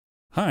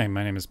Hi,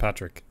 my name is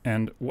Patrick,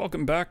 and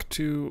welcome back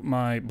to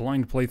my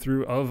blind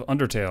playthrough of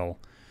Undertale.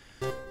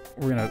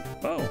 We're gonna...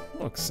 oh,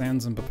 look,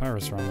 Sans and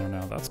Papyrus are on there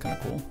now. That's kind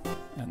of cool.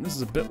 And this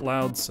is a bit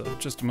loud, so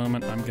just a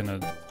moment. I'm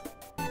gonna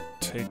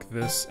take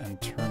this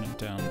and turn it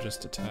down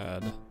just a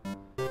tad.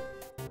 There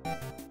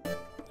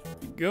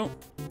we go.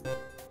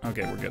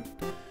 Okay, we're good.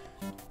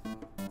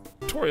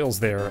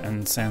 Toriel's there,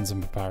 and Sans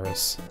and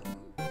Papyrus.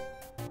 I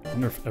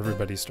wonder if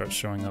everybody starts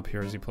showing up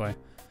here as you play.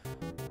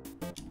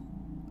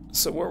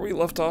 So where we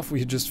left off, we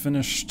had just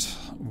finished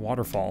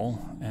Waterfall,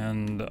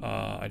 and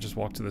I just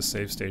walked to the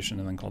save station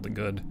and then called it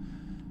good.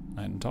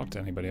 I hadn't talked to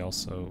anybody else,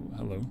 so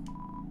hello.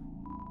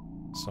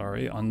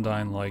 Sorry,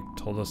 Undine,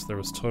 told us there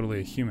was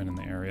totally a human in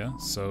the area,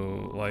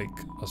 so,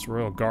 us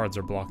royal guards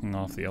are blocking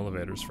off the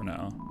elevators for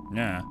now.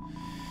 Yeah.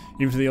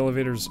 Even if the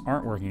elevators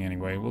aren't working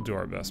anyway, we'll do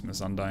our best,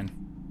 Miss Undine.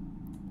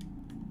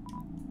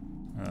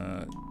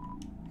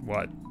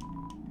 What?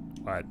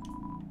 What?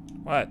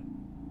 What?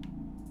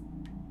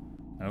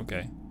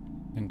 Okay.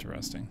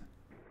 Interesting.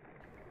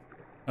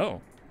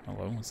 Oh,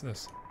 hello, what's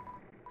this?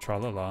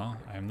 Tra-la-la,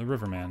 I am the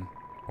Riverman.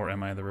 Or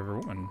am I the River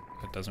Woman?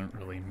 It doesn't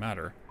really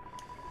matter.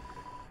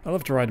 I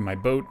love to ride in my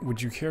boat.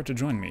 Would you care to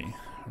join me?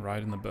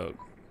 Ride in the boat.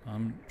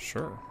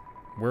 Sure.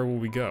 Where will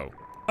we go?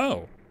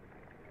 Oh!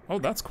 Oh,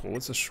 that's cool.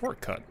 It's a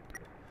shortcut.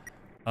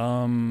 What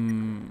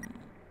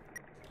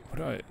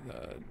do I...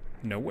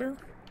 nowhere?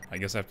 I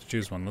guess I have to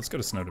choose one. Let's go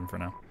to Snowdon for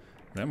now.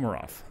 Then we're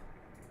off.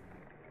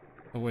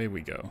 Away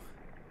we go.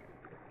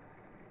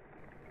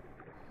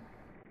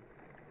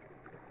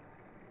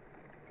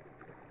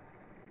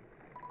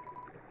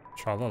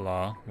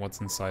 Tra-la-la, what's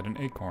inside an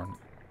acorn?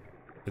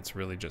 It's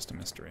really just a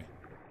mystery.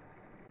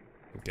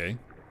 Okay.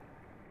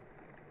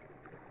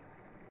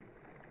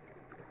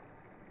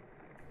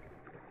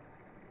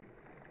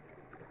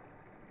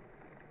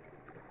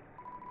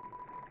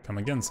 Come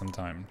again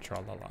sometime,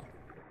 tra-la-la.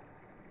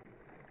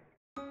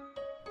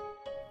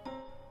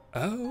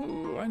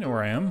 Oh, I know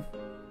where I am.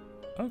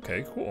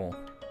 Okay, cool.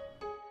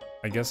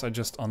 I guess I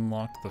just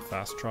unlocked the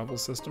fast travel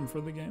system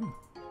for the game.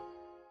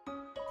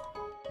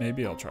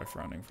 Maybe I'll try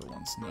frowning for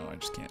once. No, I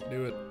just can't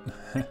do it.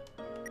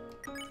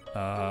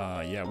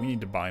 Yeah, we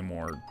need to buy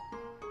more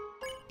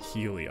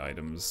Healy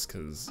items,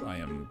 because I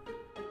am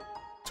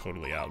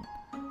totally out.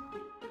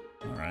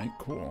 Alright,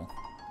 cool.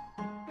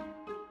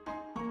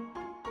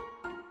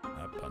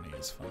 That bunny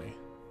is funny.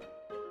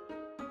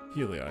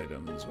 Healy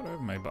items. What do I have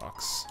in my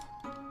box?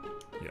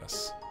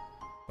 Yes.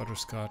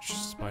 Butterscotch,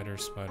 spider,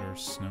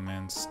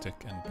 snowman,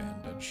 stick, and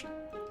bandage.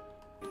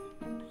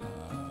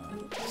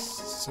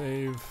 Let's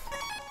save.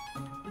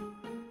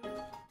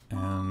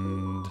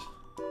 And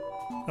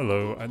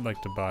hello, I'd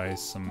like to buy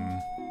some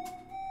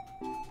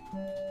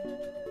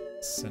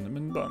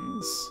cinnamon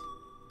buns.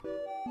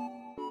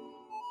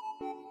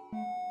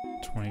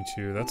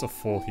 22, that's a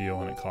full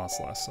heal and it costs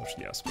less, so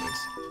yes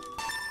please.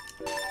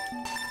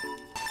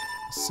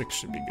 6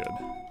 should be good.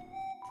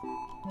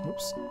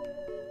 Oops.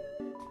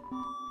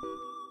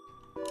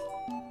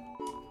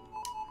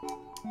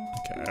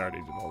 Okay, I already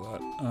did all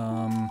that.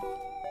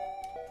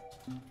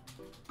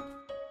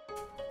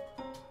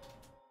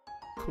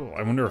 Cool.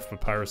 I wonder if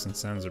Papyrus and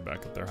Sans are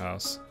back at their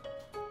house.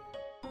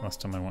 Last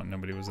time I went,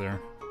 nobody was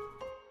there.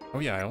 Oh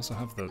yeah, I also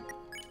have the...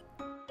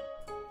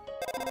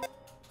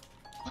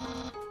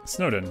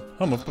 Snowdon,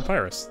 home of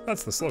Papyrus.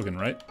 That's the slogan,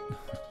 right?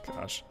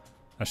 Gosh,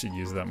 I should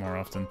use that more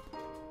often.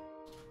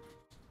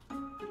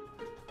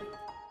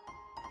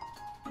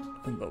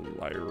 And the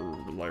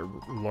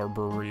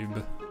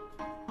Larberebe.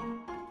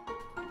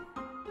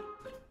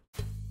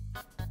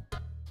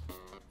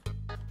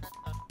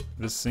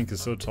 This sink is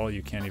so tall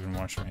you can't even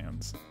wash your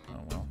hands. Oh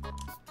well.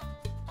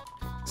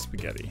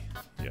 Spaghetti.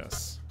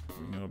 Yes,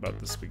 we know about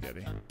the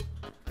spaghetti.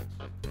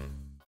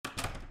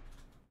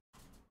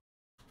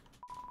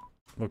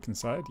 Look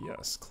inside?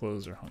 Yes,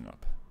 clothes are hung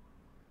up.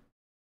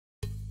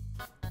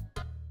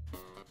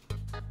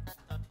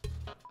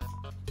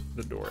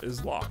 The door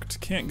is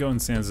locked. Can't go in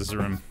Sans'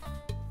 room.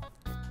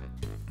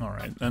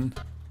 Alright then.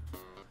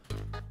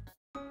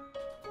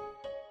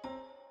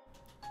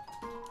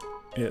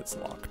 It's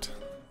locked.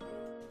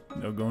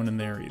 No going in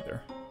there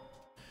either.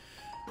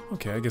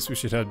 Okay, I guess we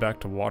should head back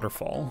to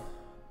Waterfall.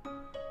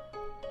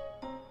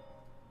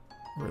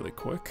 Really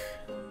quick.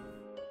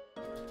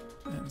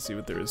 And see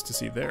what there is to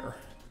see there.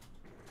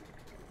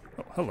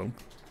 Oh, hello.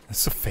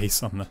 There's a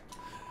face on the...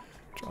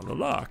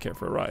 Tra-la-la, care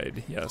for a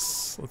ride.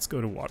 Yes, let's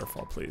go to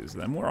Waterfall, please.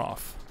 Then we're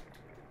off.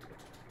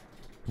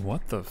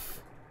 What the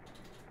f...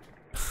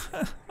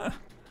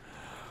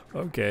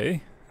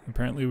 Okay.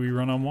 Apparently we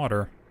run on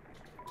water.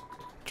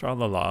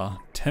 Tra-la-la,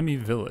 Temi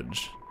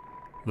Village.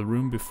 The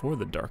room before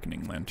the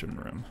darkening lantern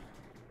room.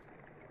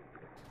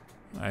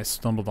 I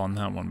stumbled on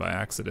that one by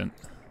accident.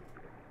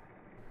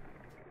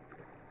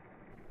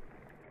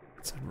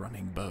 It's a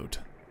running boat.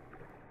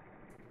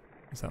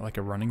 Is that like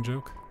a running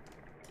joke?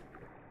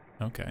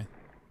 Okay.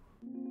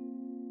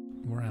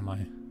 Where am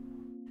I?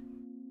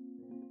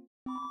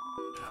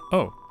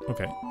 Oh,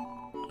 okay.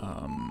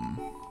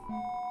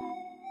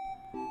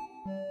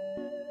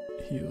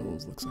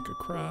 Heels looks like a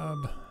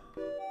crab.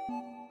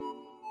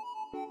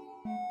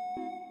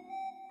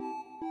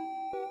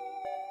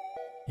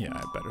 Yeah, I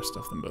have better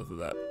stuff than both of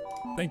that.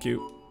 Thank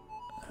you.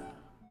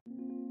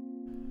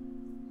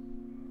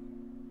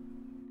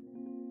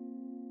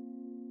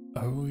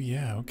 Oh,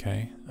 yeah,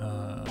 okay.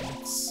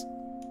 Let's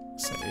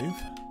save.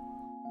 I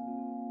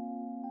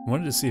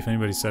wanted to see if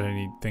anybody said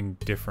anything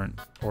different,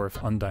 or if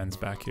Undine's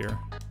back here.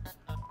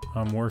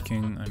 I'm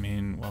working, I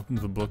mean, welcome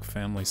to the Book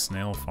Family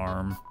Snail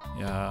Farm.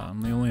 Yeah,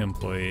 I'm the only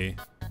employee.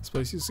 This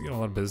place used to get a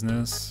lot of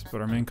business,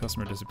 but our main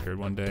customer disappeared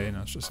one day, and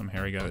now it's just some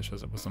hairy guy that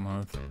shows up once a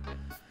month.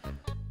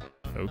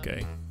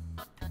 Okay.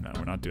 No,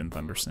 we're not doing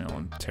Thunder Snail,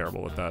 I'm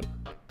terrible at that.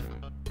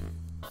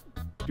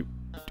 Doop,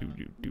 doop,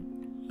 doop, doop.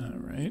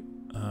 Alright,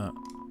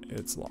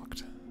 it's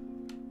locked.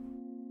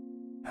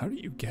 How do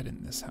you get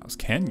in this house?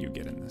 Can you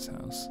get in this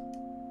house?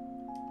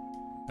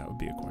 That would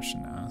be a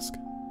question to ask.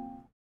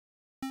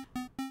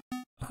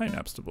 Hi,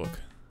 Napstablook.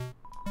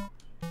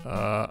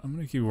 I'm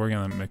gonna keep working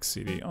on that mix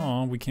CD.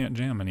 Oh, we can't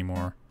jam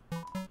anymore.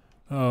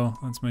 Oh,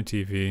 that's my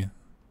TV.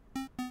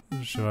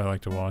 There's a show I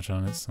like to watch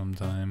on it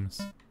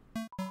sometimes.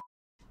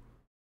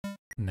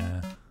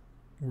 Nah,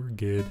 we're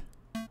good.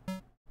 I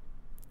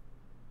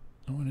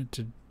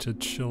wanted to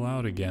chill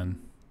out again.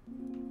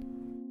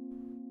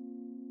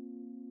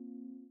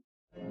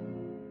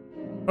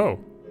 Oh,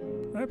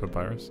 hi,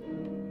 Papyrus.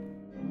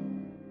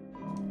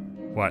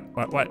 What?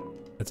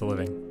 It's a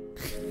living.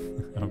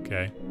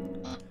 Okay.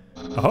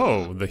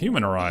 Oh, the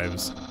human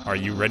arrives. Are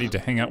you ready to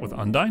hang out with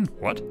Undine?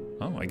 What?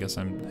 Oh, I guess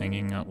I'm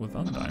hanging out with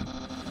Undine.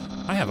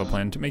 I have a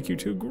plan to make you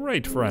two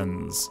great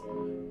friends.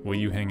 Will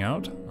you hang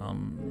out?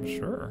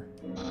 Sure.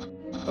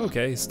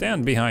 Okay,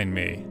 stand behind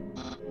me.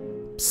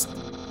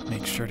 Psst,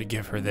 make sure to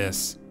give her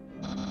this.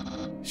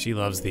 She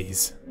loves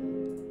these.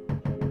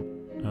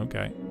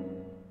 Okay.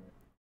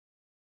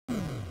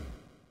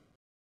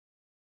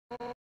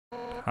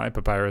 Hi,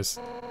 Papyrus.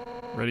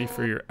 Ready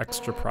for your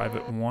extra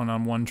private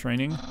one-on-one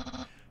training?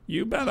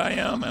 You bet I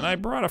am, and I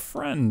brought a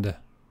friend.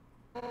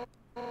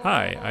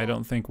 Hi, I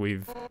don't think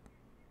we've...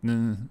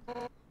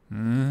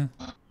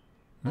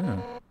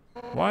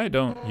 Why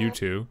don't you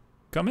two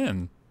come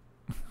in?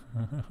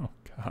 Oh,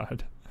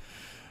 God.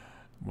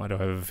 Why do I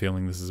have a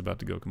feeling this is about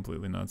to go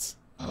completely nuts?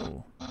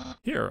 Oh.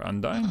 Here,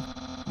 Undine.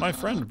 My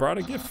friend brought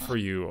a gift for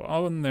you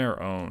on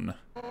their own.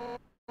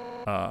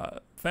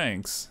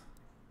 Thanks.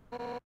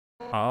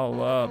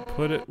 I'll,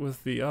 put it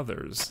with the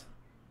others.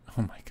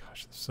 Oh my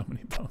gosh, there's so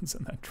many bones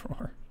in that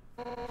drawer.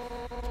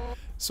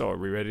 So, are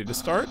we ready to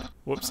start?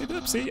 Whoopsie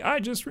doopsie, I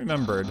just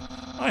remembered.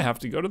 I have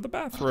to go to the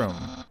bathroom.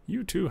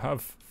 You two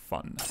have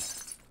fun.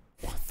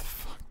 What the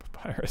fuck,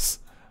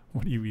 Papyrus?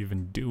 What are you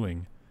even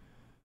doing?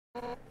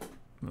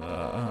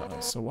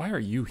 So why are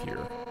you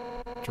here?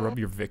 To rub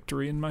your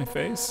victory in my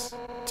face?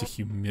 To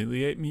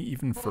humiliate me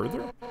even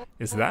further?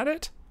 Is that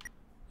it?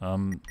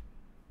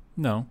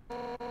 No.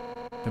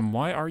 Then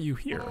why are you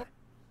here?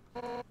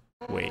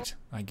 Wait,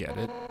 I get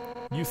it.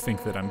 You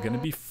think that I'm gonna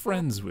be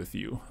friends with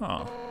you,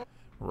 huh?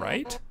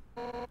 Right?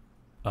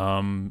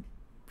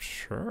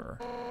 Sure.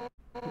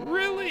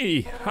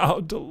 Really? How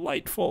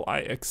delightful,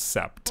 I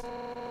accept.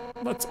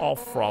 Let's all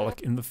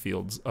frolic in the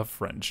fields of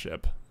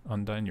friendship.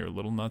 Undine, you're a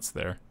little nuts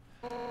there.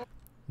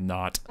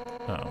 Not.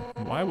 Oh,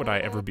 why would I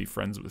ever be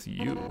friends with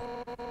you?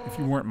 If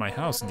you weren't my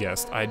house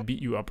guest, I'd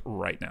beat you up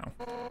right now.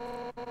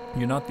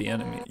 You're not the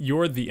enemy.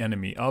 You're the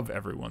enemy of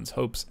everyone's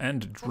hopes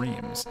and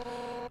dreams.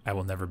 I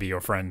will never be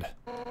your friend.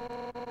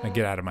 Now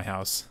get out of my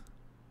house.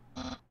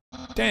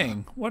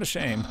 Dang, what a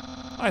shame.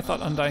 I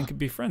thought Undine could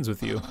be friends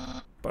with you.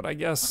 But I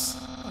guess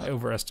I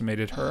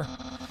overestimated her.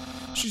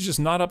 She's just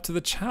not up to the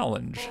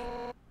challenge.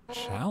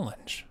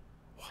 Challenge?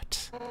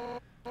 What?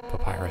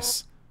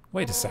 Papyrus,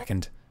 wait a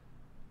second.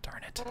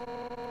 Darn it.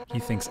 He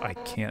thinks I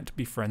can't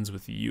be friends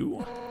with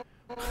you?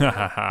 Ha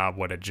ha ha,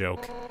 what a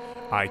joke.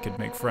 I could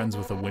make friends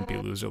with a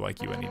wimpy loser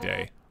like you any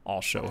day.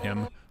 I'll show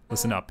him.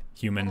 Listen up,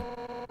 human.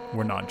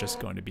 We're not just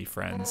going to be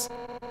friends.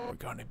 We're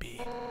going to be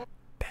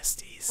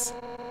besties.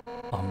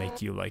 I'll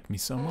make you like me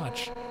so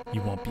much,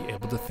 you won't be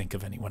able to think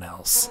of anyone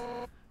else.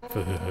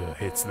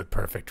 It's the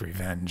perfect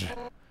revenge.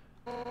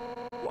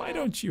 Why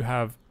don't you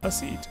have a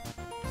seat?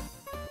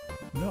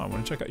 No, I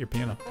want to check out your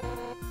piano.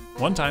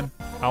 One time,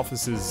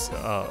 Alphys's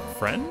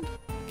friend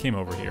came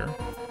over here.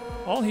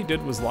 All he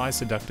did was lie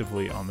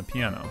seductively on the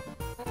piano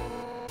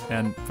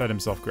and fed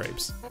himself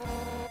grapes.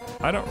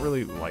 I don't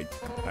really like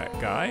that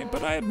guy,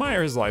 but I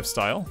admire his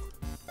lifestyle.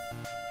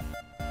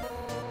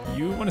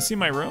 You want to see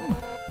my room?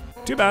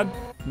 Too bad.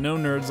 No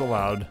nerds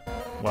allowed.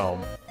 Well,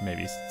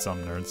 maybe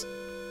some nerds.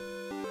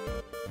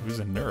 Who's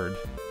a nerd?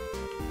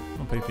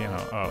 Don't play piano.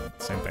 Oh,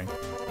 same thing.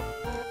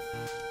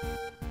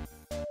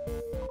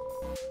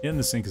 In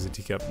the sink is a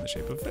teacup in the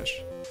shape of a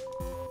fish.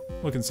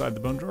 Look inside the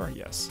bone drawer?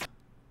 Yes.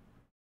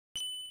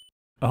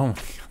 Oh my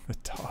god, the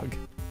dog.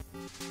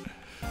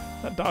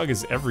 That dog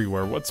is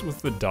everywhere. What's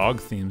with the dog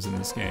themes in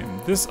this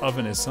game? This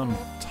oven is some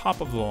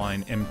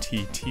top-of-the-line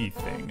MTT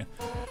thing.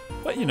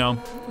 But you know,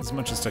 as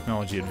much as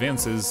technology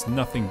advances,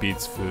 nothing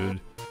beats food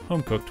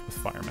home-cooked with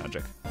fire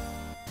magic.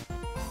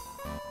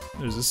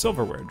 There's a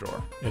silverware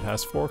drawer. It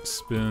has forks,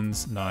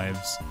 spoons,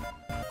 knives,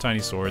 tiny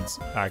swords,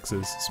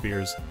 axes,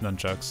 spears,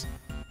 nunchucks.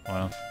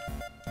 Wow.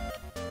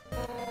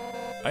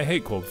 I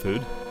hate cold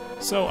food,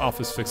 so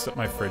Alphys fixed up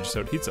my fridge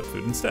so it heats up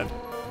food instead.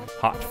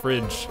 Hot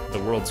fridge, the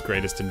world's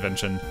greatest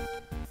invention.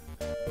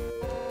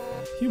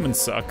 Humans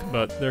suck,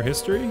 but their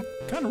history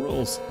kinda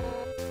rules.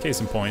 Case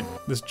in point,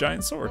 this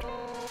giant sword.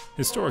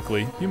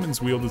 Historically,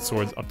 humans wielded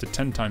swords up to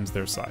 10 times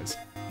their size.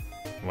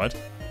 What?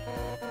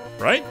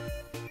 Right?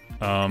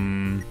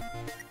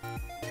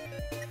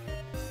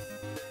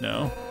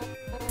 No.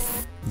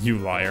 You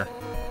liar.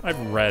 I've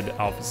read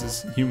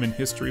Alphys's human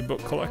history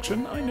book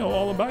collection. I know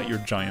all about your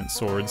giant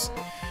swords,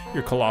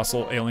 your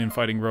colossal alien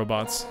fighting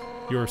robots,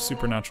 your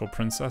supernatural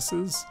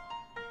princesses.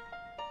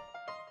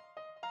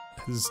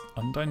 Has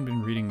Undine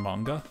been reading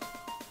manga?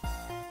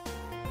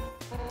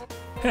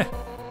 Heh,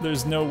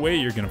 there's no way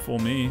you're gonna fool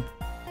me.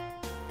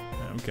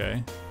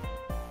 Okay.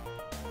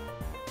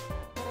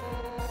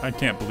 I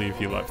can't believe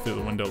he leapt through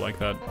the window like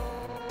that.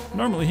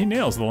 Normally he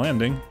nails the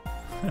landing.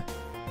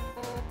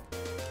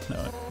 No,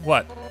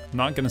 what? I'm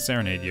not gonna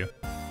serenade you.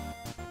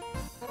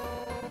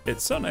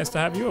 It's so nice to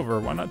have you over.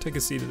 Why not take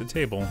a seat at the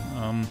table?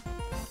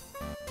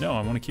 No,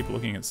 I want to keep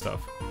looking at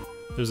stuff.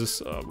 There's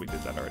this, we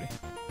did that already.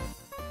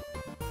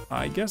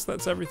 I guess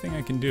that's everything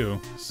I can do,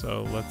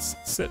 so let's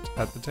sit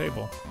at the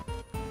table.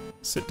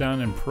 Sit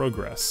down and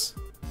progress.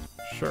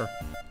 Sure.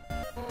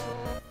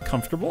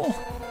 Comfortable?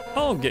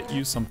 I'll get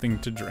you something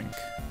to drink.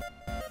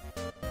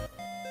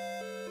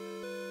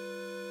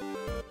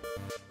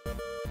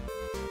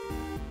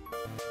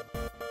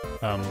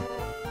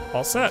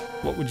 All set.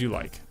 What would you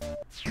like?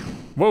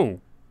 Whoa!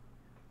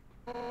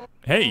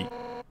 Hey!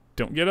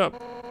 Don't get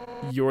up.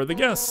 You're the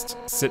guest.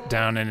 Sit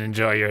down and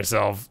enjoy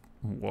yourself.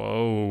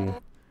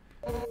 Whoa.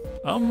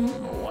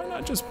 Why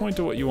not just point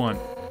to what you want?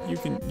 You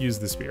can use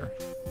the spear.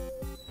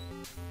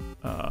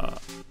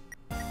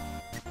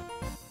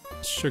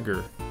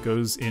 Sugar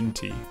goes in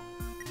tea.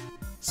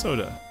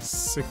 Soda,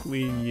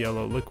 sickly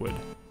yellow liquid.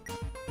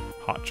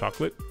 Hot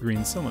chocolate,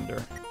 green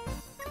cylinder.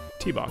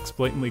 Tea box,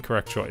 blatantly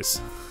correct choice.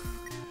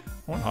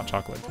 I want hot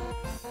chocolate.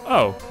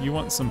 Oh, you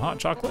want some hot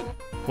chocolate?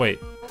 Wait,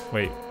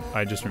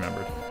 I just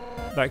remembered.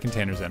 That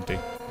container's empty.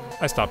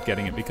 I stopped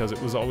getting it because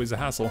it was always a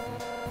hassle.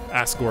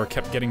 Asgore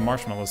kept getting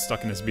marshmallows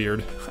stuck in his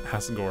beard.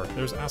 Asgore,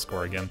 there's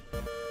Asgore again.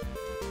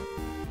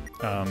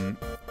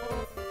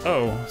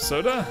 Oh,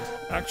 soda?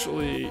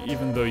 Actually,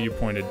 even though you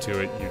pointed to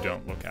it, you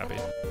don't look happy.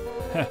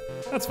 Heh,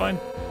 that's fine.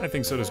 I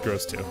think soda's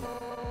gross too.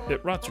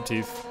 It rots your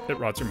teeth, it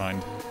rots your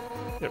mind,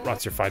 it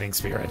rots your fighting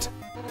spirit.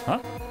 Huh?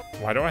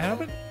 Why do I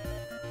have it?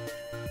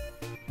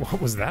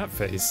 What was that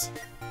face?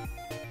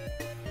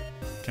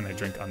 Can I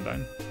drink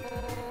Undine?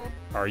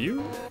 Are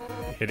you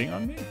hitting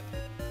on me?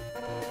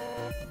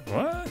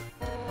 What?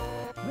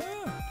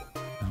 Ah.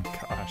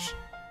 Oh gosh.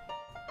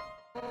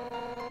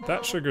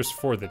 That sugar's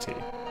for the tea.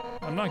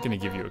 I'm not gonna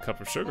give you a cup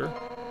of sugar.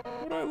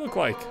 What do I look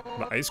like?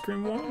 The ice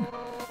cream woman?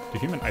 Do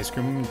human ice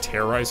cream women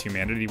terrorize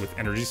humanity with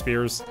energy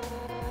spears?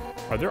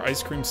 Are their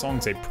ice cream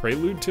songs a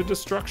prelude to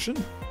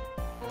destruction?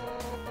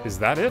 Is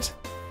that it?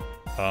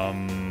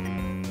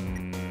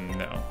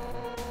 No.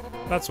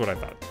 That's what I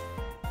thought.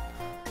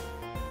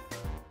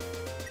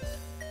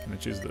 Can I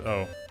choose the,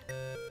 oh.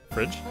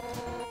 Fridge?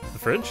 The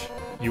fridge?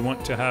 You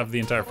want to have the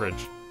entire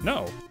fridge?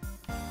 No.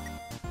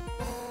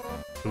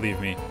 Believe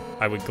me,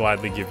 I would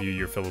gladly give you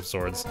your fill of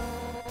swords,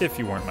 if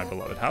you weren't my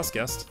beloved house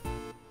guest.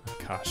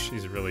 Gosh,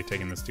 he's really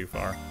taking this too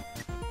far.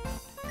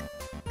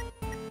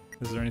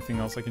 Is there anything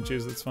else I can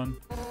choose that's fun?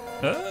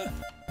 That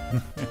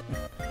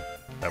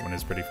one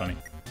is pretty funny.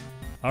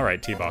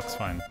 Alright, tea box,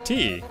 fine.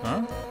 Tea,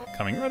 huh?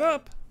 Coming right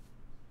up.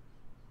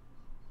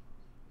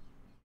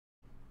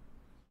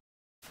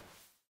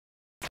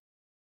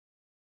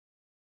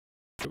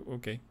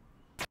 Okay.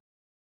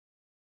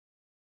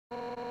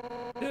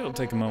 It'll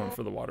take a moment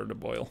for the water to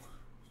boil.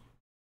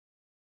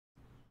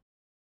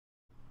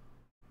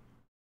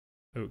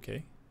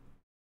 Okay.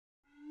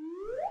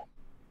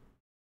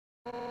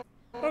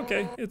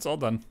 Okay, it's all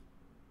done.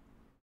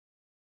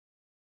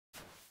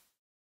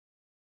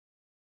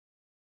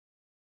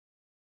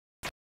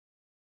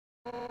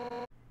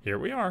 Here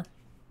we are.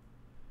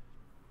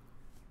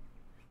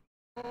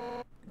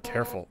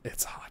 Careful,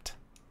 it's hot.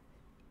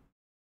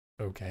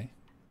 Okay.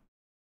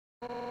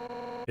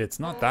 It's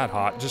not that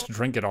hot, just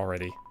drink it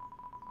already.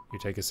 You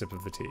take a sip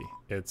of the tea.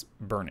 It's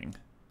burning.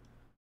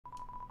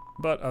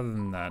 But other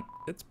than that,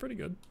 it's pretty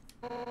good.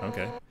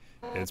 Okay.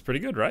 It's pretty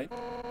good, right?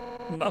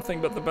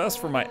 Nothing but the best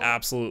for my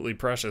absolutely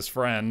precious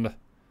friend.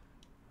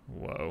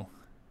 Whoa.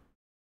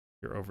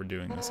 You're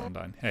overdoing this,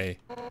 Undine. Hey,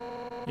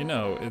 you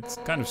know, it's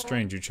kind of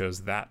strange you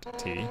chose that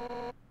tea.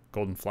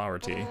 Golden flower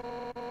tea.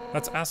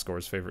 That's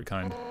Asgore's favorite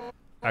kind.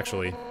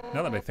 Actually,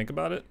 now that I think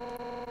about it,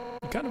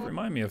 you kind of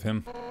remind me of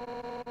him.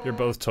 You're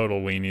both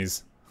total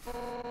weenies.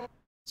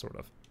 Sort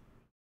of.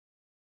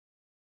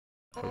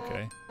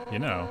 Okay. You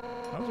know,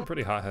 I was a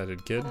pretty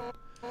hot-headed kid.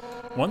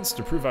 Once,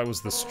 to prove I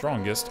was the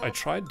strongest, I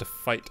tried to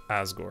fight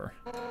Asgore.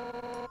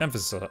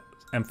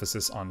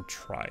 Emphasis on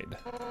tried.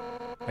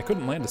 I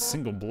couldn't land a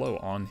single blow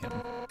on him.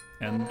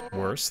 And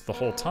worse, the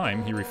whole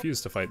time he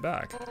refused to fight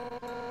back.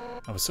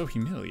 I was so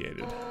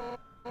humiliated.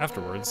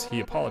 Afterwards, he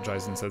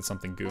apologized and said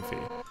something goofy.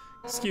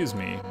 "Excuse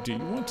me, do you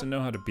want to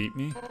know how to beat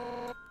me?"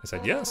 I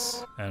said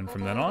yes, and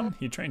from then on,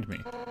 he trained me.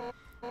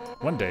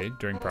 One day,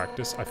 during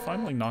practice, I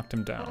finally knocked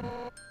him down.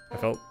 I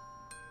felt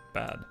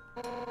bad,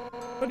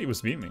 but he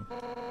was beaming.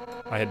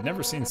 I had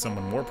never seen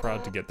someone more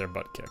proud to get their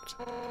butt kicked.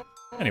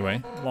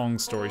 Anyway, long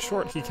story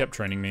short, he kept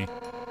training me,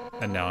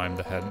 and now I'm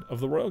the head of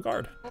the Royal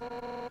Guard.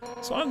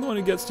 So I'm the one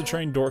who gets to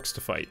train dorks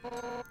to fight.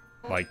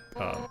 Like,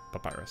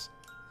 Papyrus.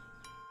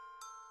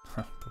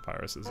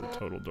 Papyrus is a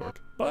total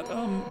dork. But,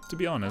 to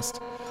be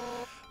honest,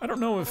 I don't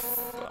know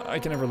if I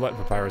can ever let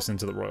Papyrus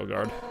into the Royal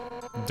Guard.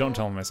 Don't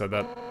tell him I said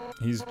that.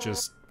 He's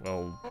just,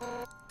 well...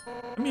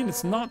 I mean,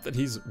 it's not that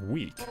he's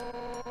weak.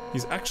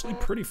 He's actually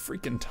pretty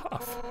freaking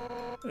tough.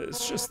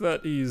 It's just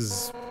that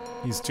he's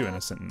too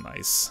innocent and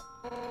nice.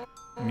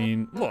 I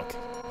mean, look,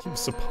 he was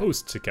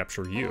supposed to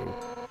capture you,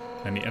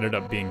 and he ended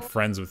up being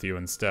friends with you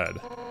instead.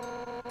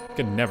 I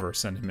could never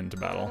send him into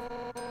battle.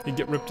 He'd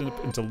get ripped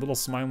into little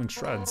smiling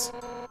shreds.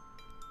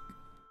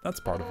 That's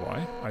part of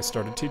why I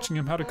started teaching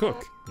him how to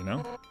cook, you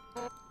know?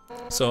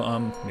 So,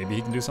 maybe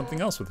he can do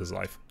something else with his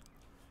life.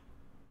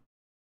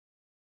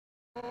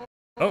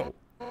 Oh,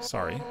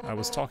 sorry, I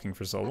was talking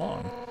for so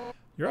long.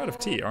 You're out of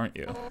tea, aren't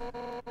you?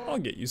 I'll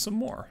get you some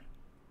more.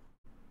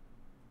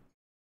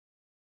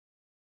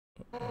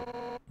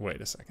 Wait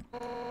a second.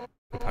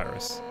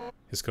 Papyrus,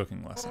 his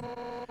cooking lesson.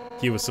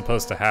 He was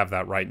supposed to have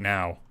that right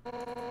now.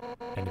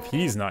 And if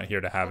he's not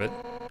here to have it,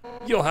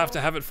 you'll have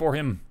to have it for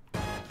him.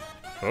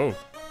 Oh.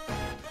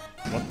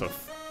 What the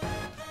f...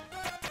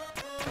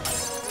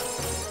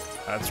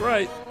 That's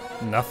right.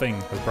 Nothing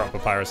has brought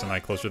Papyrus and I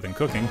closer than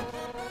cooking.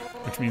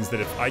 Which means that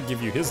if I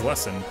give you his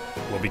lesson,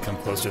 we'll become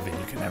closer than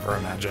you can ever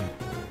imagine.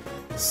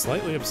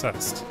 Slightly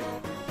obsessed.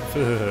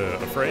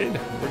 Afraid?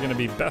 We're gonna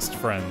be best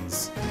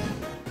friends.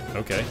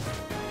 Okay.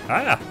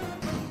 Ah!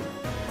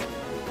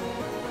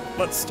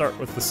 Let's start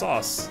with the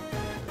sauce.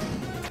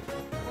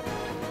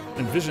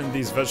 Envision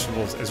these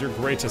vegetables as your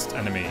greatest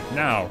enemy.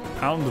 Now,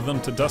 pound them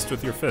to dust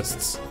with your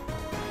fists.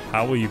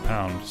 How will you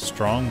pound?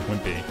 Strong,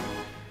 wimpy.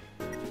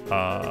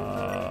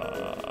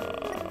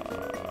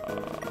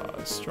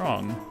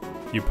 Strong.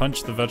 You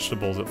punch the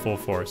vegetables at full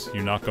force.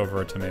 You knock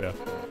over a tomato.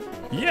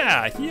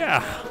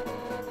 Yeah!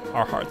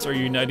 Our hearts are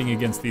uniting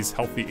against these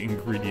healthy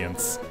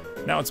ingredients.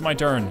 Now it's my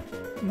turn.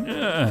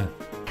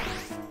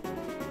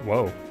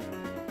 Whoa.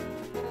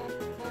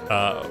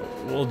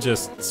 We'll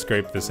just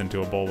scrape this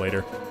into a bowl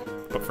later.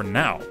 But for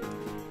now,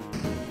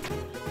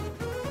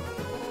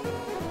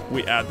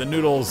 we add the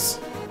noodles.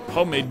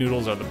 Homemade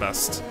noodles are the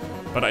best,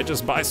 but I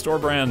just buy store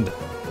brand.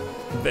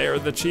 They're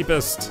the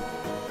cheapest.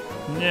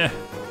 Nyeh.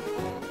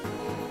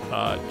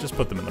 Just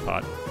put them in the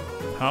pot.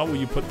 How will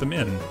you put them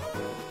in?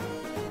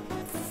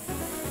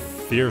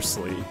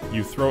 Fiercely,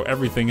 you throw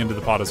everything into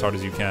the pot as hard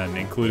as you can,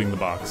 including the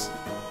box.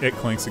 It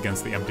clinks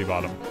against the empty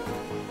bottom.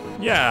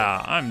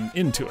 Yeah, I'm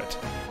into it.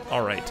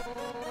 All right,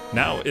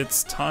 now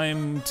it's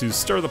time to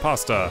stir the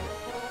pasta.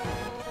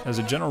 As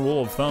a general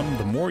rule of thumb,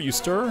 the more you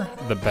stir,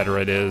 the better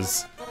it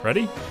is.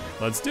 Ready?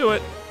 Let's do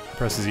it.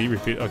 Presses E,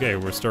 repeat. Okay,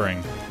 we're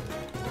stirring.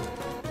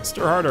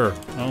 Stir harder.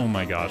 Oh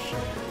my gosh.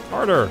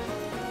 Harder.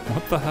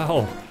 What the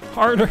hell?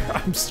 Harder.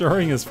 I'm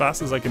stirring as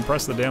fast as I can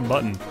press the damn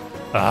button.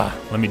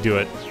 Let me do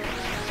it.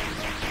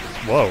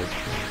 Whoa.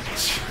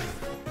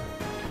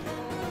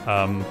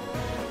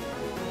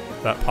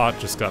 That pot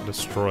just got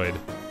destroyed.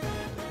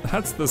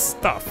 That's the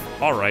stuff.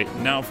 All right,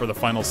 now for the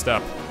final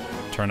step.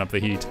 Turn up the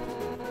heat.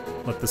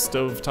 Let the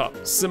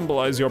stovetop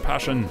symbolize your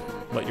passion.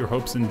 Let your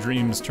hopes and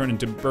dreams turn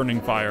into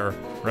burning fire.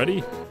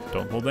 Ready?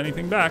 Don't hold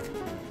anything back.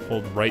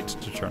 Hold right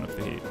to turn up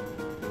the heat.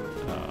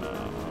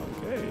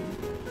 Okay.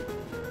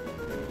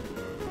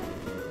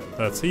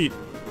 That's heat.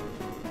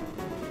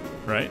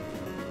 Right?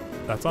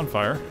 That's on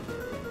fire.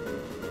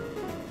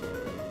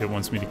 It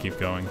wants me to keep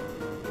going.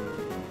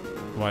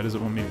 Why does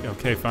it want me to...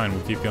 Okay, fine,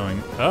 we'll keep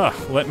going.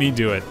 Let me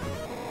do it.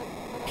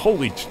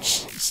 Holy...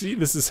 See,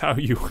 this is how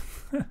you...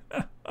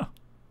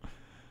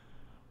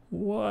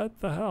 What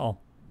the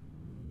hell?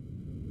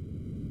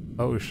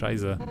 Oh,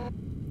 Shiza.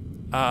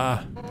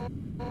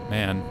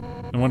 Man.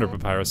 No wonder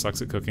Papyrus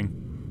sucks at cooking.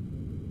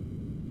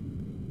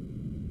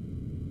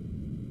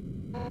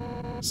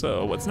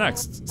 So, what's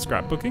next?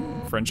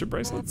 Scrapbooking? Friendship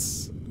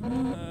bracelets?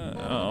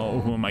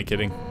 Oh, who am I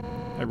kidding?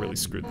 I really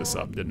screwed this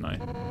up, didn't I?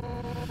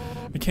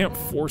 I can't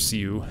force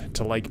you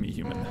to like me,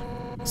 human.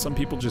 Some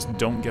people just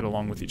don't get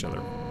along with each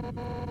other.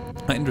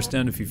 I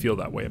understand if you feel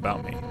that way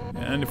about me.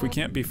 And if we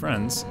can't be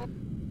friends,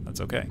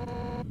 that's okay.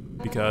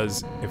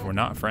 Because if we're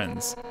not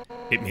friends,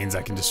 it means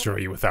I can destroy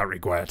you without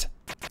regret.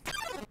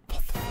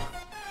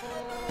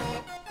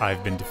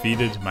 I've been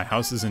defeated, my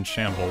house is in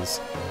shambles.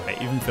 I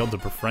even failed to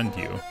befriend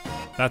you.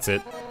 That's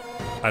it.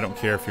 I don't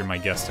care if you're my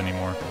guest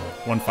anymore.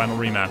 One final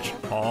rematch,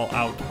 all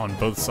out on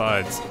both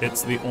sides.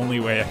 It's the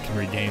only way I can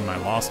regain my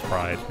lost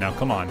pride. Now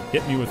come on,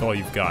 hit me with all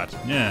you've got.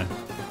 Yeah.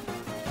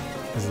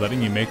 Is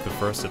letting you make the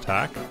first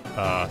attack?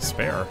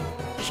 Spare.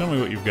 Show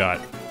me what you've got.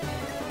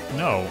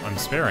 No, I'm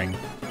sparing.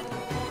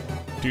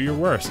 Do your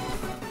worst.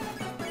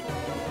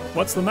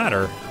 What's the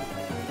matter?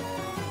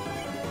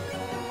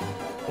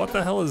 What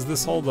the hell is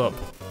this holdup?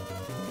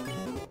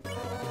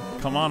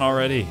 Come on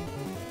already.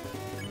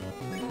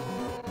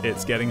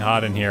 It's getting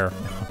hot in here.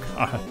 Oh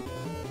god.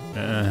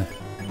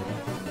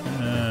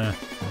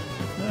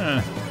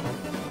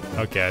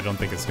 Okay, I don't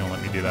think it's gonna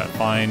let me do that.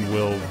 Fine,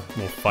 we'll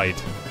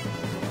fight.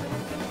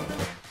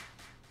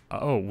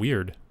 Oh,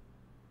 weird.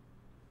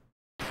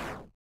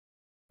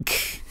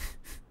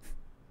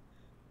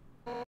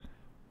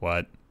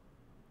 What?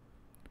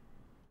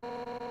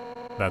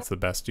 That's the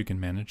best you can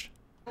manage?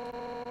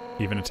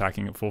 Even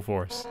attacking at full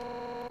force.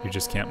 You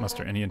just can't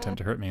muster any intent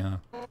to hurt me, huh?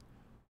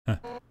 Huh.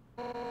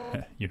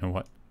 You know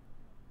what?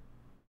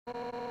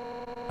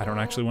 I don't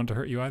actually want to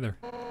hurt you either.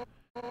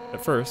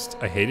 At first,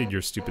 I hated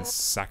your stupid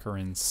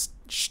saccharine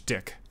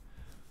shtick.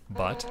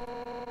 But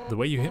the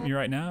way you hit me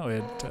right now,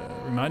 it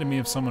reminded me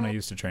of someone I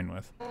used to train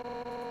with.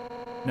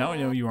 Now I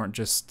know you aren't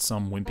just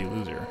some wimpy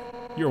loser.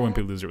 You're a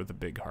wimpy loser with a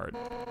big heart.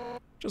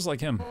 Just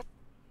like him.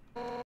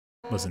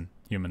 Listen,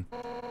 human.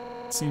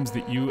 It seems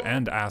that you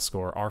and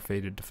Asgore are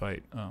fated to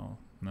fight. Oh,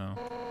 no.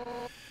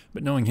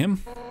 But knowing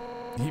him,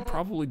 he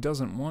probably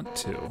doesn't want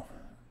to.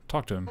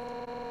 Talk to him.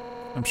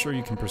 I'm sure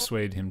you can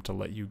persuade him to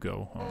let you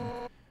go home.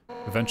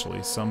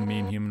 Eventually, some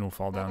mean human will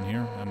fall down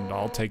here, and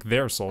I'll take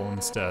their soul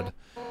instead.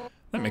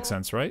 That makes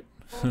sense, right?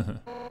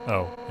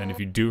 Oh, and if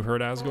you do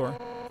hurt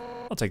Asgore,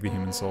 I'll take the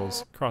human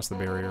souls, cross the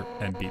barrier,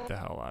 and beat the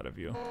hell out of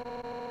you.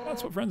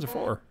 That's what friends are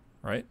for,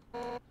 right?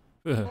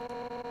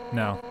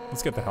 Now,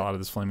 let's get the hell out of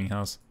this flaming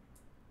house.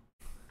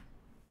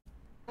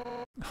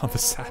 Oh, the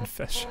sad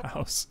fish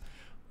house.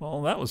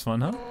 Well, that was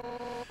fun, huh?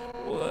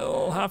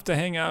 We'll have to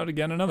hang out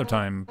again another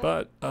time,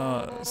 but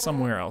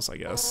somewhere else, I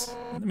guess.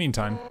 In the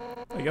meantime,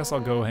 I guess I'll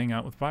go hang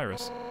out with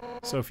Virus.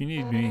 So if you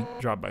need me,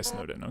 drop by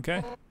Snowden,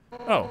 okay?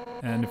 Oh,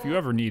 and if you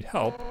ever need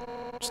help,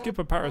 just give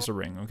Papyrus a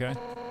ring, okay?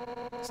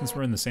 Since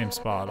we're in the same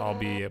spot, I'll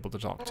be able to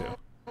talk to.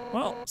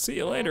 Well, see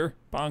you later,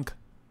 bonk.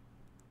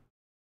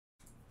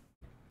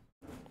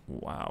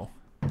 Wow.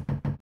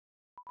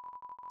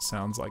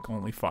 Sounds like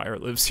only fire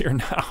lives here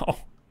now.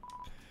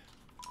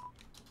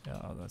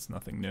 Oh, that's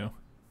nothing new.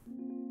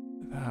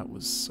 That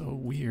was so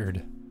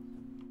weird.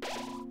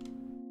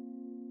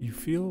 You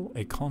feel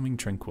a calming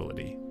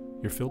tranquility.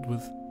 You're filled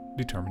with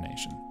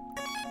determination.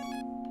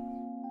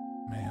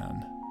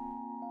 Man.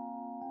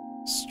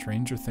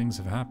 Stranger things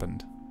have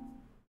happened.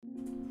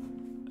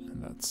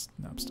 And that's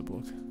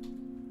Napstablook.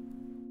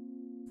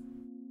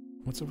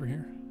 What's over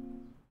here?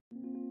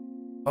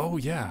 Oh,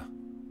 yeah.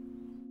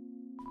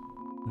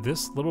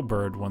 This little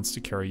bird wants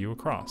to carry you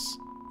across.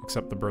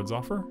 Accept the bird's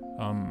offer?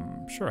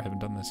 Sure, I haven't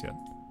done this yet.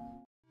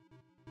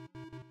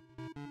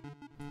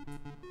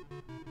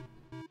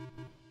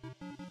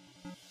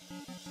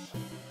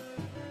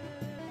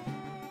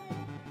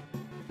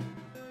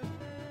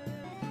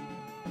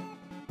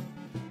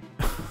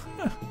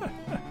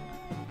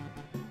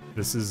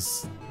 This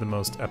is the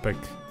most epic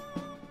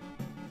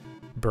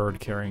bird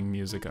carrying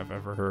music I've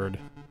ever heard.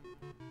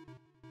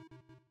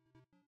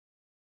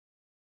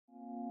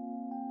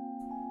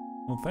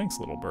 Well, thanks,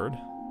 little bird.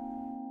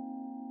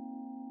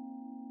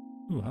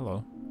 Ooh,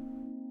 hello.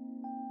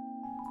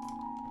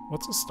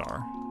 What's a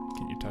star?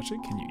 Can you touch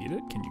it? Can you eat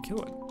it? Can you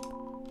kill it?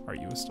 Are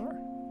you a star?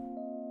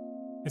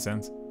 Hey,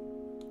 Sans.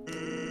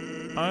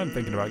 I'm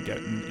thinking about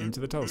getting into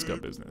the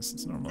telescope business.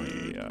 It's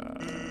normally,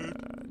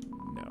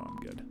 no, I'm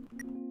good.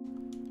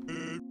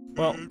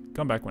 Well,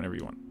 come back whenever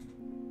you want.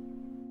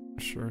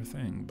 Sure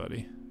thing,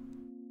 buddy.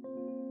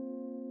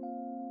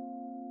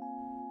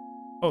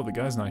 Oh, the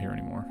guy's not here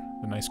anymore.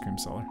 The ice cream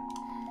seller.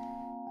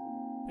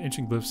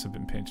 Ancient glyphs have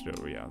been painted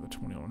over, yeah, the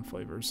 21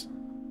 flavors.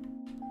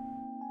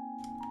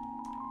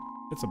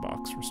 It's a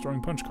box.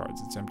 Restoring punch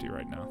cards. It's empty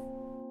right now.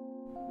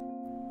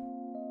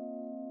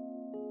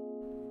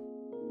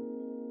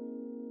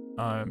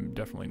 I'm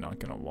definitely not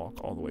gonna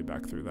walk all the way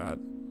back through that.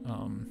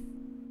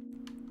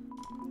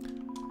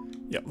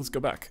 Yeah, let's go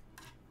back.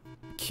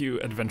 Cue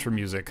adventure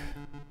music.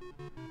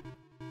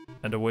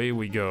 And away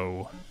we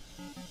go.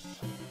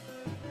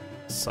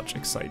 Such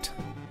excite.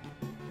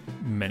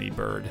 Many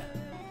bird.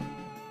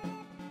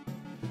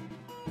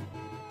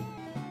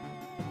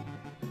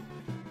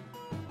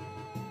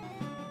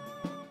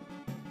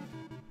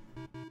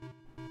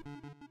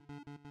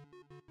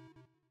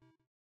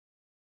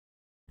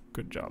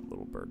 Good job,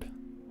 little bird.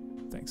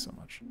 Thanks so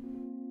much.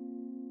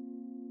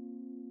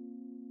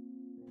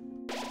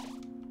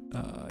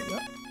 Yeah.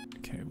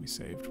 Okay, we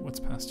saved. What's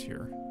past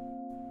here?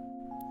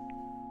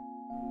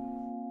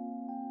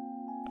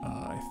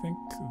 I think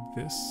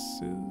this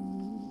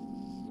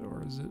is...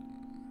 or is it?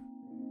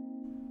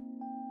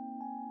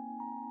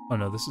 Oh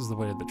no, this is the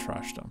way to the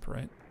trash dump,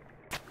 right?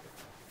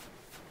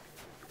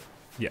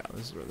 Yeah,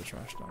 this is where the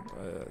trash dump.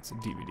 It's a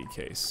DVD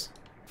case.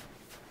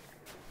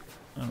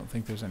 I don't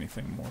think there's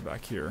anything more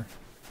back here.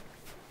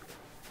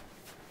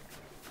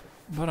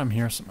 But I'm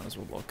here, so might as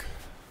well look.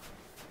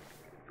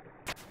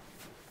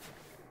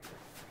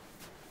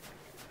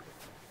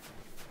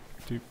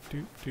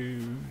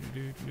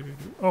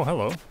 Oh,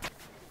 hello.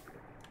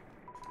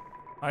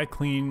 I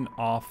clean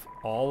off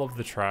all of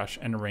the trash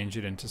and arrange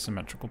it into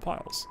symmetrical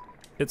piles.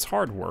 It's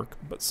hard work,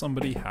 but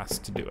somebody has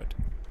to do it.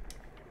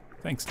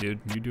 Thanks, dude.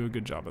 You do a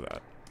good job of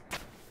that.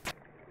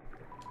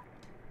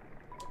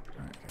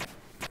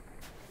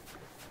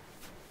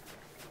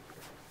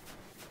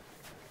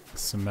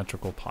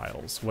 Symmetrical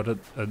piles. What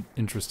an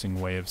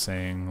interesting way of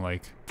saying,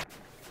 like,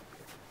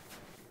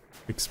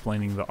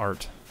 explaining the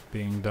art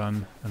being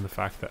done and the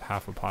fact that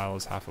half a pile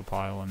is half a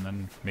pile and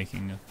then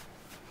making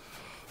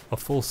a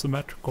full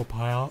symmetrical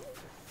pile,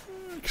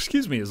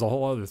 excuse me, is a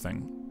whole other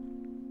thing.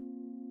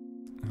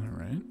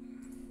 Alright.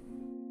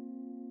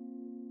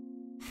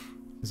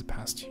 Is it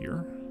past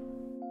here?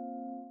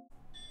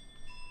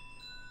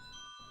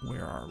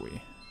 Where are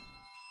we?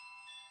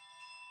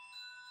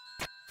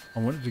 I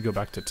wanted to go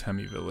back to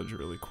Temi Village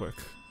really quick.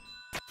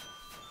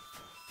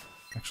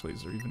 Actually,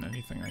 is there even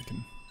anything I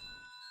can...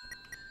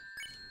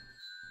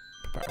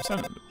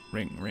 Papyrus,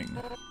 ring.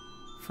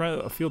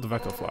 A field of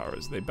echo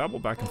flowers. They babble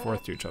back and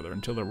forth to each other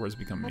until their words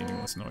become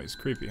meaningless noise.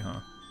 Creepy,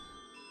 huh?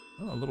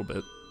 Well, a little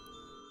bit.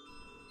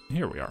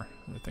 Here we are.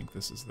 I think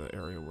this is the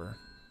area where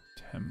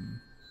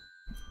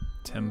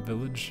Tem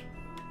Village?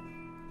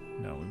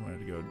 No, we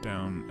wanted to go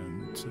down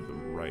and to the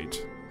right.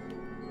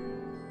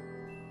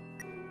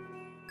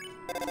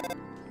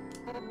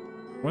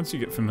 Once you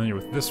get familiar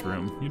with this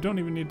room, you don't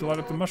even need to light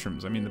up the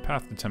mushrooms. I mean, the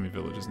path to Temi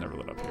Village is never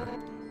lit up here.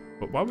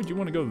 But why would you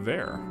want to go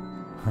there?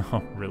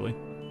 Oh, really?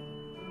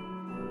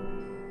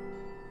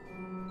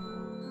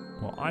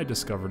 Well, I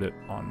discovered it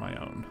on my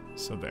own,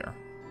 so there.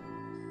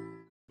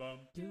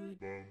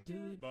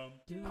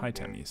 Hi,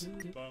 Temis.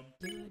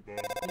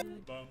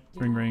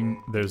 Ring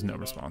ring, there's no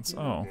response.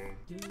 Oh.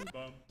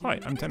 Hi,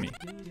 I'm Temi.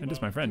 And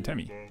it's my friend,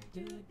 Temi.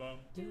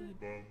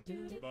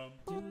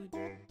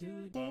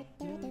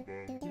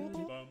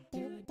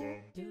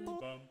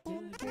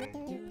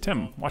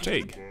 Tem, watch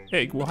egg.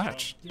 Egg will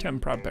hatch. Tem,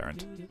 proud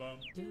parent.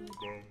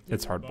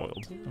 It's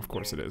hard-boiled. Of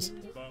course it is.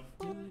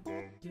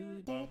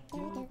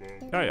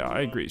 Yeah,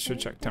 I agree. Should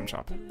check Tem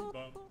shop.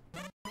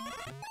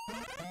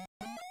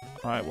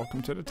 Hi,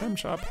 welcome to the Tem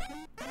shop.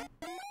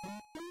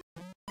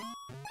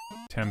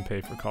 Tem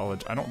pay for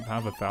college. I don't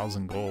have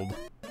 1,000 gold.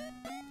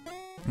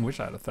 I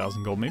wish I had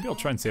 1,000 gold. Maybe I'll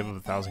try and save up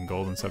 1,000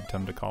 gold and send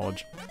Tem to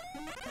college.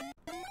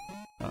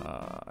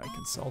 I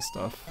can sell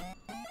stuff.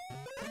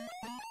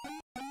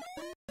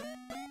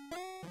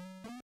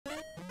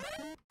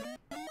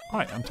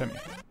 Hi, I'm Temi.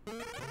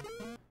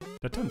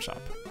 The Tem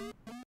shop.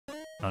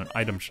 Not an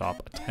item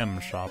shop, a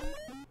Tem shop.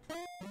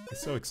 I'm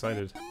so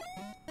excited.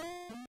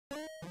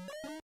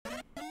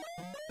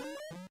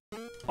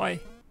 Hi.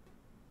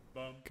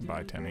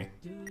 Goodbye, Temi.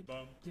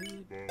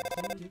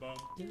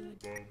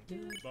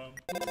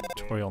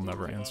 Toil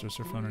never answers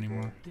her phone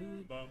anymore.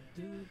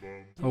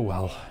 Oh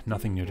well,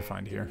 nothing new to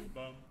find here.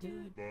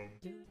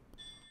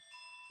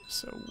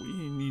 So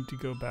we need to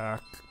go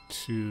back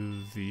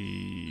to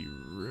the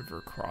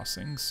river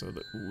crossing so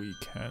that we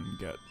can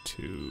get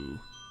to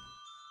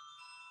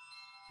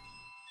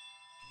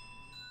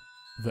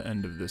the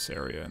end of this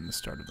area and the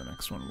start of the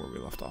next one where we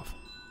left off.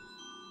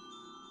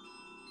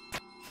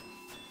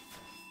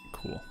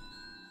 Cool.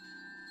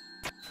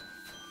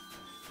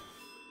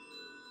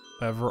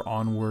 Ever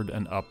onward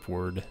and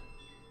upward.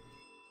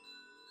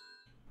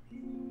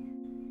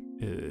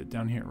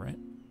 Down here, right?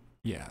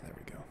 Yeah, there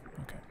we go.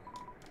 Okay.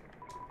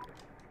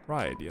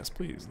 Right, yes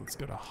please. Let's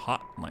go to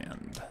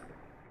Hotland.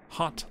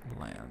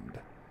 Hotland.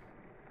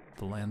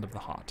 The land of the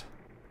hot.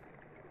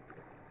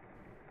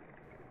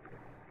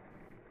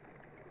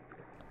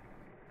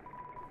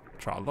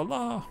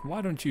 Tra-la-la.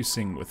 Why don't you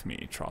sing with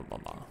me?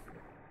 Tra-la-la.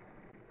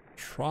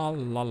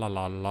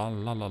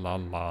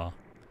 Tra-la-la-la-la-la-la-la.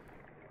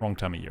 Wrong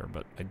time of year,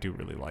 but I do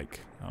really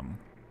like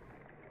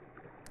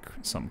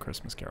some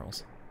Christmas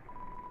carols.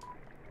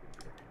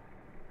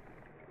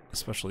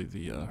 Especially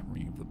the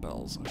ringing of the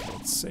bells. Okay,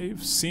 let's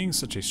save. Seeing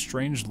such a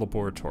strange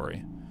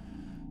laboratory.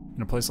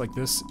 In a place like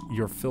this,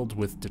 you're filled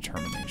with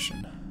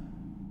determination.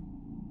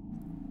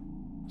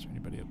 Is there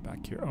anybody up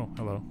back here? Oh,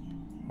 hello.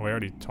 Oh, I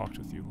already talked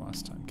with you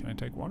last time. Can I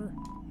take water?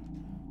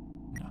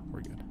 No, we're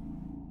good.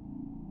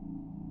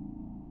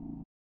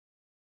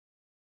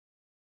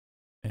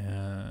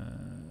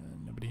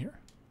 And nobody here?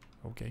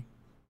 Okay.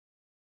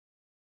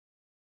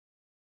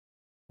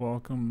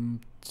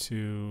 Welcome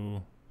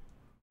to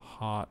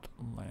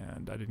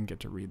Hotland. I didn't get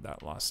to read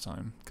that last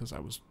time because I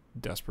was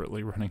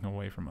desperately running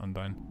away from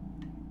Undine.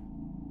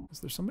 Is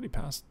there somebody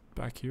past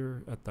back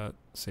here at that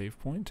save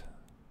point?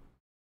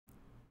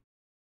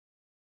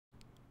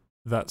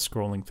 That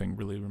scrolling thing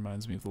really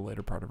reminds me of the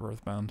later part of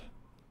Earthbound.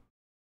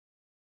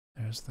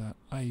 There's that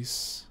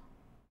ice.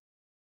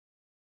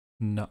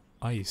 No,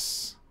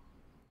 ice.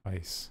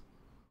 Ice.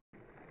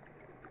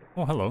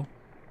 Oh, hello.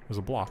 There's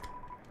a block.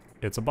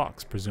 It's a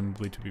box,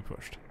 presumably to be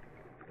pushed.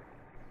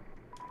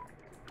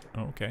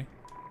 Oh, okay.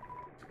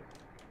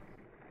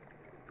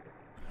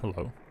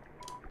 Hello.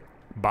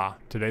 Bah,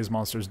 today's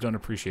monsters don't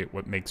appreciate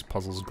what makes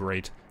puzzles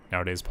great.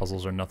 Nowadays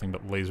puzzles are nothing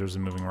but lasers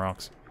and moving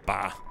rocks.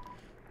 Bah.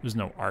 There's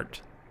no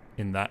art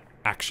in that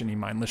action-y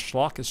mindless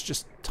schlock. It's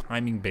just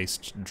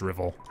timing-based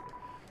drivel.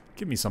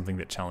 Give me something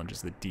that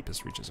challenges the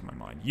deepest reaches of my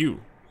mind.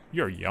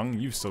 You're young,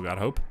 you've still got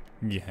hope.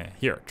 Yeah,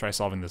 here, try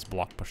solving this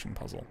block-pushing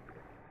puzzle.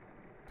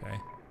 Okay.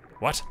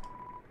 What?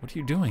 What are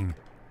you doing?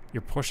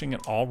 You're pushing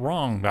it all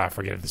wrong. Ah,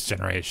 forget it, this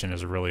generation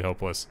is really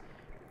hopeless.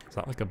 Is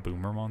that like a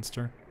boomer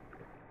monster?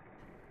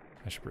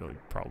 I should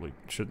probably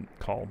shouldn't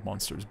call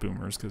monsters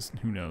boomers, because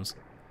who knows.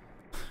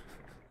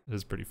 It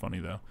is pretty funny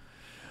though.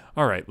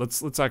 All right,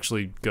 let's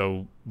actually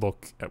go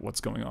look at what's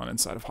going on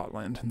inside of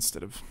Hotland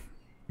instead of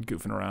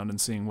goofing around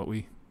and seeing what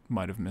we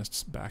might have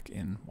missed back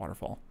in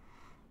Waterfall.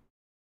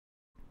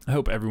 I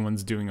hope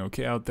everyone's doing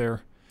okay out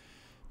there.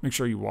 Make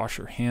sure you wash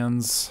your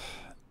hands,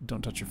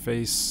 don't touch your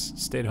face,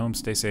 stay at home,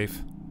 stay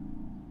safe.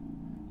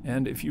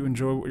 And if you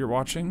enjoy what you're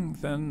watching,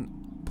 then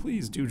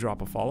please do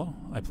drop a follow.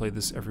 I play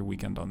this every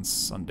weekend on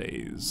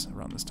Sundays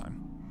around this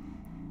time.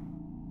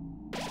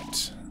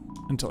 Right.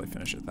 Until I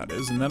finish it, that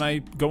is. And then I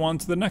go on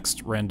to the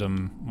next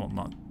random, well,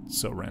 not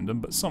so random,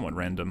 but somewhat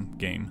random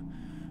game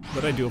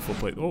that I do a full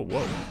play. Oh,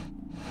 whoa.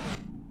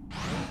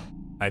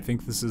 I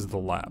think this is the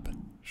lab.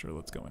 Sure,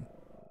 let's go in.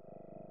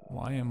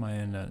 Why am I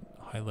in a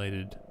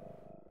highlighted...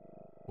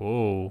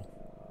 Whoa.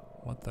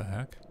 What the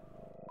heck?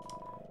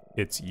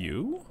 It's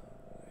you?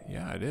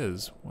 Yeah, it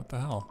is. What the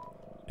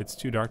hell? It's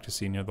too dark to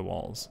see near the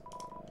walls.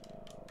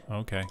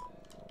 Okay.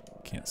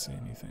 Can't see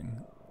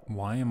anything.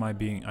 Why am I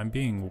being... I'm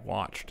being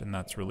watched, and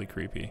that's really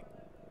creepy.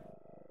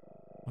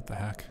 What the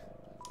heck?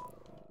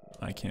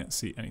 I can't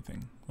see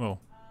anything. Whoa.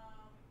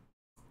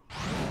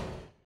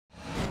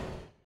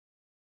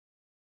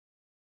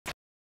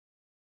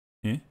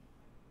 Eh?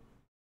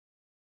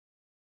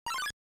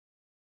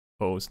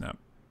 Oh, snap.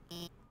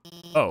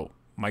 Oh,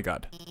 my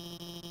god.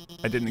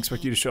 I didn't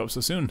expect you to show up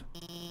so soon.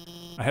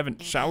 I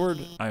haven't showered,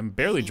 I'm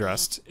barely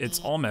dressed, it's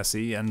all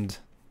messy, and...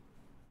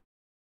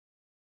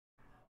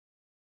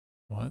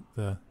 What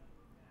the...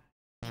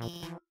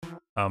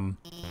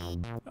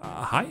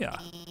 Hiya.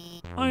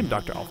 I'm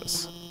Dr.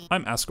 Alphys.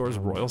 I'm Asgore's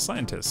royal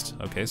scientist.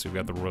 Okay, so we've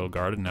got the royal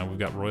guard, and now we've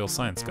got royal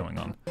science going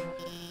on.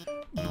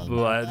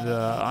 But,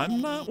 I'm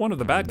not one of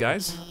the bad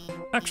guys.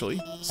 Actually,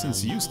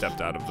 since you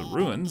stepped out of the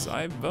ruins,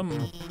 I've,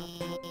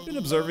 been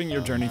observing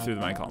your journey through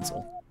my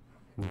console.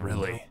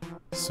 Really?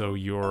 So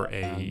you're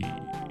a...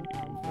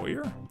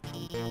 warrior?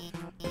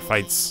 Your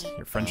fights,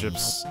 your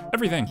friendships,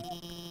 everything.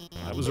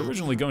 I was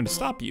originally going to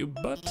stop you,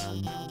 but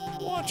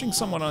watching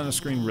someone on a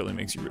screen really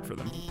makes you root for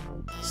them.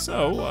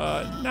 So,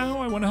 now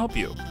I want to help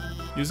you.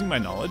 Using my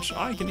knowledge,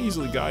 I can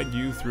easily guide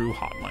you through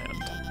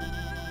Hotland.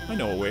 I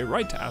know a way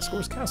right to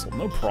Asgore's castle,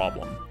 no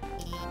problem.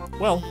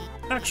 Well,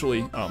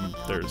 actually,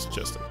 there's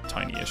just a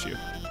tiny issue.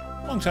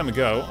 A long time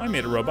ago, I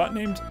made a robot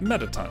named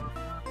Metaton.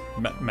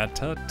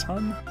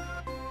 Metaton?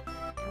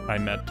 I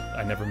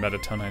never met a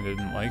ton I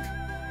didn't like.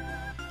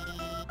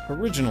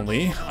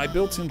 Originally, I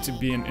built him to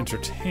be an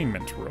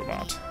entertainment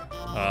robot.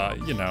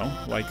 You know,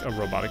 like a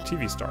robotic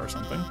TV star or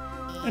something.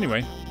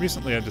 Anyway,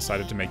 recently I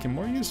decided to make him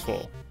more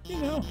useful. You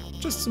know,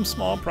 just some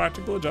small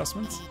practical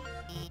adjustments.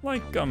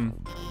 Like,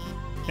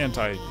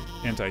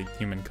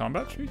 anti-human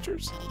combat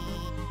features.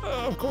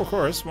 Of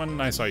course, when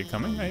I saw you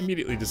coming, I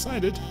immediately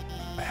decided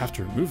I have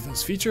to remove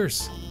those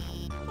features.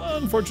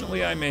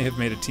 Unfortunately, I may have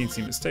made a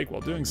teensy mistake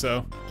while doing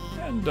so,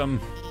 and,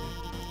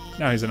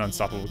 now he's an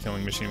unstoppable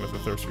killing machine with a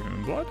thirst for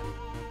human blood.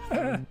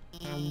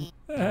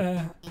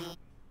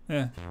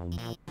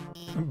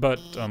 But,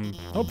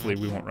 hopefully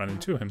we won't run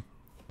into him.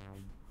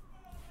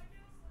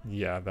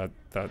 Yeah,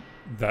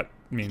 that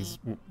means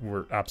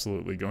we're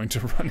absolutely going to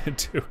run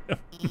into him.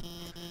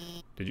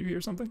 Did you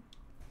hear something?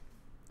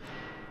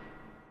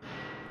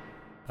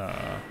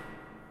 Oh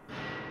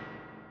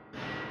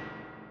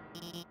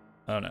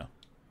no.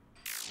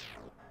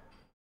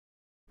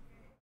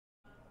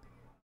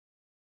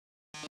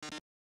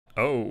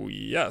 Oh,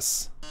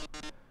 yes.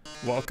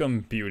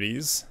 Welcome,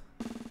 beauties,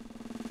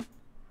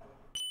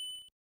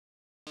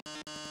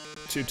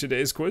 to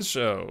today's quiz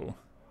show.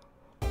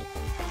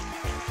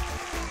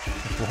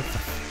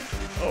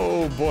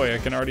 Oh boy, I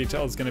can already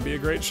tell it's gonna be a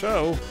great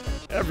show.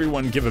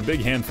 Everyone give a big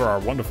hand for our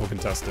wonderful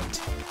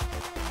contestant.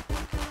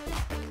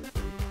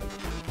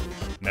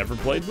 Never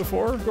played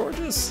before,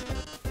 gorgeous?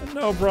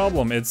 No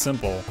problem, it's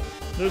simple.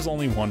 There's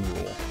only one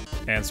rule.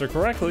 Answer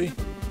correctly,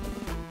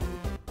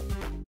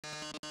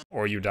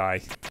 or you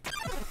die.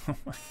 Oh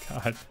my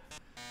god.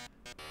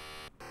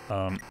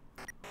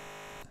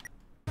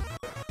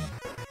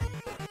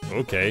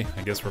 Okay,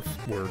 I guess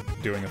we're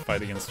doing a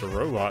fight against a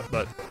robot,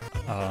 but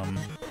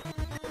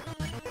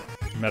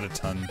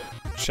Metaton,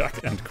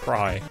 check and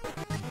cry.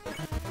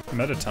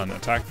 Metaton,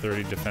 attack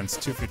 30, defense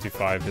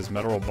 255. His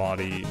metal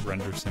body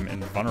renders him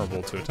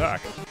invulnerable to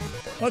attack.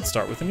 Let's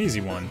start with an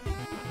easy one.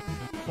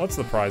 What's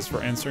the prize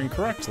for answering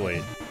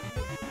correctly?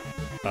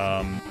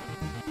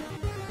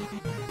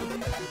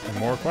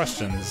 More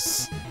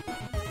questions.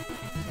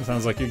 It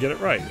sounds like you get it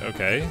right.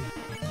 Okay.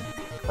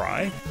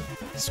 Cry?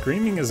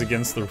 Screaming is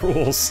against the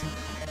rules.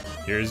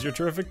 Here's your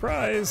terrific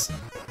prize.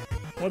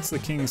 What's the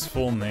king's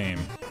full name?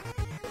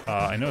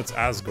 I know it's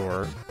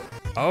Asgore.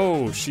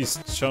 Oh, she's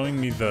showing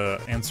me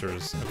the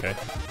answers. Okay.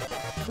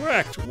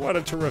 Correct! What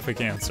a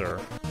terrific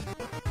answer.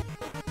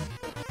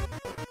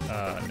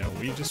 No,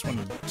 we just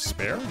want to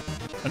spare?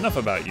 Enough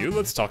about you,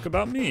 let's talk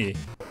about me.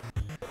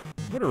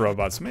 What are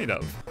robots made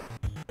of?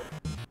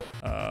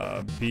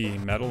 B,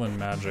 metal and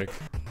magic.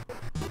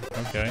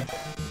 Okay.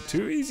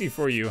 Too easy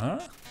for you, huh?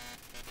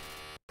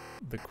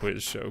 The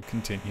quiz show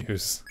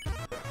continues.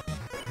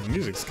 The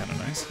music's kind of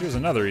nice. Here's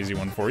another easy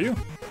one for you.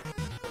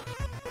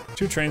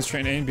 Two trains,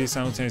 train A and B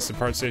simultaneously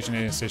depart station A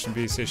and station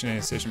B. Station A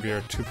and station B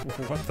are two...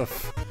 What the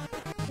f...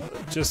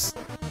 Just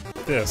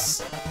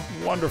this.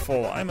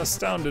 Wonderful. I'm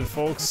astounded,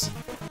 folks.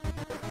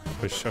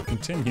 Quiz show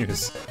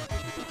continues.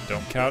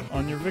 Don't count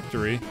on your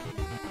victory.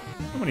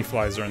 How many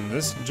flies are in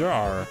this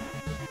jar?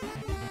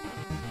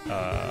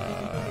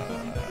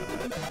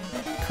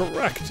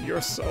 Correct.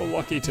 You're so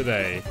lucky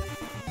today.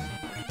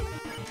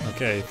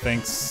 Okay,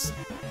 thanks,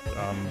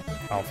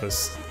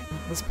 Alphys.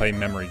 Let's play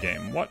memory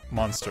game. What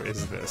monster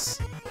is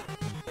this?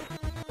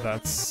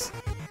 That's...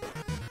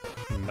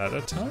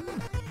 Metaton?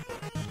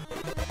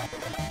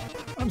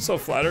 I'm so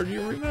flattered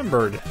you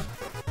remembered.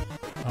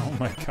 Oh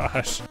my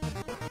gosh.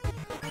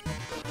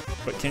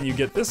 But can you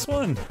get this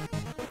one?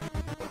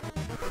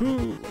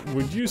 Who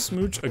would you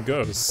smooch a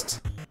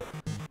ghost?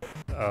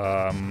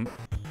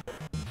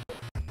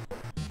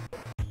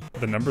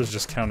 The number's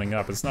just counting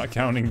up. It's not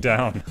counting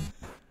down.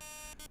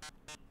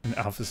 And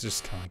Alpha's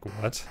just kind of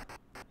like, what?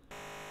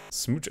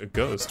 Smooch a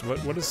ghost?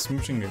 What does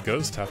smooching a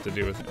ghost have to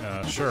do with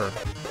it? Sure.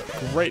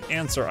 Great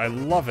answer. I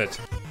love it.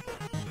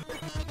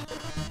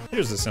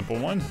 Here's a simple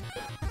one.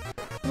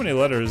 How many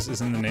letters is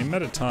in the name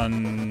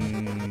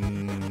Metaton?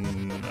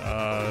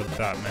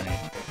 That many.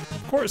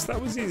 Of course,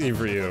 that was easy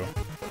for you.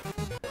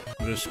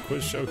 This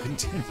quiz show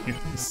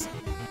continues.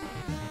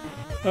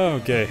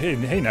 Okay, hey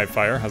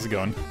Nightfire, how's it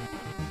going?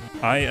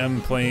 I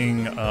am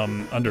playing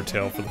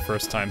Undertale for the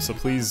first time, so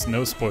please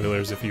no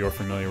spoilers if you are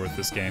familiar with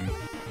this game.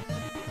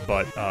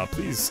 But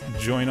please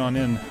join on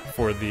in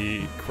for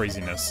the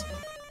craziness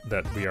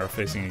that we are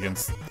facing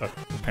against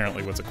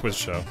apparently what's a quiz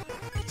show.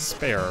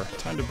 Spare,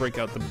 time to break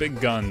out the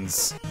big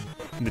guns.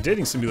 In the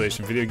dating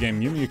simulation video game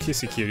Mew Mew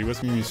Kissy Cutie,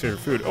 what's Mew Mew's favorite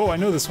food? Oh, I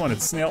know this one,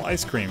 it's snail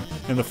ice cream.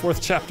 In the 4th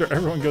chapter,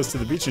 everyone goes to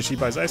the beach and she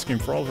buys ice cream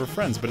for all of her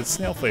friends, but it's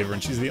snail flavor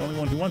and she's the only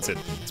one who wants it.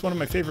 It's one of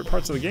my favorite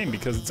parts of the game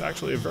because it's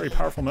actually a very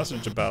powerful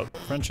message about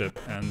friendship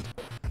and...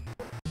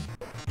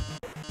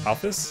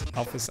 Alphys?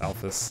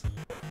 Alphys.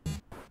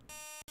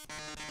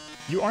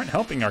 You aren't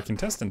helping our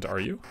contestant, are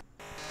you?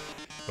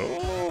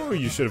 Oh,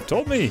 you should have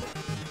told me.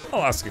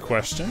 I'll ask a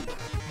question.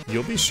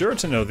 You'll be sure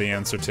to know the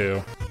answer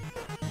to.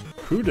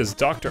 Who does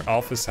Dr.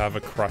 Alphys have a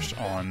crush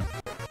on?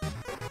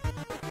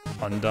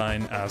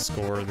 Undine,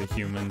 Ascor, the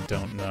human,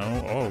 don't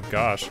know. Oh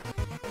gosh.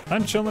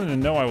 I'm chilling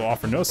and know I will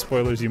offer no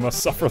spoilers. You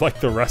must suffer like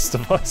the rest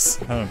of us.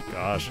 Oh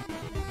gosh.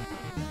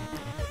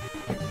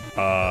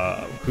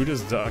 Who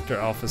does Dr.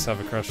 Alphys have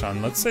a crush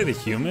on? Let's say the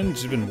human.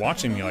 She's been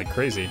watching me like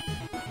crazy.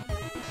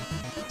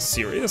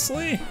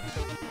 Seriously?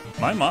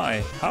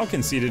 My, how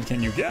conceited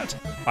can you get?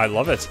 I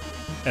love it.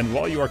 And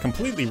while you are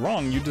completely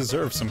wrong, you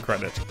deserve some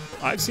credit.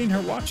 I've seen her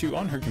watch you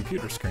on her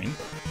computer screen,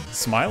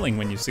 smiling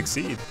when you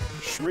succeed,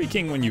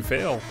 shrieking when you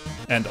fail,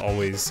 and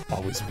always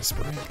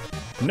whispering,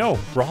 "No,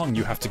 wrong,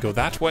 you have to go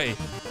that way."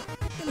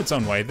 In its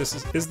own way,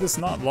 is this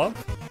not love?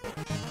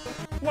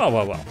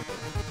 Well.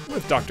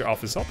 With Dr.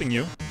 Alphys helping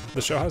you,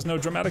 the show has no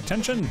dramatic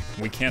tension.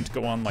 We can't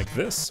go on like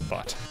this,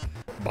 but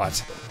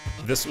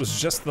this was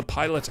just the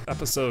pilot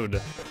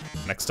episode.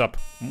 Next up,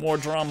 more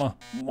drama,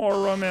 more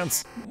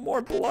romance,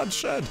 more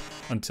bloodshed.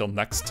 Until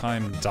next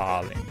time,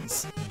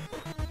 darlings.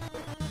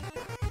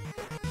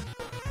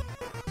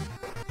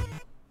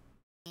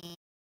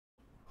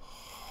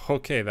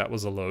 Okay, that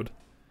was a load.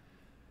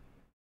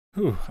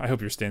 Whew, I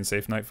hope you're staying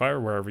safe,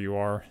 Nightfire, wherever you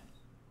are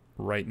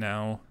right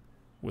now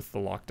with the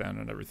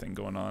lockdown and everything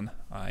going on.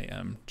 I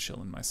am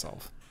chilling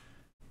myself.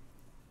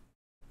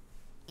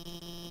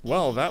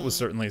 Well, that was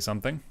certainly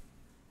something.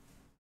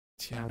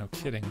 Yeah, no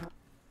kidding.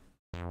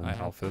 Hi,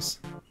 Alphys.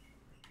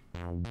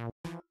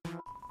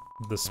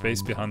 The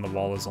space behind the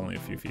wall is only a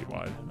few feet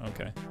wide.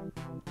 Okay.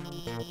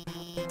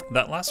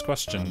 That last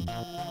question,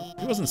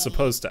 he wasn't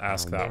supposed to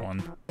ask that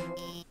one.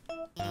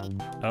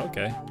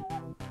 Okay.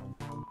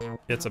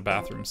 It's a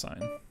bathroom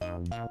sign.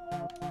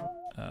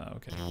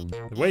 Okay.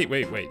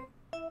 Wait.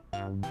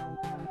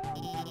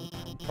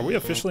 Are we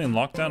officially in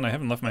lockdown? I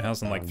haven't left my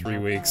house in like 3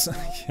 weeks.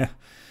 Yeah.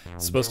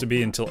 It's supposed to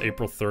be until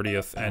April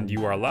 30th, and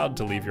you are allowed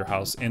to leave your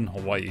house in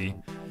Hawaii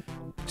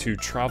to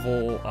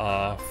travel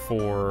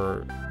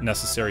for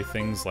necessary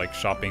things like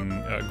shopping,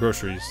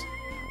 groceries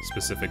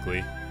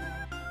specifically,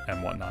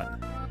 and whatnot.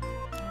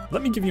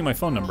 Let me give you my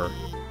phone number.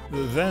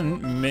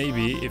 Then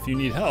maybe if you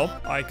need help,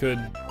 I could...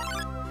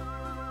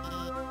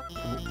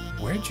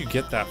 Where'd you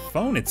get that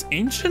phone? It's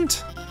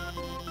ancient?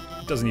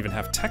 It doesn't even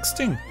have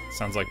texting.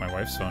 Sounds like my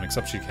wife's phone,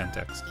 except she can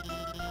text.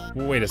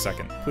 Wait a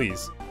second,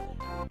 please.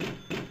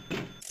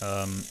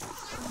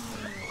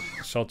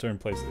 Shelter in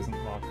place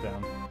isn't locked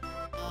down.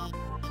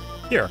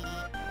 Here,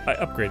 I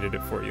upgraded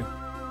it for you.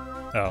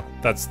 Oh,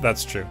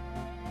 that's true.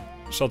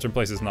 Shelter in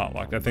place is not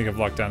locked. I think of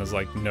lockdown as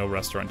like no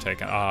restaurant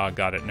takeout. Ah,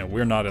 got it. No,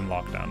 we're not in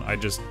lockdown. I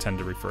just tend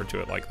to refer to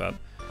it like that.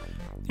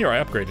 Here,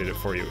 I upgraded it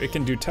for you. It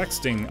can do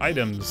texting,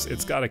 items,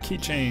 it's got a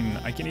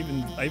keychain.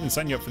 I even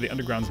signed you up for the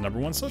Underground's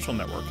 #1 social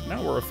network.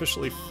 Now we're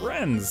officially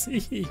friends.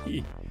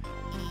 Hee.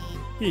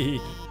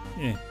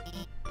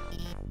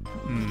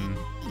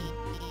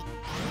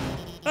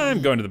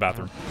 I'm going to the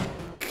bathroom.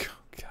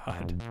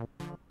 God.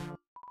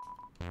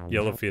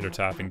 Yellow feet are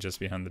tapping just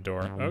behind the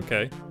door.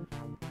 Okay.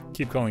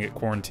 Keep calling it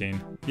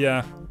quarantine.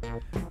 Yeah.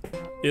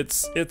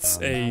 It's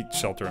a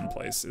shelter in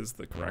place is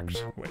the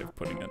correct way of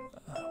putting it.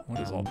 What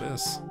is all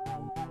this?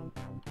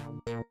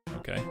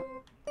 Okay.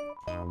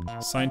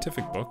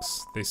 Scientific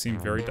books. They seem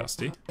very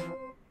dusty.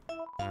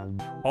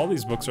 All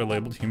these books are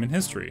labeled human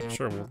history.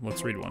 Sure, well,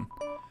 let's read one.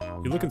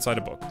 You look inside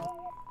a book.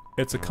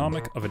 It's a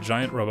comic of a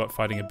giant robot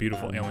fighting a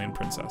beautiful alien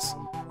princess.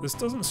 This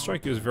doesn't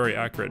strike you as very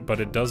accurate,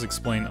 but it does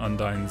explain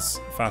Undine's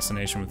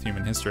fascination with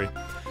human history.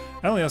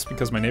 I only ask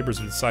because my neighbors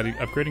have decided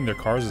upgrading their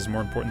cars is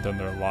more important than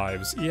their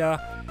lives. Yeah,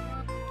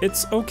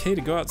 it's okay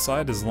to go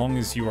outside as long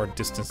as you are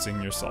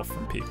distancing yourself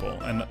from people,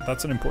 and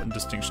that's an important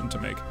distinction to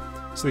make.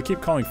 So they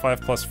keep calling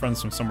 5+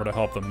 friends from somewhere to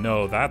help them.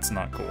 No, that's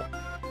not cool.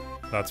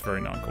 That's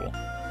very not cool.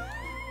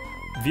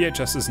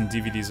 VHSs and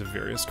DVDs of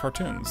various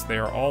cartoons. They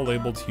are all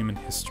labeled human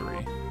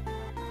history.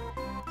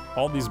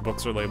 All these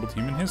books are labeled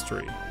human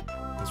history.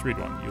 Let's read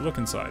one. You look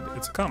inside.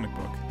 It's a comic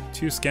book.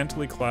 Two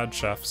scantily clad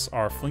chefs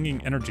are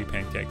flinging energy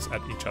pancakes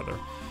at each other.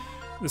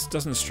 This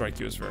doesn't strike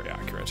you as very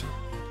accurate.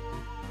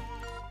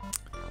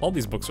 All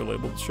these books are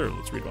labeled. Sure,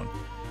 let's read one.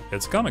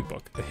 It's a comic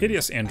book. A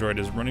hideous android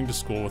is running to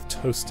school with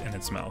toast in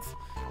its mouth.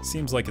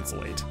 Seems like it's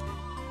late.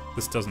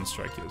 This doesn't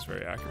strike you as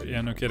very accurate.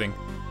 Yeah, no kidding.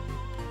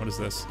 What is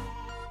this?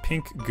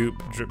 Pink goop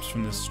drips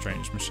from this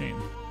strange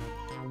machine.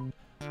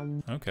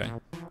 Okay.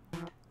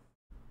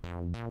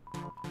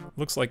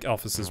 Looks like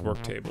Alphys's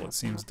work table. It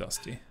seems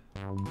dusty.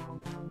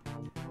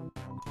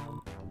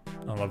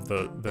 I love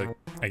the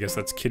I guess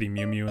that's Kitty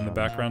Mew Mew in the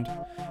background.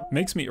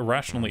 Makes me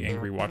irrationally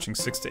angry watching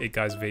 6 to 8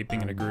 guys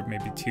vaping in a group,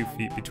 maybe 2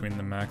 feet between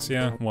them max.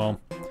 Yeah, well,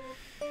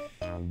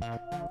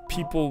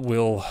 people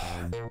will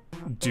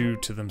do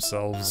to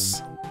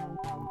themselves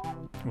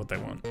what they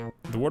want.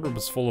 The wardrobe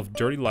is full of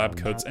dirty lab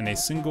coats and a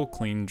single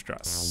clean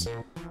dress.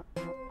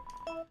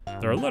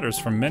 There are letters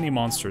from many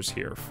monsters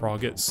here.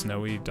 Frogget,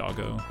 Snowy,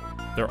 Doggo.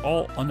 They're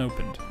all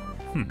unopened.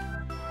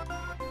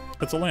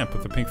 It's a lamp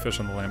with a pink fish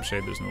on the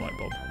lampshade. There's no light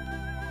bulb.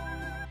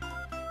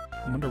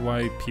 I wonder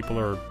why people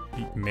are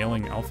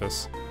mailing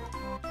Alphys.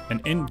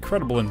 An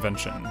incredible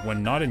invention.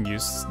 When not in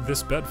use,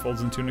 this bed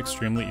folds into an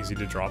extremely easy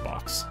to draw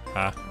box.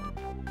 Ha.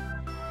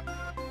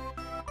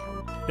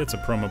 It's a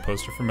promo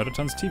poster for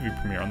Metaton's TV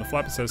premiere. On the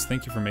flap it says,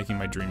 "Thank you for making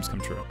my dreams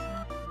come true."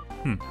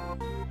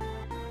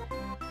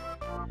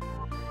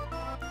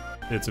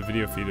 It's a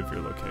video feed of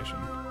your location.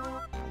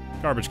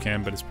 Garbage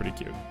can, but it's pretty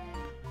cute.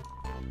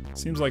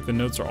 Seems like the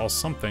notes are all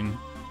something,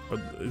 but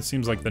it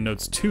seems like the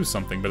notes to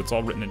something, but it's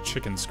all written in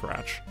chicken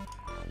scratch.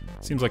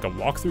 Seems like a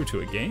walkthrough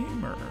to a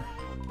game, or...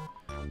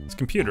 It's a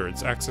computer.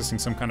 It's accessing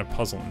some kind of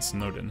puzzle in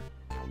Snowden.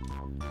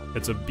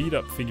 It's a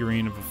beat-up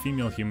figurine of a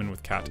female human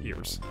with cat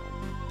ears.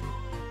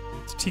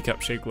 It's a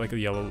teacup shaped like a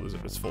yellow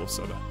lizard. It's full of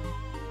soda.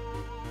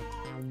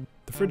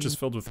 The fridge is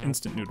filled with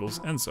instant noodles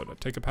and soda.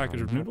 Take a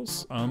package of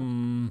noodles?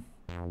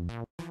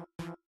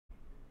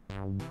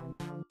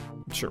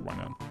 Sure, why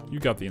not? You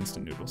got the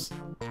instant noodles.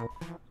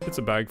 It's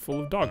a bag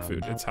full of dog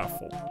food. It's half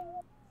full.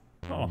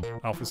 Oh,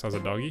 Alphys has a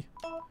doggy.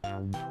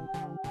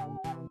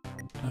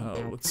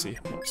 Let's see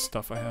what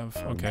stuff I have.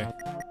 Okay.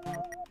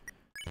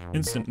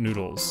 Instant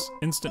noodles.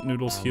 Instant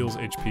noodles heals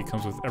HP,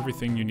 comes with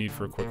everything you need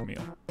for a quick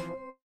meal.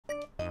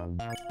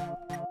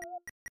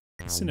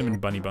 Cinnamon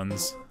bunny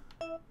buns.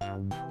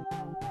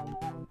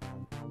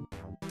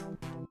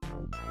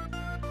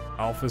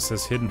 Alphys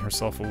has hidden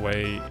herself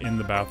away in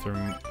the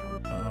bathroom.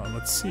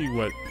 Let's see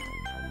what...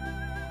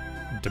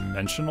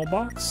 Dimensional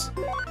box?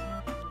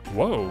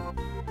 Whoa.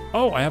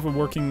 Oh, I have a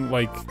working,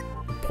 like,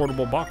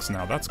 portable box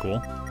now. That's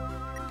cool.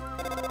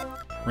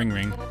 Ring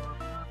ring.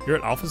 You're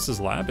at Alphys's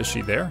lab? Is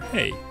she there?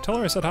 Hey, tell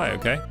her I said hi,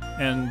 okay?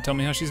 And tell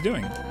me how she's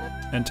doing.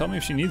 And tell me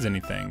if she needs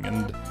anything.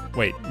 And...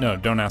 Wait, no,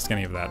 don't ask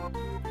any of that.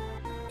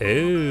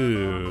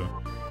 Ooh.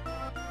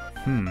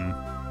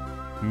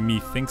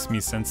 Methinks me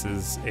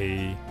senses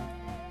a...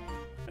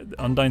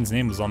 Undine's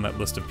name was on that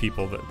list of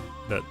people that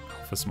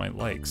Alphys might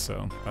like,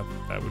 so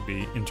that would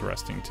be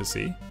interesting to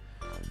see.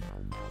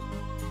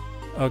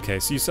 Okay,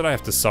 so you said I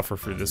have to suffer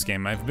through this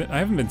game. I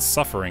haven't been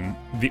suffering.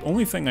 The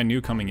only thing I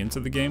knew coming into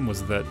the game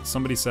was that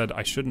somebody said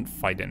I shouldn't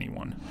fight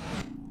anyone.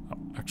 Oh,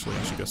 actually,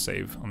 I should go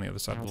save on the other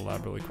side of the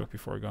lab really quick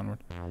before I go onward.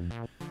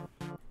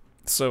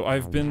 So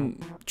I've been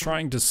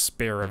trying to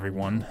spare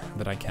everyone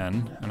that I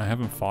can, and I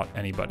haven't fought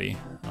anybody.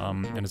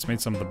 And it's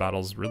made some of the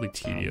battles really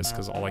tedious,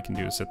 because all I can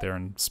do is sit there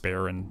and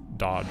spare and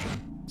dodge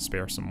and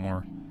spare some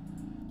more.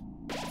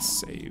 Let's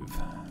save.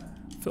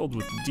 Filled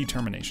with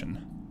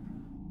determination.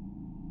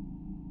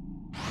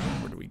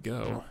 Where do we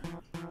go?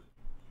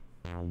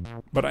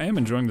 But I am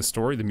enjoying the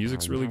story. The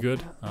music's really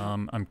good.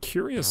 I'm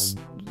curious,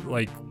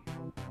 like...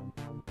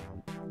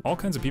 All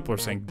kinds of people are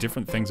saying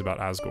different things about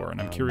Asgore, and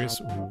I'm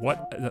curious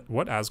what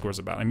Asgore's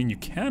about. I mean, you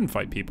can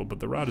fight people, but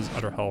the route is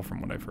utter hell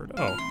from what I've heard.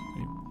 Oh,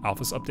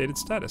 Alphys updated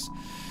status.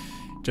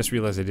 Just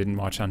realized I didn't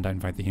watch Undine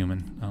fight the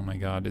human. Oh my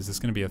god, is this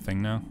going to be a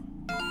thing now?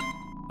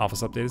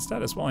 Alphys updated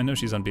status. Well, I know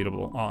she's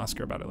unbeatable. I'll ask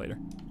her about it later.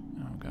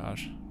 Oh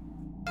gosh.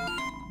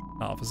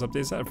 Alphys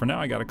updated status. For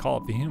now, I gotta call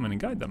up the human and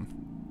guide them.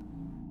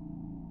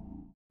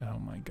 Oh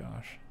my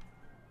gosh.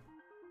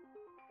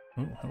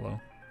 Oh, hello.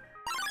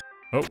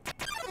 Oh.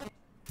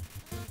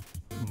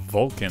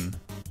 Vulcan.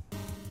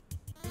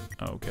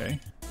 Okay.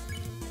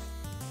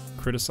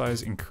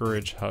 Criticize,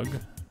 encourage, hug.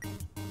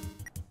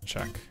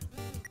 Check.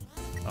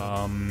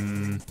 I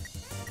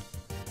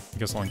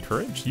guess I'll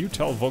encourage. You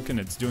tell Vulcan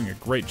it's doing a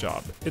great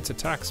job. Its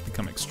attacks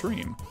become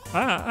extreme.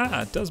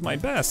 It does my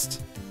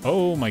best.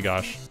 Oh my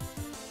gosh.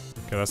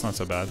 Okay, that's not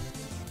so bad.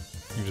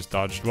 You just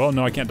dodged. Well,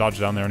 no, I can't dodge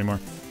down there anymore.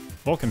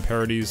 Vulcan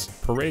parodies,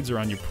 parades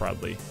around you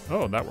proudly.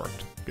 Oh, that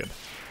worked. Good.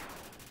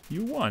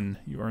 You won.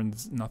 You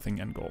earned nothing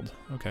and gold.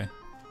 Okay.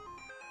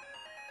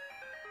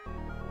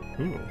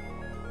 Ooh.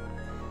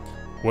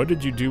 What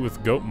did you do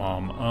with Goat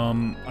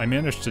Mom? I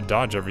managed to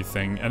dodge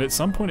everything, and at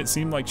some point it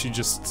seemed like she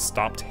just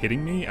stopped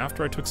hitting me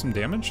after I took some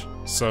damage,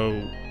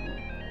 so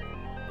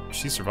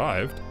she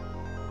survived.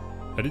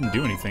 I didn't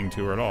do anything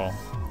to her at all.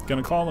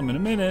 Gonna call them in a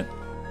minute.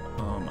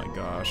 Oh my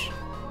gosh.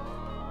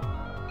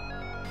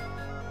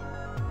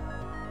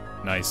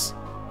 Nice.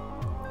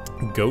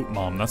 Goat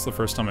Mom, that's the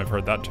first time I've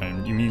heard that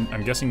term. You mean,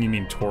 I'm guessing you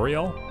mean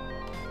Toriel?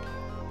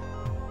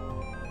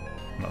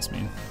 Must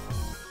mean.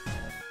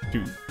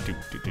 Do.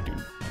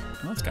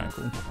 Oh, that's kind of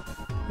cool.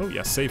 Oh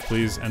yes, save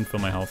please, and fill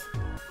my health.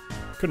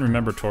 Couldn't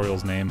remember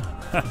Toriel's name.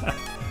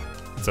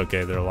 It's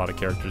okay, there are a lot of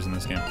characters in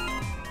this game.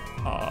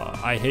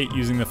 I hate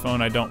using the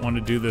phone, I don't want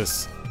to do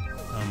this.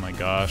 Oh my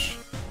gosh.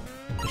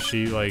 Is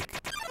she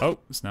like... Oh,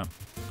 snap.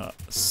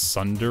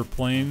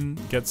 Sunderplane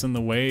gets in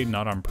the way,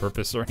 not on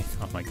purpose or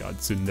anything. Oh my god,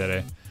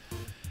 tsundere.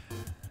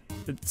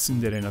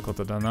 Tsundere no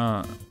koto da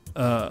na.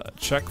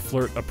 Check,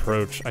 flirt,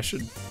 approach.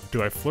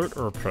 Do I flirt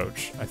or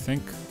approach? I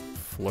think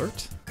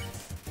flirt?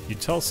 You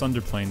tell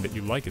Sunderplane that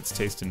you like its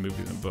taste in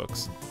movies and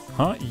books.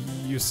 Huh?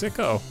 You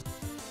sicko.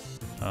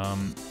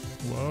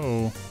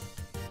 Whoa.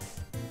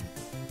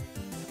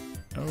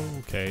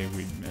 Okay,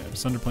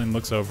 Sunderplane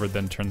looks over,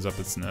 then turns up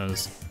its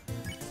nose.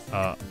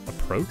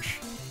 Approach?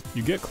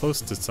 You get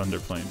close to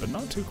Sunderplane, but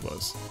not too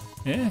close.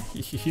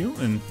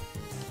 Human.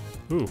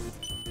 Ooh.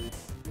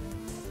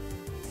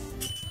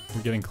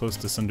 We're getting close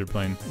to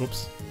Sunderplane.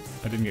 Whoops.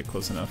 I didn't get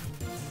close enough.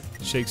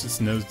 Shakes its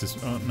nose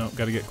oh no,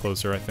 gotta get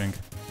closer, I think.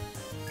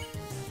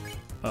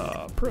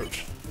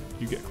 Approach.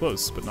 You get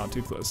close, but not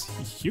too close.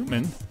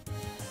 Human.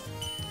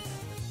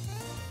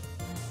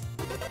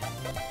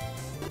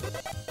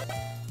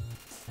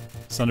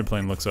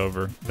 Sunderplane looks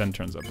over, then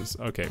turns up his...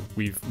 Okay,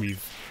 we've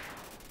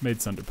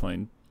made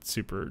Sunderplane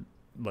super,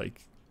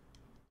 like...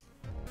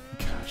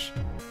 Gosh.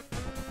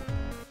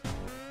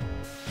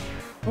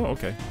 Oh,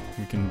 okay.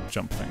 We can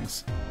jump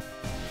things.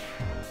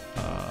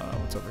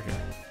 What's over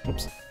here?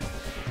 Whoops.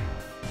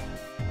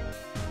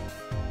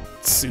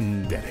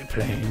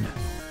 Sunderplane.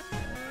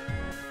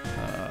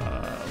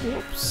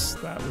 Whoops.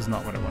 That was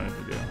not what I wanted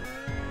to do.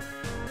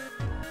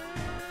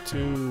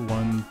 2,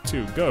 1,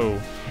 2, go!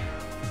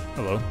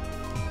 Hello.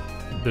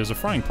 There's a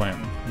frying pan.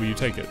 Will you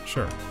take it?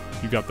 Sure.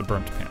 You got the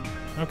burnt pan.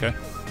 Okay.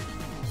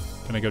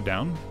 Can I go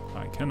down?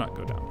 I cannot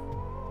go down.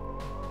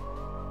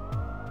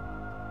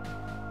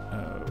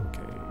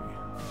 Okay.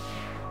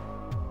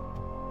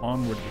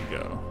 Onward we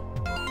go.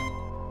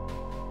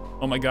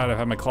 Oh my god, I've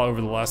had my claw over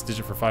the last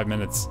digit for 5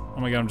 minutes. Oh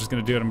my god, I'm just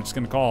gonna do it. I'm just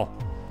gonna call.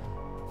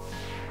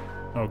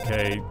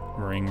 Okay.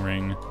 Ring,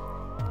 ring.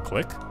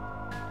 Click?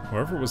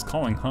 Whoever was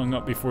calling hung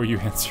up before you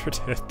answered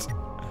it.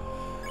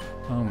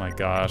 Oh my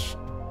gosh.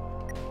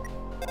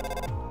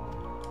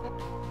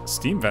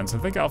 Steam vents, I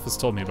think Alpha's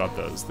told me about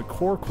those. The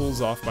core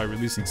cools off by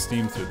releasing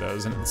steam through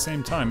those, and at the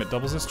same time it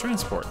doubles as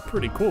transport.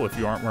 Pretty cool if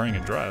you aren't wearing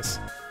a dress.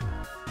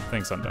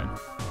 Thanks, Undine.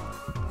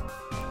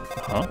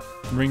 Huh?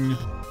 Ring...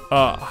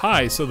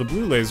 hi, so the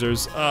blue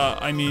lasers,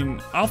 I mean,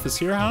 Alpha's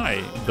here,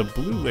 hi. The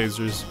blue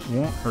lasers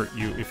won't hurt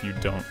you if you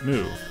don't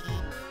move.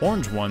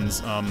 Orange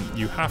ones,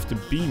 you have to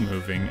be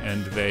moving,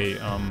 and they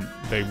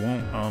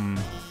won't,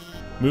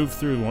 move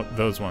through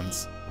those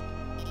ones.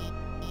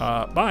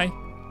 Bye.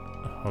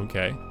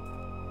 Okay.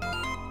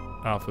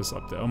 Alpha's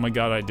up there. Oh my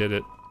god, I did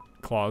it.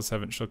 Claws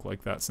haven't shook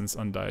like that since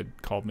Undine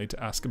called me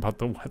to ask about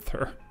the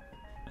weather.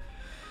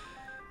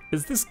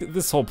 Is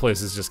this whole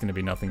place is just gonna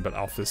be nothing but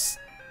Alpha's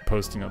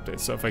posting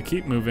updates. So if I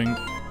keep moving,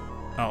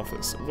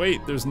 Alpha's.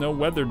 Wait, there's no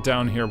weather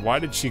down here. Why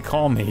did she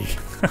call me?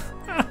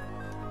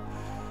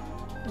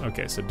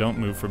 Okay, so don't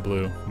move for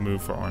blue.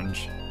 Move for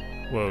orange.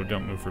 Whoa,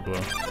 don't move for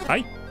blue.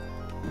 Hi!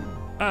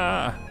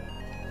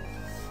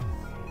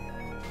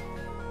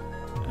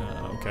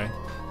 Okay.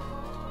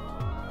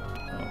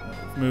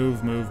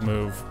 Move, move,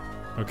 move.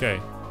 Okay.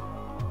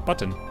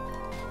 Button.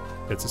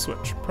 It's a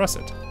switch. Press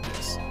it.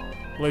 Yes.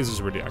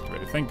 Lasers were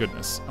deactivated. Thank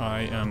goodness.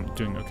 I am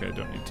doing okay. I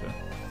don't need to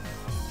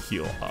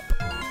heal up.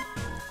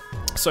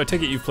 So I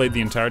take it you've played the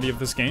entirety of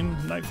this game,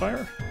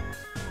 Nightfire?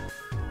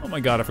 Oh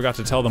my god, I forgot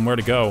to tell them where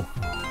to go.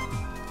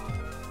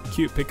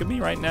 Cute pic of me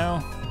right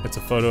now. It's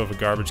a photo of a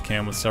garbage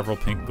can with several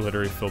pink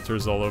glittery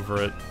filters all over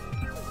it.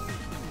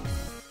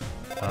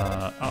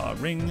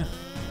 Ring.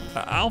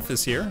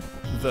 Alpha's here.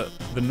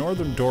 The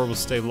northern door will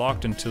stay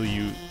locked until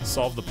you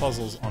solve the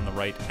puzzles on the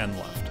right and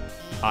left.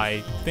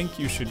 I think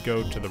you should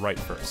go to the right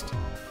first.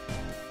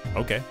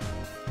 Okay.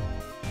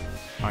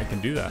 I can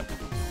do that.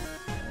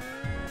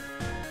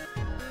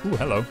 Ooh,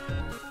 hello.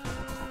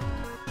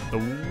 The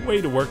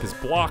way to work is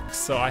blocked,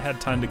 so I had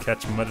time to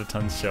catch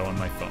Metaton's show on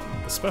my phone.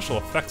 The special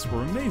effects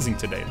were amazing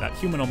today. That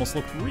human almost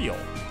looked real.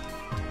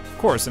 Of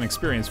course, an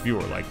experienced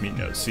viewer like me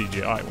knows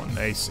CGI when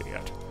they see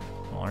it.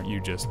 Well, aren't you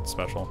just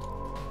special?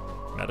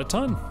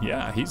 Metaton?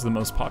 Yeah, he's the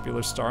most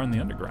popular star in the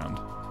underground.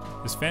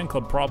 His fan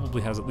club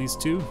probably has at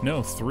least 2,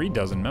 no, 3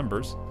 dozen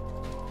members.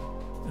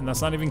 And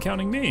that's not even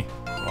counting me.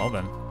 Well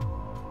then.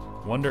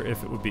 Wonder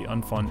if it would be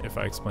unfun if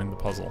I explained the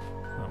puzzle.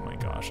 Oh my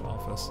gosh,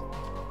 Office.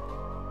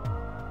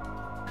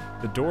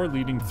 The door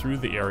leading through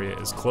the area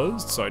is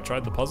closed, so I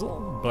tried the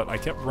puzzle, but I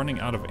kept running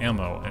out of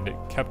ammo and it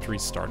kept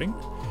restarting.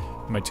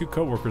 My 2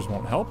 coworkers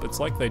won't help. It's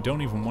like they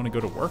don't even want to go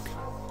to work.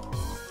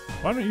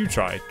 Why don't you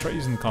try? Try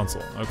using the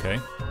console. Okay.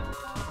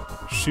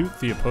 Shoot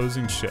the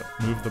opposing ship.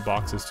 Move the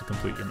boxes to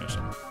complete your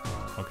mission.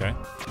 Okay.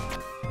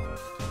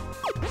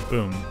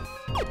 Boom.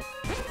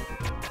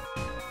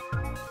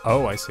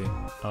 Oh, I see.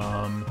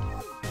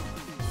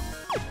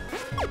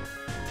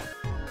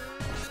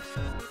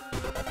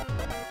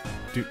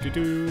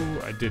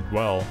 I did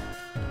well.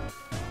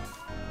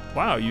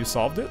 Wow, you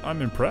solved it?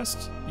 I'm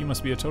impressed. You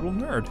must be a total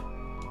nerd.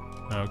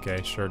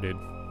 Okay, sure, dude.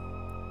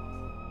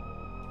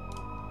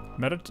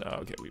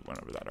 Okay, we went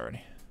over that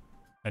already.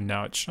 And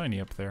now it's shiny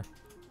up there.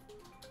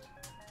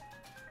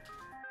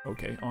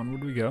 Okay,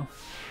 onward we go.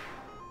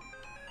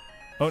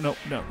 Oh, no,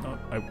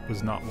 I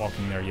was not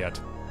walking there yet.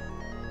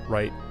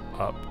 Right,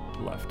 up,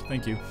 left.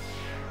 Thank you.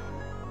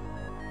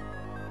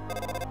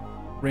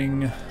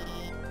 Ring.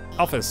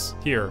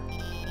 Alphys, here.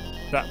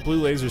 That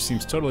blue laser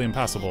seems totally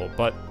impassable,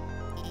 but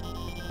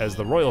as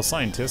the royal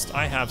scientist,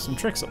 I have some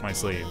tricks up my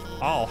sleeve.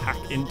 I'll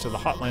hack into the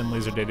Hotland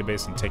laser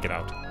database and take it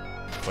out.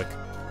 Click.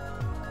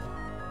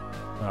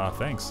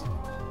 Thanks.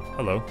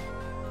 Hello.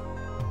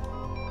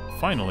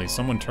 Finally,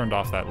 someone turned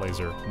off that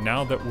laser.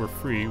 Now that we're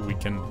free, we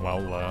can,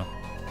 well,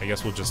 I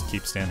guess we'll just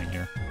keep standing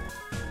here.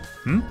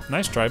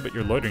 Nice try, but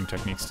your loitering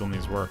technique still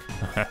needs work.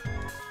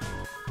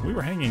 We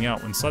were hanging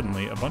out when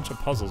suddenly a bunch of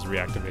puzzles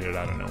reactivated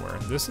out of nowhere.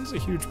 This is a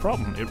huge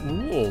problem. It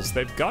rules.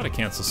 They've got to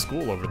cancel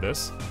school over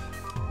this.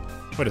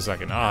 Wait a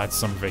second. It's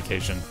summer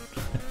vacation.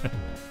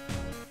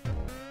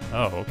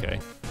 Oh, okay.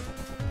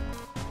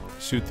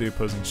 Shoot the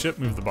opposing ship,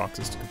 move the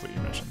boxes to complete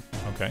your mission.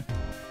 Okay.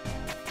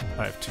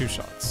 I have 2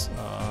 shots.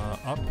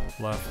 Up,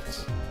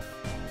 left,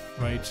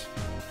 right,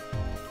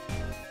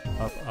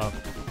 up, up,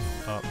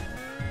 up.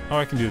 Oh,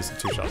 I can do this in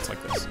 2 shots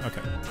like this.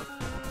 Okay.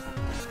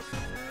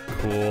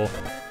 Cool.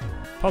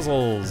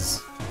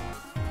 Puzzles!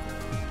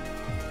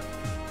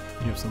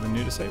 You have something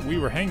new to say? We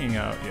were hanging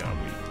out. Yeah,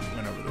 we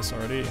went over this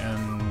already,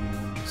 and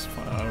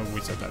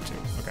we said that too.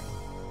 Okay.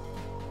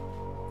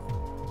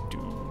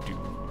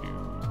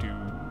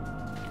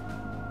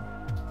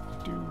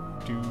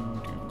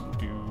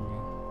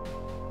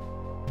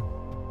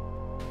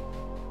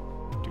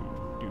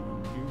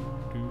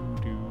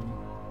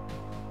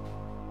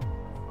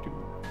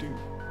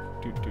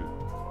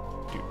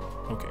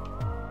 Okay.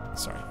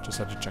 Sorry, just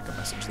had to check a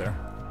message there.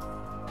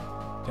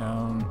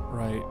 Down,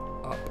 right,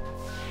 up.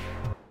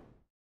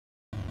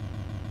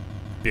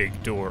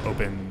 Big door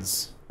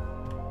opens.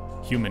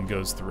 Human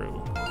goes through.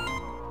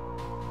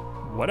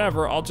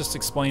 Whatever, I'll just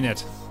explain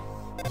it.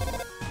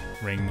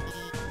 Ring.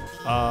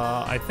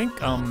 I think,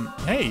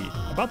 hey,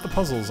 about the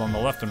puzzles on the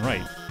left and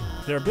right.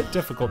 They're a bit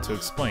difficult to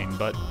explain,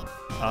 but,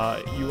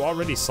 you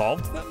already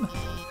solved them?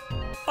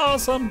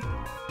 Awesome!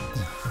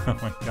 Oh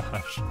my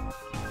gosh.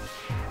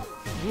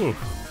 Woo.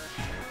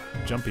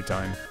 Jumpy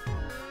time.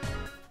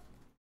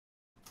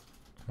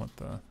 What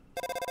the?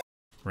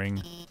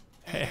 Ring.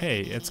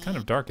 Hey, it's kind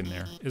of dark in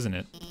there, isn't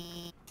it?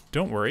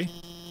 Don't worry.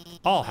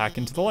 I'll hack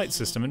into the light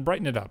system and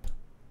brighten it up.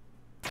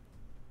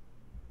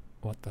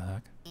 What the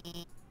heck?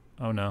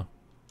 Oh no.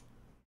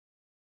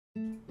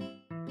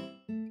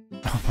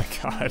 Oh my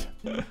god.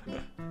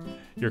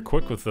 You're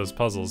quick with those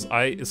puzzles.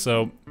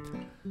 So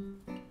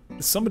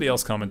somebody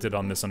else commented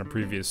on this on a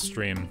previous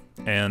stream,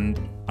 and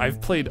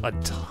I've played a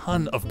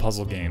ton of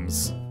puzzle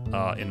games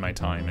in my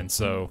time, and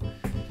so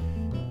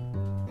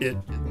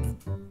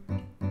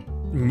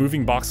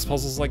moving box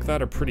puzzles like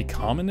that are pretty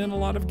common in a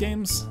lot of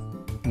games,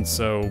 and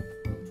so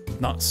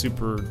not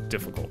super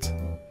difficult.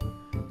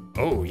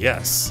 Oh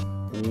yes,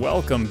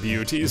 welcome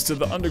beauties to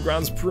the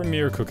Underground's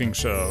premiere cooking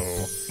show.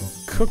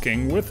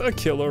 Cooking with a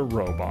killer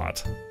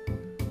robot.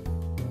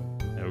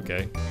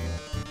 Okay.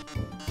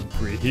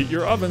 Preheat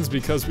your ovens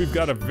because we've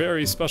got a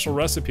very special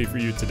recipe for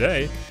you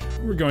today.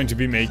 We're going to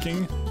be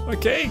making a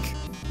cake.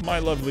 My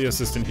lovely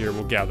assistant here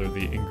will gather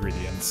the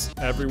ingredients.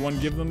 Everyone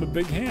give them a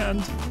big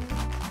hand.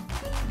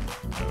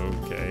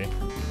 Okay.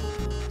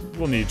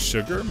 We'll need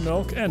sugar,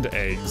 milk, and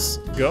eggs.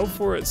 Go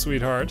for it,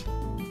 sweetheart.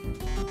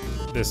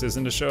 This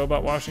isn't a show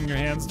about washing your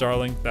hands,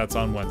 darling. That's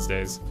on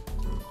Wednesdays.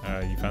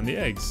 You found the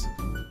eggs.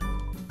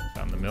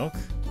 Found the milk.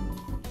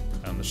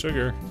 Found the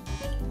sugar.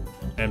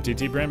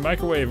 MTT brand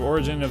microwave,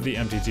 origin of the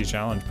MTT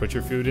challenge. Put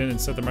your food in and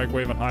set the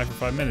microwave on high for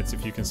 5 minutes.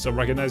 If you can still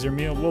recognize your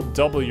meal, we'll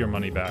double your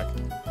money back.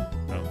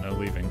 No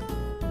leaving.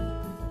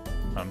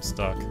 I'm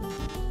stuck.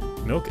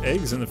 Milk,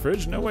 eggs in the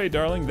fridge? No way,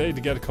 darling,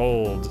 they'd get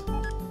cold.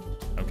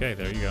 Okay,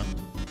 there you go.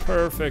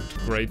 Perfect.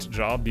 Great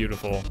job.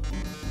 Beautiful.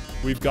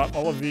 We've got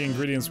all of the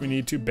ingredients we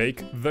need to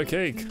bake the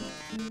cake.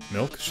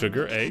 Milk,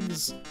 sugar,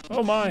 eggs.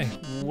 Oh my,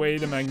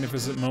 wait a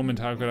magnificent moment,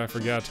 how could I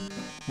forget?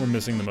 We're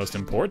missing the most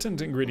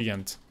important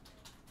ingredient.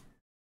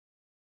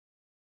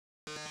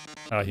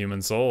 A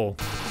human soul.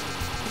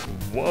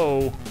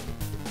 Whoa.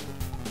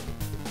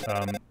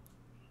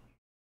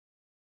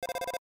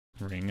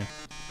 Ring.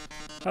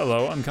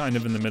 Hello, I'm kind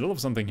of in the middle of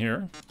something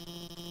here.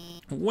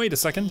 Wait a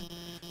second.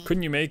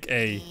 Couldn't you make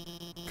a...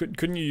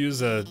 Couldn't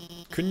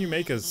you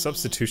make a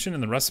substitution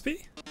in the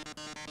recipe?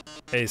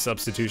 A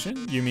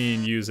substitution? You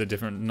mean use a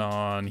different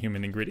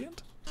non-human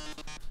ingredient?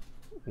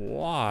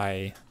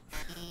 Why?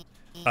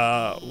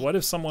 What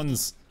if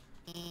someone's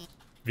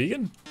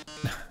vegan?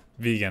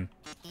 Vegan.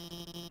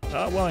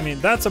 Well, I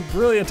mean, that's a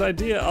brilliant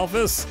idea,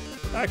 Elvis.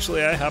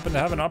 Actually, I happen to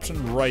have an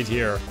option right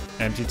here.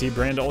 MTT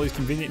brand always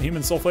convenient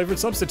human soul flavored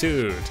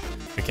substitute.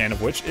 A can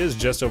of which is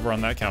just over on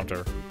that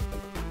counter.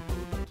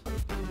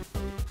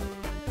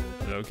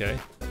 Okay.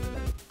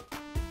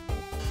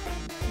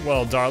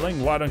 Well,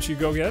 darling, why don't you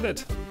go get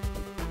it?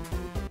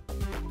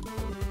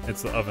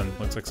 It's the oven.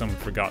 Looks like someone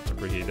forgot to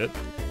preheat it.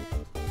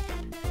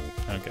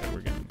 Okay,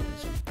 we're gonna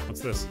use it.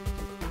 What's this?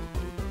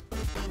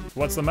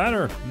 What's the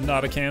matter?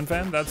 Not a can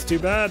fan? That's too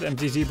bad.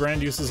 MTT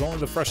brand uses only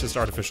the freshest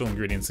artificial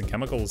ingredients and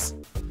chemicals.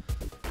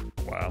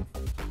 Wow.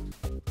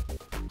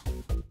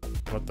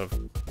 What the...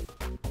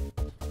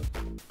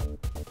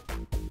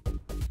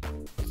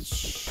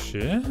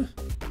 Shit?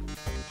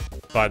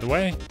 By the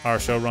way, our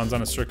show runs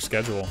on a strict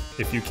schedule.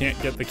 If you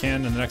can't get the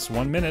can in the next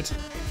 1 minute,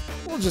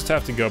 we'll just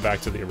have to go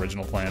back to the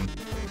original plan.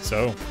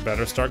 So,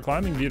 better start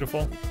climbing,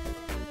 beautiful.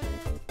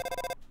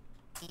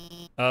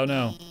 Oh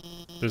no,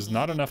 there's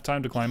not enough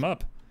time to climb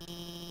up.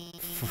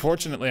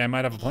 Fortunately, I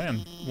might have a plan.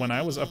 When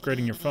I was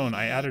upgrading your phone,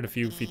 I added a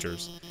few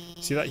features.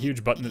 See that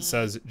huge button that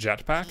says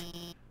jetpack?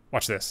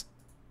 Watch this.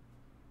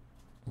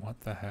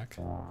 What the heck?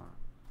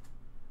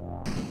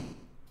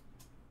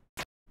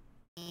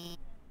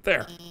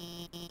 There.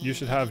 You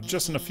should have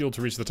just enough fuel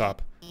to reach the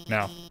top.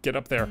 Now, get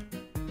up there.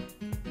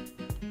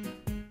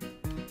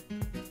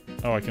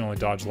 Oh, I can only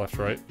dodge left,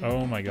 right?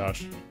 Oh my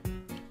gosh.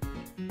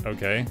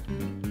 Okay.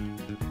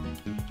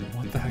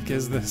 What the heck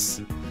is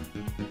this?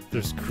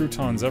 There's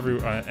croutons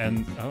everywhere,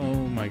 and oh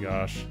my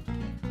gosh.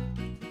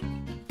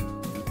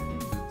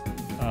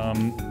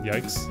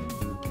 Yikes.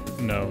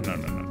 No, we're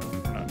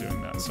not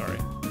doing that, sorry.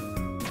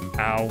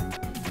 Ow.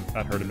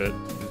 That hurt a bit.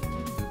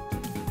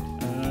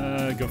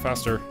 Go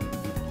faster.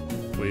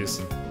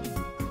 Please.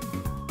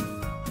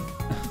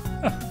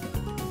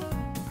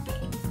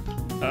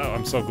 Oh,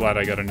 I'm so glad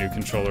I got a new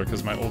controller,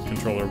 because my old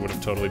controller would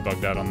have totally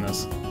bugged out on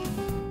this.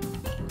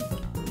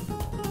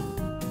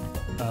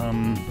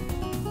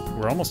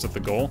 We're almost at the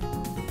goal.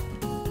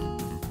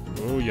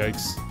 Oh,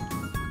 yikes.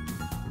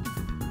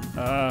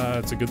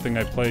 It's a good thing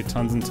I play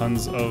tons and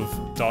tons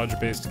of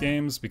dodge-based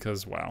games,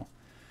 because, wow.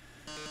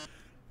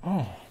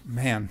 Oh,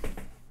 man.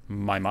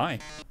 My.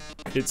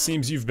 It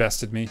seems you've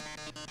bested me,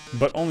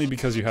 but only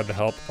because you had the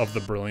help of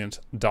the brilliant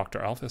Dr.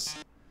 Alphys.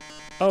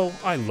 Oh,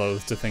 I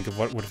loathe to think of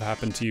what would have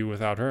happened to you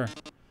without her.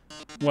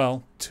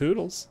 Well,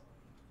 toodles.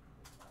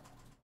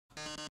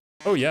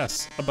 Oh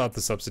yes, about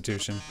the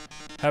substitution.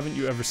 Haven't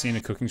you ever seen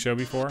a cooking show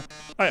before?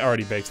 I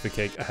already baked the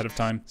cake ahead of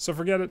time, so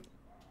forget it.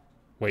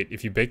 Wait,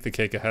 if you baked the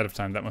cake ahead of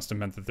time, that must have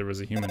meant that there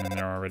was a human in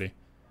there already.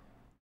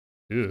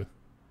 Ew.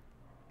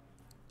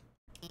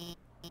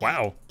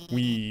 Wow,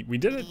 we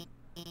did it.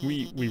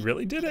 We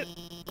really did it.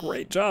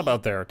 Great job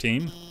out there,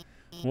 team.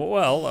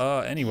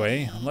 Well,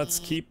 anyway, let's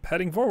keep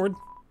heading forward.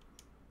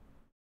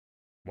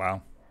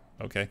 Wow,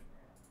 okay.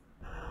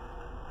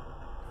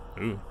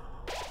 Ooh.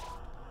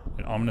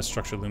 An ominous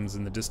structure looms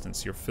in the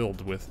distance. You're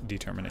filled with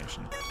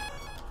determination.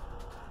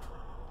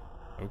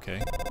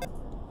 Okay.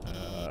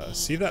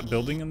 See that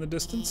building in the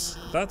distance?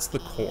 That's the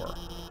core,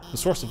 the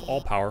source of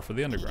all power for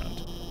the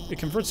underground. It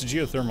converts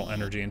geothermal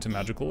energy into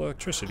magical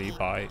electricity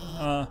by,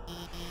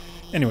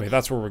 Anyway,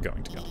 that's where we're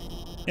going to go.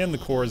 In the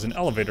core is an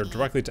elevator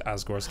directly to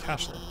Asgore's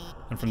castle,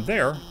 and from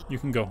there, you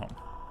can go home.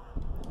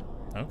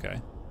 Okay.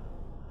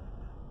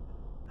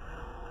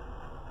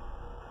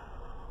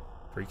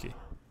 Freaky.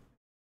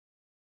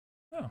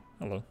 Oh,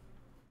 hello.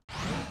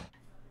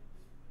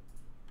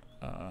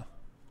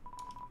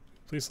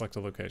 Please select a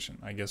location.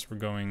 I guess we're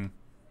going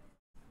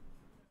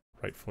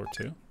right floor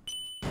 2.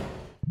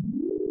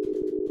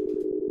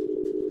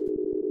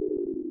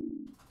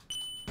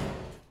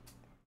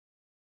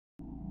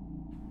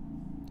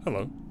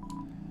 Hello.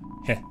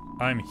 Heh,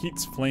 I'm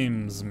Heat's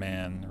Flames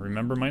Man.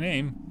 Remember my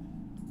name?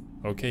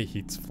 Okay,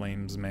 Heat's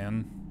Flames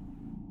Man.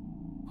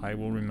 I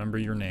will remember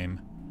your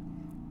name.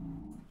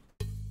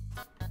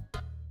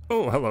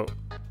 Oh, hello.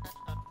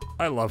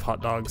 I love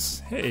hot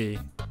dogs. Hey,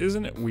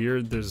 isn't it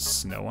weird there's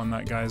snow on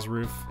that guy's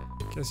roof?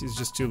 Guess he's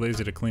just too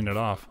lazy to clean it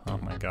off. Oh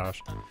my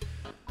gosh.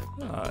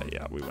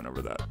 Yeah, we went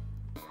over that.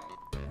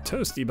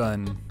 Toasty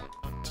bun.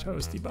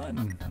 Toasty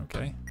bun.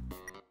 Okay.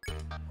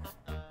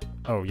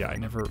 Oh yeah, I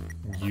never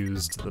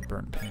used the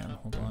burnt pan.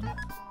 Hold on.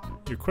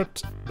 You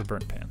equipped the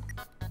burnt pan.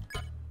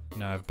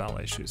 Now I have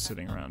ballet shoes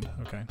sitting around.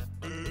 Okay.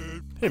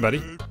 Hey,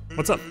 buddy.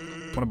 What's up?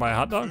 Want to buy a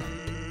hot dog?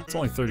 It's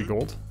only 30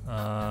 gold.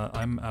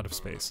 I'm out of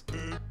space.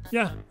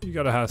 Yeah, you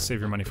gotta save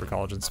your money for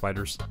college and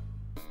spiders.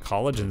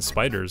 College and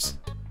spiders?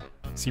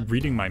 Is he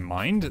reading my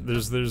mind?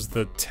 There's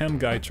the Tem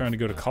guy trying to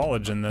go to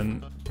college, and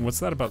then... What's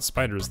that about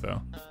spiders,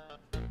 though?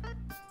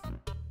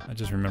 I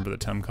just remember the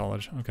Tem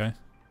college. Okay.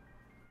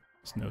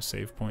 There's no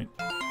save point.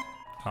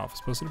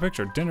 Alpha's posted a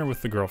picture. Dinner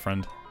with the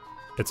girlfriend.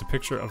 It's a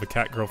picture of a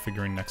cat girl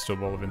figurine next to a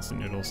bowl of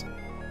instant noodles.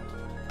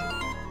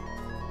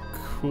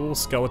 Cool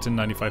Skeleton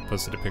 95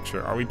 posted a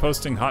picture. Are we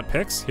posting hot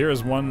pics? Here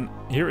is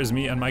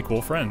me and my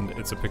cool friend.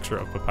 It's a picture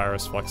of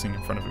Papyrus flexing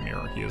in front of a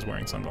mirror. He is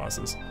wearing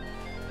sunglasses.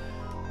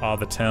 Ah,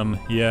 the Tem.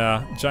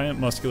 Yeah, giant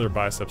muscular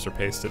biceps are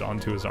pasted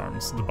onto his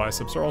arms. The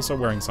biceps are also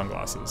wearing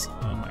sunglasses.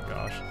 Oh my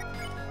gosh.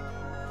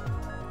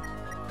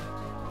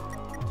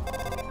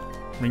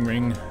 Ring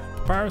ring.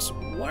 Papyrus,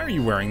 why are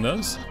you wearing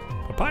those?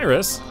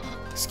 Papyrus?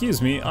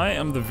 Excuse me, I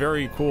am the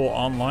very cool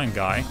online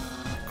guy.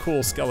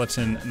 Cool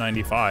Skeleton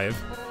 95.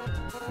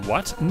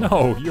 What?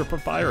 No, you're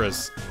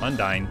Papyrus.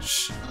 Undine,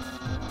 shh.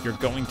 You're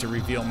going to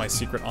reveal my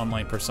secret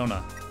online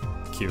persona.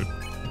 Cute.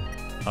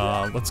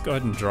 Let's go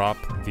ahead and drop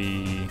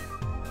the...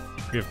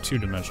 We have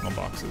 2-dimensional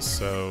boxes,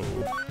 so...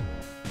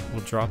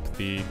 We'll drop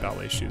the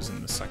ballet shoes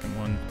in the second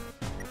one.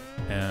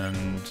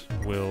 And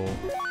we'll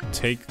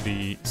take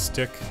the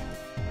stick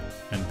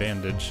and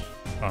bandage.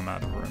 Oh, I'm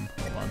out of room.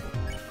 Hold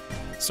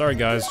on. Sorry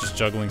guys, just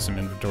juggling some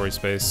inventory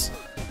space.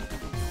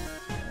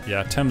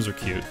 Yeah, Tems are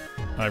cute.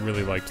 I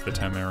really liked the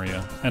Tem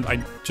area. And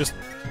I just,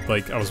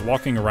 like, I was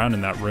walking around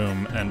in that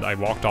room, and I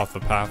walked off the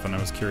path, and I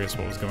was curious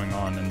what was going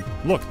on, and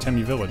look,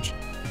 Temmie Village.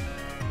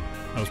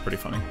 That was pretty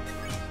funny.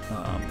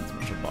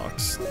 Dimensional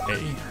box A.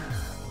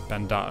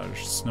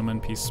 Bandage.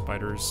 Snowman piece,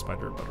 spiders,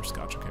 spider,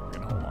 butterscotch. Okay, we're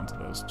gonna hold on to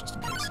those, just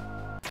in case.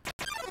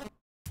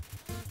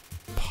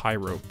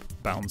 Pyrope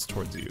bounds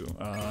towards you.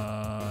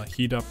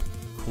 Heat up,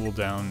 cool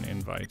down,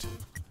 invite.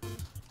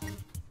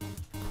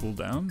 Cool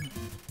down?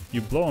 You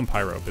blow on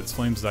Pyrope, its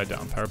flames die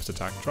down. Pyrope's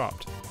attack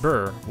dropped.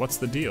 Brr, what's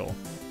the deal?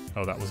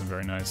 Oh, that wasn't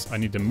very nice. I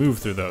need to move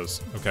through those.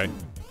 Okay.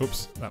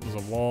 Oops, that was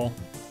a wall.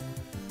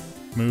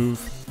 Move.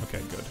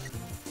 Okay, good.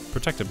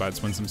 Protected by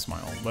its winsome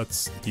smile.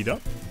 Let's heat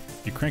up.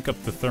 You crank up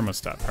the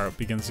thermostat. Pyrope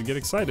begins to get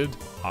excited.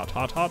 Hot,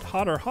 hot, hot,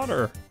 hotter,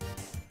 hotter.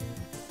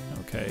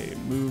 Okay,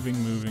 moving,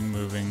 moving,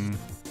 moving.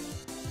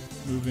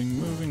 Moving,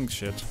 moving,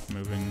 shit,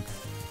 moving.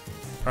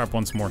 Pyrope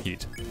wants more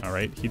heat.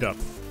 Alright, heat up.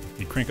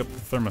 You crank up the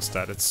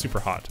thermostat, it's super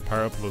hot.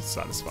 Pyrope looks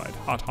satisfied.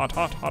 Hot, hot,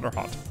 hot, hotter,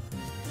 hot.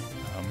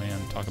 Oh man,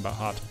 talk about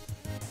hot.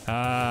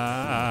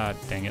 Ah,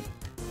 dang it.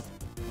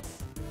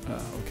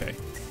 Okay.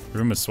 The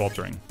room is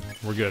sweltering.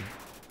 We're good.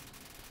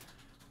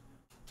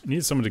 I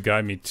need someone to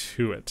guide me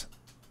to it.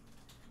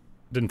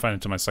 Didn't find it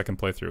until my second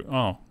playthrough.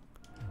 Oh.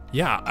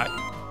 Yeah,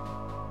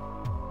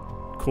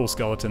 Cool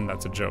Skeleton,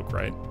 that's a joke,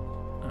 right?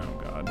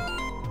 Oh god.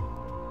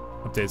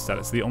 Update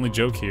status. The only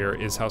joke here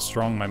is how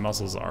strong my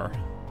muscles are.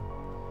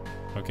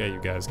 Okay, you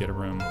guys get a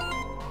room.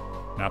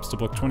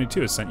 Napstablook 22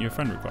 has sent you a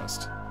friend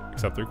request.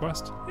 Accept the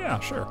request? Yeah,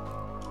 sure.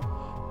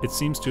 It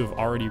seems to have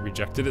already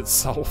rejected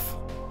itself.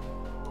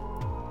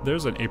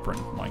 There's an apron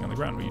lying on the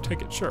ground. Will you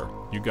take it? Sure.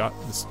 You got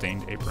the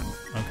stained apron.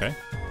 Okay.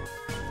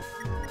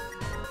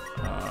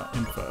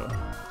 Info.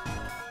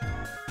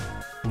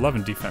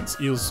 11 defense.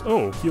 Heals.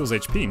 Oh, heals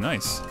HP.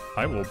 Nice.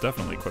 I will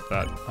definitely equip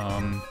that.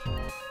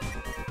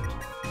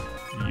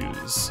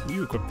 Use.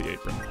 You equip the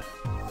apron.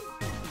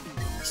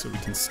 So we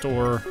can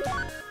store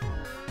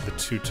the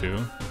tutu.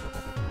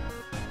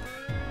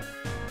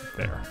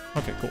 There.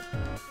 Okay, cool.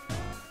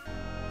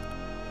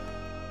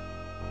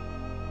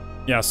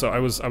 Yeah, so I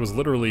was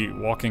literally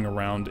walking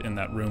around in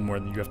that room where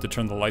you have to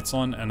turn the lights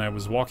on, and I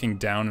was walking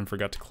down and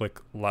forgot to click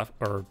left,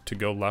 or to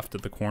go left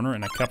at the corner,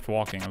 and I kept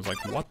walking. I was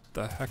like, what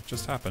the heck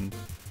just happened?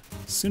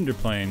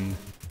 Cinderplane.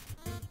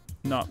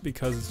 Not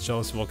because it's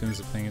jealous Vulcan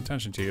isn't paying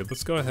attention to you.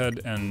 Let's go ahead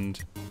and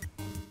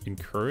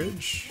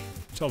encourage.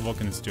 Tell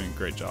Vulcan is doing a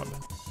great job.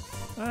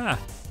 Ah,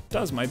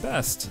 does my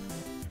best.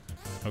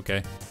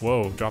 Okay.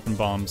 Whoa, dropping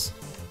bombs.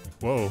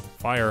 Whoa,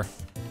 fire.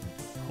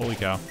 Holy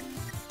cow.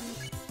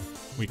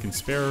 We can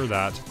spare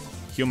that.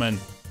 Human.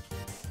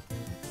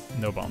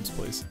 No bombs,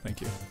 please.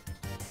 Thank you.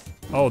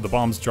 Oh, the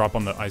bombs drop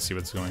on the... I see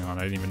what's going on.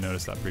 I didn't even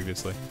notice that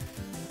previously.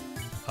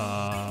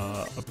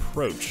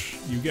 Approach.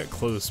 You get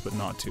close, but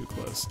not too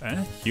close.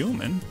 Eh?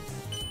 Human?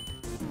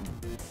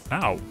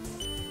 Ow.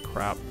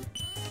 Crap.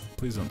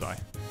 Please don't die.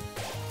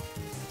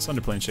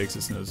 Sunderplane shakes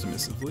its nose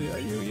submissively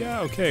at you.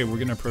 Yeah, okay, we're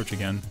gonna approach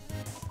again.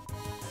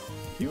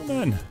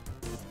 Human!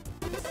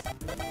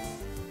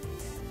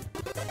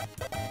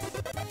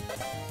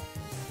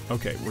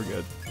 Okay, we're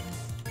good.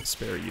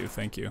 Spare you,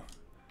 thank you.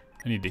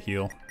 I need to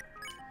heal.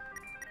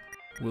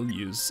 We'll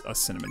use a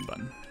cinnamon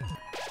bun.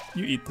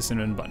 You eat the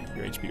cinnamon bun.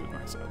 Your HP will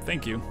max out.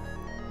 Thank you.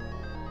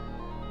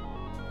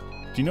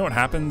 Do you know what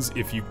happens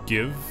if you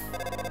give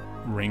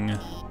Ring...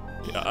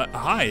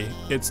 hi,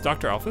 it's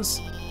Dr. Alphys.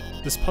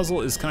 This puzzle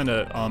is kind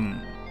of,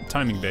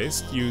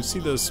 timing-based. You see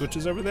those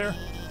switches over there?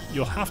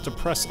 You'll have to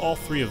press all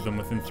 3 of them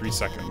within 3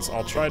 seconds.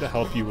 I'll try to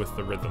help you with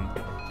the rhythm.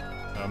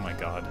 Oh my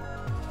god.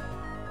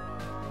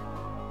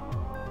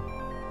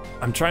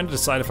 I'm trying to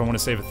decide if I want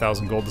to save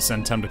 1,000 gold to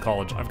send Tem to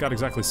college. I've got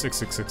exactly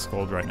 666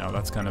 gold right now.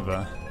 That's kind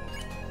of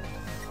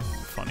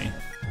funny.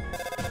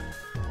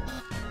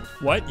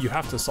 What? You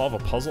have to solve a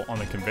puzzle on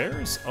the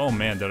conveyors? Oh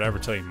man, did I ever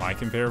tell you my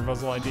conveyor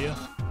puzzle idea?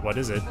 What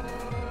is it?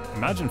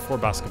 Imagine 4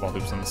 basketball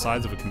hoops on the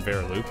sides of a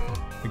conveyor loop.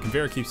 The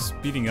conveyor keeps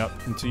speeding up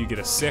until you get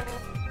a sick.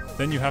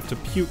 Then you have to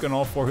puke on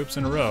all 4 hoops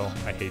in a row.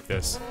 I hate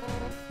this.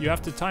 You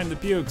have to time the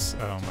pukes.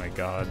 Oh my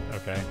god.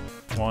 Okay.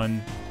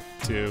 1,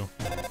 2.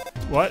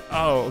 What?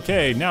 Oh,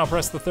 okay. Now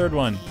press the 3rd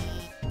one.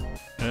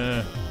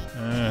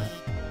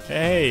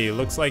 Hey,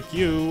 looks like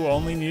you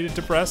only needed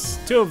to press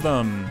 2 of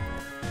them.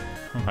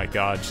 Oh my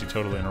god, she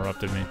totally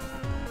interrupted me.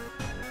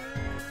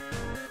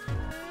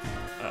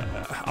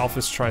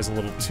 Alphys tries a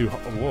little too...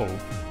 Whoa.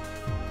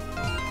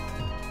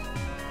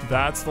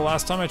 That's the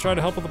last time I tried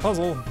to help with the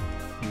puzzle.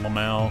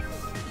 Lamel.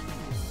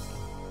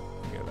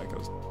 Okay, that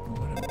goes...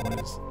 What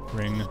is...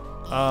 Ring.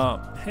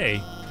 Hey.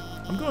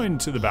 I'm going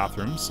to the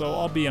bathroom, so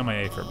I'll be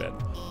MIA for a bit.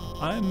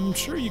 I'm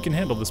sure you can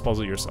handle this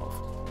puzzle yourself.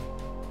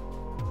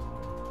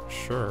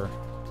 Sure.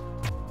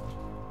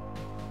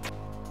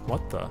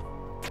 What the?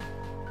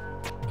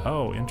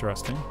 Oh,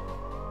 interesting.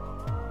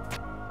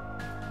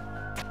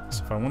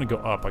 So if I want to go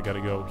up, I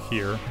gotta go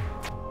here,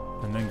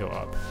 and then go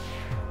up.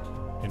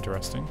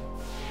 Interesting.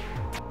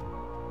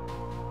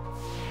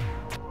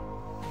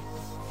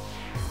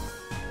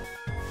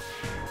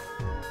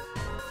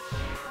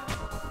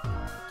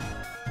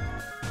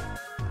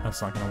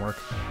 That's not gonna work.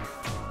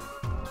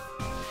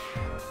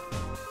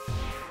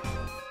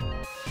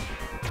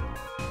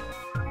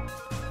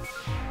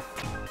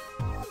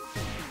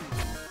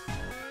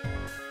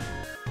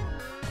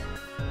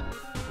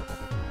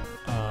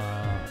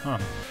 Huh.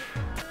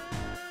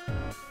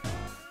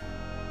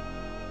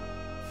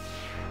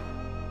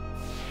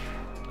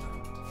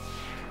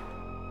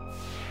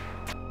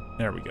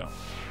 There we go.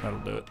 That'll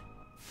do it.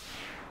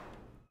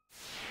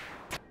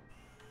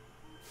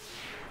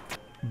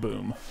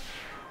 Boom.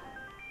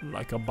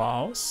 Like a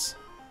boss.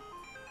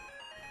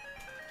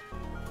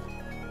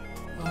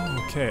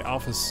 Okay,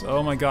 Alphys.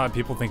 Oh my god,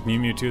 people think Mew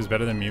Mew 2 is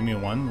better than Mew Mew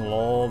 1?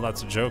 Lol,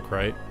 that's a joke,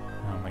 right?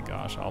 Oh my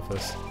gosh,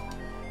 Alphys.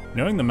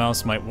 Knowing the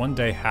mouse might one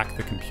day hack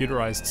the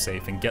computerized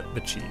safe and get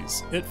the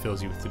cheese, it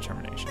fills you with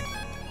determination.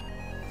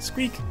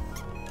 Squeak!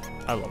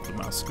 I love the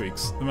mouse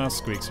squeaks. The mouse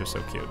squeaks are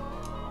so cute.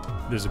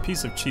 There's a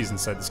piece of cheese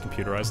inside this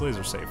computerized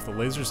laser safe. The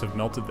lasers have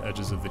melted the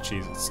edges of the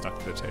cheese that's stuck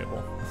to the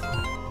table.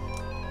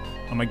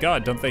 Oh my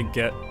god, don't they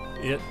get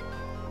it?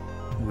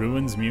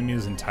 Ruins Mew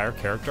Mew's entire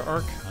character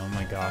arc? Oh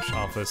my gosh,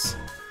 Alphys.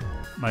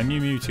 My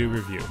Mew Mew 2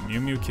 review.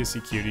 Mew Mew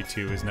Kissy Cutie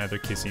 2 is neither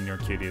kissy nor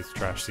cutie, it's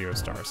trash 0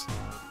 stars.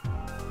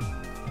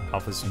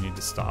 Alphys, you need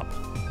to stop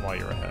while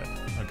you're ahead,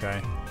 okay?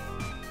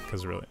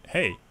 Because really...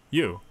 Hey,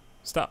 you!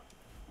 Stop!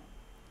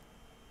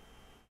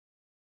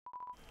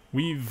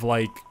 We've,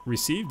 like,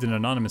 received an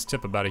anonymous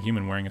tip about a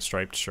human wearing a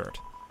striped shirt.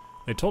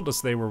 They told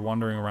us they were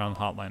wandering around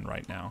Hotland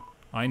right now.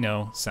 I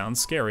know, sounds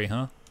scary,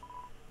 huh?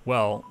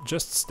 Well,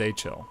 just stay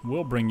chill.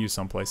 We'll bring you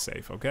someplace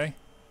safe, okay?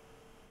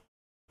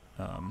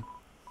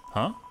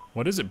 Huh?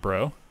 What is it,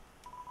 bro?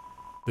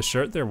 The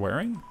shirt they're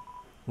wearing?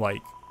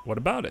 Like, what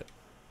about it?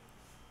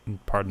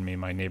 Pardon me,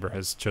 my neighbor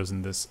has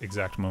chosen this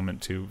exact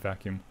moment to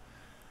vacuum.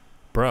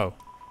 Bro,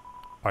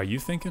 are you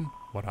thinking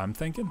what I'm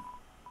thinking?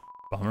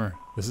 Bummer.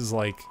 This is,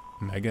 like,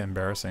 mega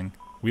embarrassing.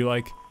 We,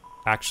 like,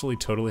 actually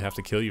totally have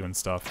to kill you and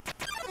stuff.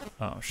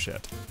 Oh,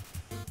 shit.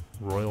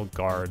 Royal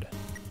Guard.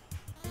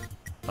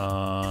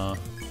 Royal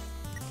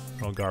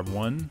Guard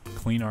 1,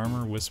 Clean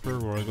Armor, Whisper,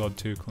 Royal Guard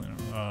 2, Clean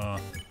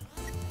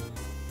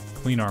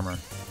Armor.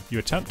 You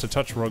attempt to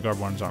touch Royal Guard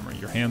 1's armor.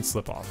 Your hands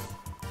slip off.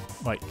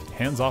 Like,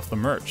 hands off the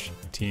merch.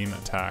 Team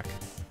attack.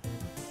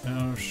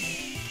 Oh,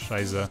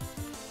 shiza.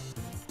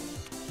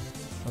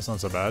 That's not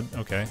so bad.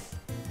 Okay.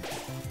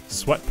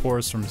 Sweat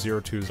pours from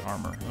 02's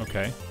armor.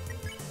 Okay.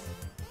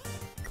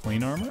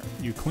 Clean armor?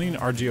 You clean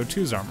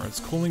RGO2's armor. Its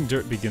cooling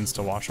dirt begins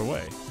to wash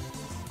away.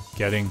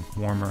 Getting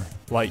warmer.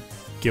 Like,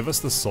 give us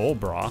the soul,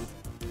 brah.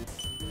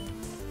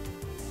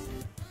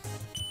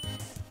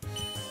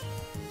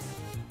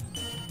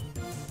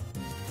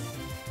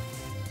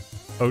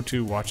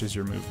 O2 watches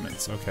your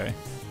movements. Okay.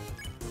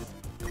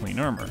 Clean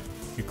armor.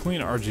 You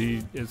clean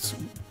RG, its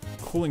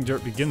cooling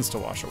dirt begins to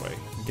wash away.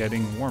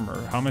 Getting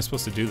warmer. How am I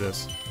supposed to do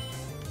this?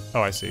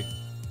 Oh, I see.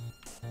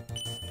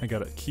 I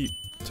gotta keep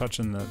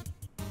touching the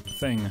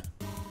thing.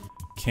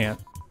 Can't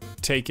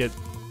take it.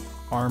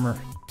 Armor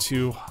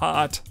too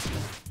hot.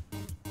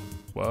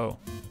 Whoa.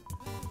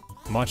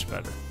 Much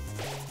better.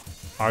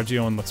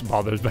 RG1 looks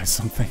bothered by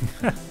something.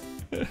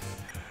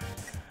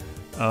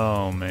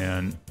 Oh,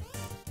 man.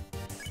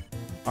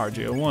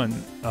 RG01.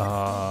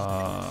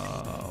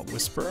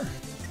 Whisper?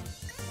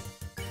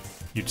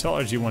 You tell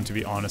RG1 to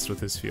be honest with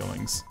his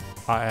feelings.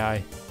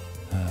 Aye.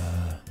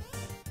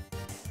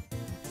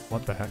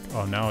 What the heck?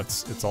 Oh, now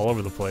it's all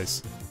over the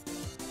place.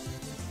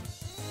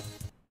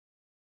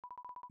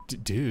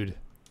 Dude.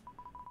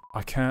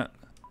 I can't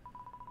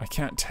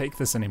take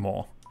this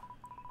anymore.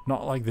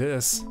 Not like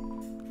this.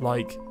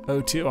 Like,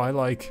 O2,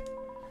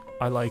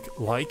 I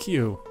like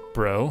you,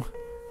 bro.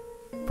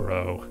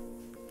 Bro.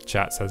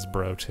 Chat says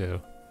bro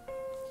too.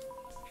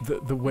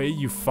 The way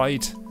you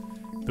fight,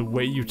 the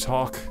way you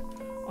talk,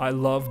 I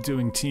love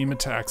doing team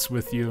attacks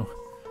with you.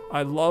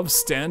 I love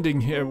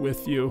standing here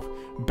with you,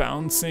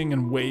 bouncing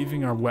and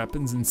waving our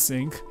weapons in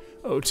sync.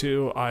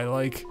 O2, I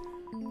like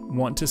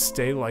want to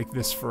stay like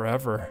this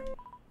forever.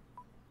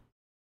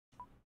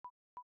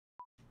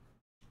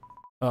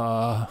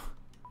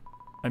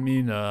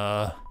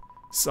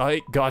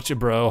 Psych, gotcha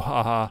bro,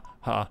 haha,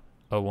 ha,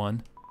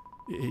 01.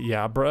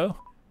 Yeah bro?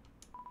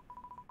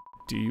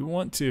 Do you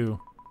want to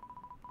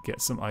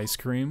get some ice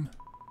cream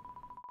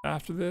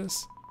after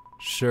this?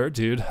 Sure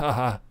dude,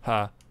 haha,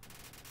 ha.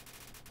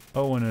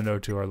 01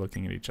 and 02 are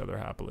looking at each other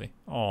happily.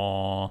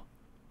 Aww.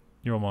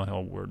 You're my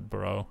whole word,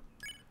 bro.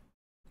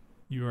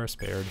 You are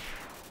spared.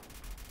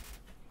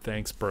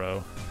 Thanks,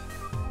 bro.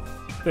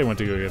 They went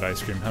to go get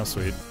ice cream, how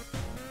sweet.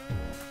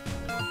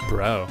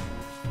 Bro.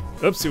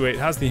 Oopsie, wait,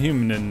 how's the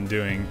human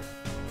doing?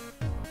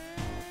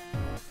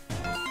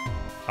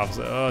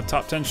 Alpha,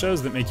 top 10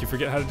 shows that make you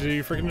forget how to do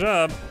your freaking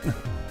job.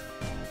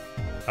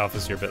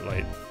 Alphas, you're a bit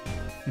late.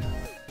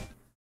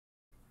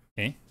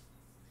 Eh?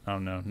 Oh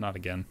no, not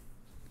again.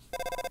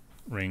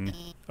 Ring.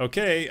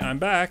 Okay, I'm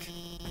back.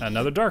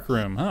 Another dark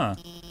room, huh?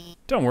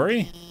 Don't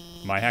worry.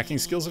 My hacking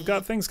skills have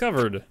got things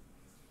covered.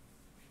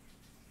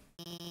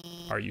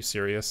 Are you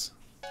serious?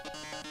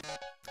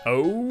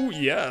 Oh,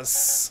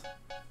 yes.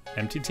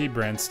 MTT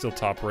brand still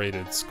top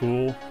rated.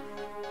 School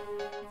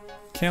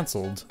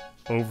canceled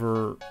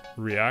over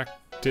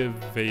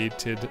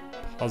reactivated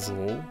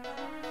puzzle.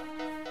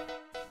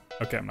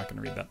 Okay, I'm not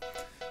gonna read that.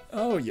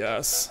 Oh,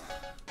 yes.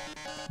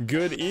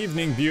 Good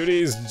evening,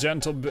 beauties,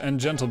 gentle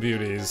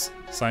beauties.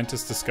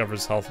 Scientist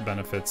discovers health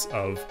benefits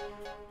of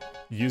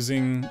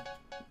using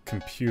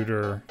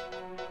computer.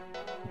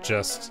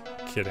 Just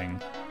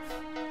kidding.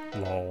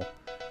 Lol.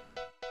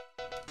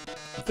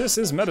 This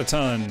is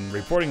Metaton,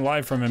 reporting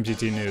live from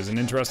MTT News. An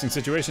interesting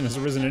situation has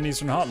arisen in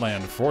Eastern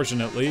Hotland.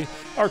 Fortunately,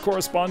 our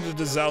correspondent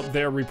is out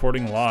there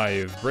reporting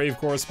live. Brave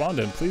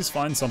correspondent, please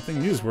find something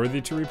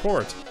newsworthy to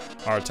report.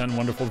 Our 10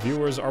 wonderful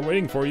viewers are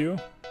waiting for you.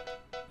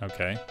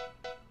 Okay.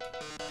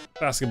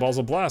 Basketball's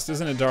a blast,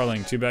 isn't it,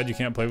 darling? Too bad you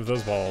can't play with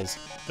those balls.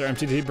 They're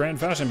MTT brand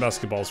fashion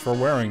basketballs for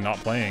wearing, not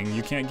playing.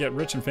 You can't get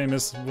rich and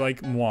famous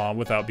like moi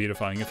without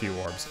beautifying a few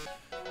orbs.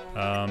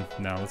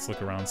 Now let's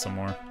look around some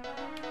more.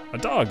 A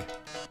dog!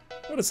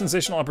 What a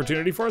sensational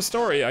opportunity for a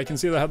story! I can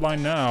see the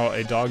headline now.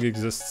 A dog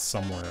exists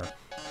somewhere.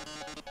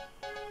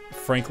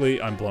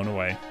 Frankly, I'm blown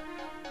away.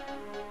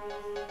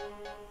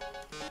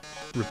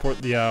 Report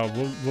the,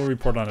 we'll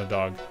report on a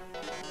dog.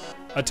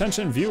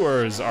 Attention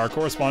viewers, our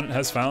correspondent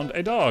has found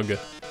a dog.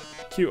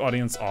 Cue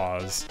audience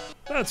Oz.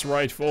 That's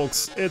right,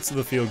 folks. It's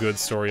the feel-good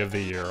story of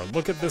the year.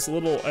 Look at this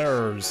little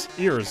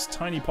ears,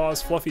 tiny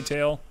paws, fluffy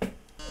tail.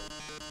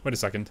 Wait a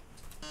second.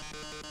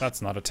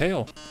 That's not a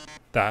tail.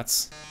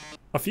 That's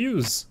a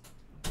fuse.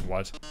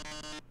 What?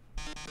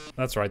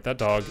 That's right, that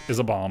dog is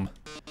a bomb.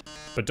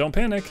 But don't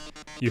panic.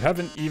 You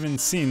haven't even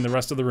seen the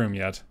rest of the room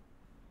yet.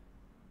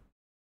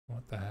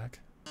 What the heck?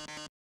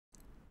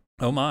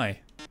 Oh my.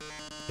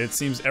 It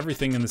seems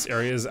everything in this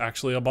area is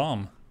actually a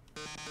bomb.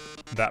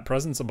 That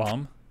present's a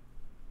bomb.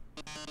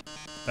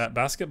 That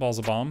basketball's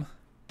a bomb.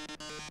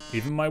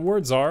 Even my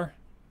words are...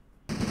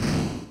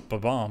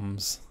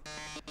 ba-bombs.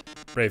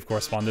 Brave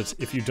correspondent,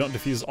 if you don't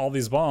defuse all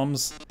these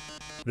bombs,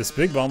 this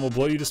big bomb will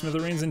blow you to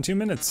smithereens in 2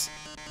 minutes.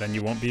 Then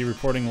you won't be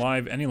reporting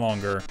live any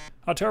longer.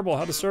 How terrible,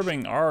 how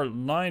disturbing. Our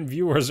 9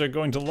 viewers are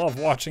going to love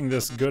watching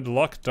this. Good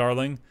luck,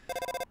 darling.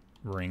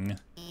 Ring.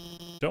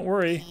 Don't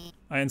worry.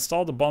 I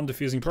installed a bomb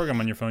diffusing program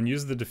on your phone.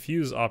 Use the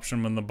diffuse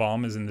option when the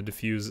bomb is in the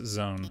diffuse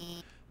zone.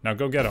 Now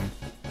go get him.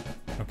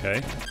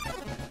 Okay.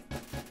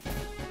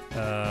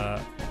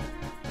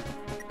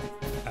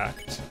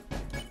 Act.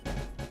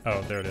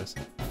 Oh, there it is.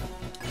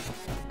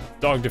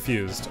 Dog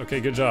diffused.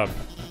 Okay, good job.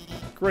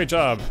 Great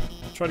job.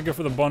 Try to go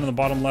for the bun in the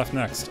bottom left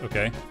next.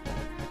 Okay.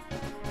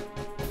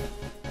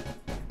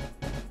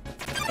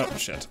 Oh,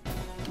 shit.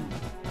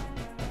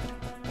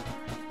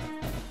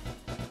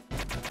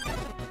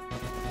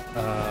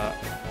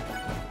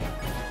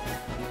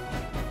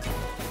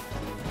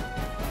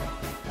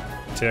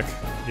 Tick.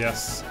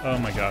 Yes. Oh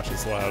my gosh,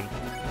 it's loud.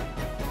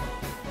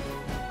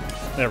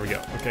 There we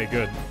go. Okay,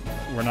 good.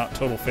 We're not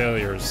total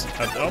failures.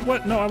 Oh,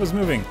 what? No, I was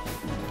moving.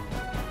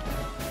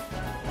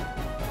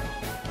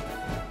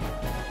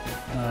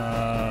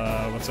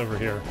 What's over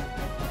here?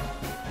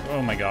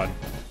 Oh my god.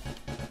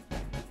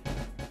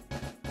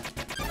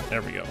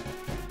 There we go.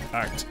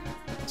 Act.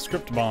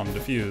 Script bomb.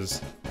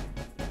 Diffuse.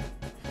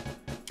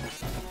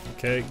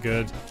 Okay,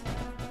 good.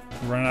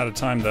 We're running out of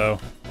time, though.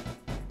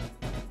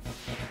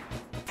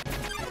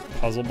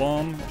 Puzzle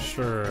bomb?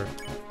 Sure.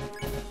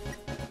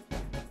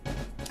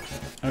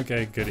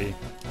 Okay, goody.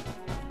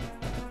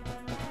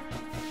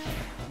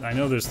 I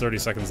know there's 30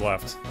 seconds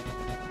left.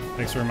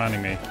 Thanks for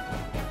reminding me.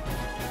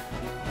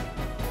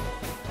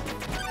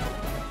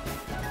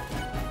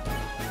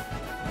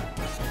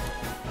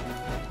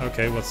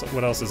 Okay,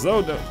 what else is...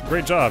 Oh,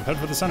 great job. Head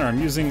for the center. I'm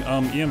using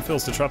EM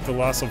fills to trap the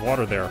loss of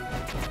water there.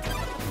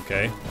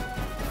 Okay.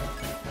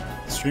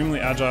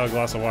 extremely agile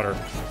glass of water.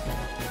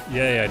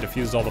 Yay, I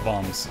defused all the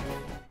bombs.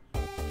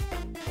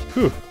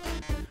 Whew.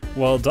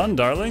 Well done,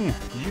 darling.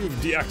 You've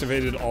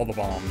deactivated all the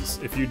bombs.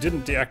 If you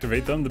didn't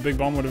deactivate them, the big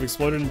bomb would have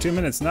exploded in 2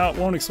 minutes. Now it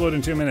won't explode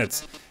in 2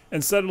 minutes.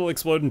 Instead, it'll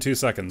explode in 2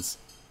 seconds.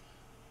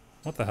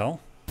 What the hell?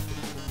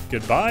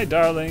 Goodbye,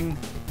 darling.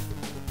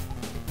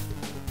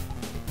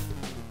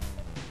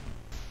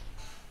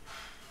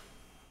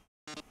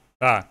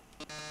 Ah.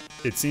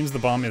 It seems the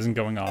bomb isn't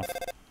going off.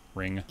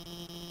 Ring.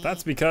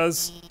 That's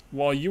because,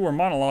 while you were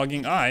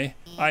monologuing, I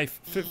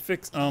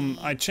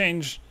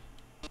changed...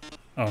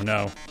 Oh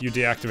no, you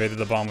deactivated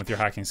the bomb with your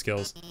hacking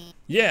skills.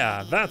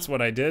 Yeah, that's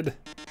what I did.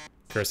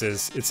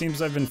 Curses, it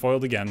seems I've been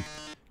foiled again.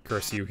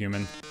 Curse you,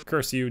 human.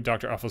 Curse you,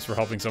 Dr. Alphys, for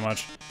helping so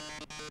much.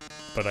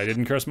 But I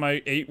didn't curse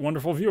my 8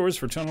 wonderful viewers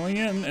for tunneling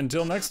in.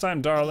 Until next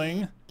time,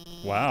 darling.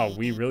 Wow,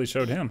 we really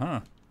showed him,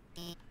 huh?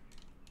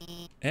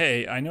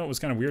 Hey, I know it was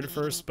kind of weird at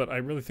first, but I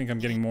really think I'm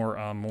getting more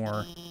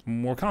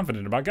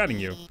confident about guiding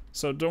you.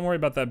 So don't worry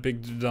about that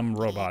big dumb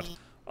robot.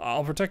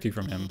 I'll protect you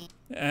from him.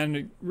 And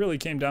it really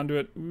came down to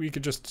it, we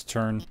could just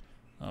turn.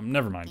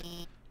 Never mind.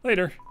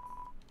 Later.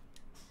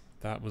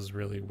 That was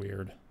really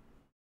weird.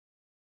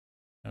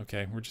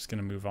 Okay, we're just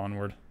gonna move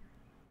onward.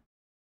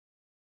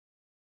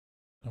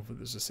 Hopefully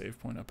there's a save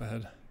point up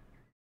ahead.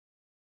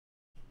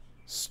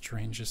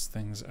 Strangest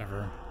things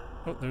ever.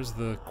 Oh, there's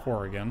the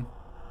core again.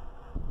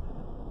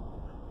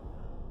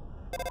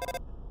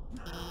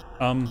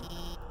 I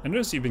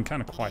noticed you've been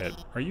kind of quiet.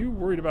 Are you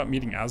worried about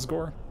meeting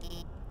Asgore?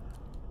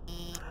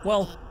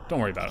 Well, don't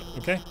worry about it,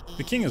 okay?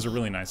 The king is a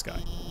really nice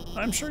guy.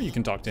 I'm sure you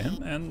can talk to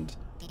him, and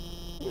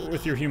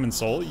with your human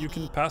soul, you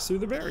can pass through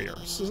the barrier.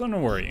 So no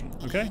worrying,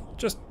 okay?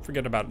 Just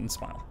forget about it and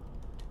smile.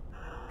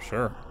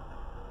 Sure.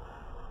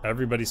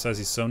 Everybody says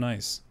he's so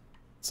nice.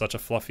 Such a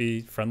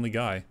fluffy, friendly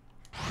guy.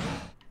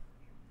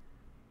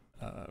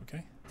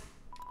 Okay.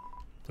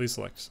 Please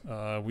select.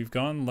 We've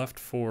gone left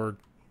for...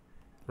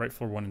 right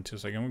for 1 and 2,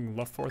 so I can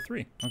left for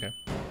 3. Okay.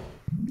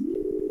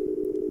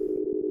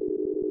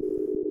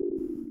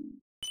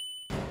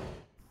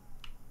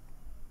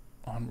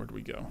 Onward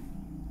we go.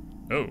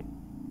 Oh,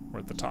 we're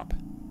at the top.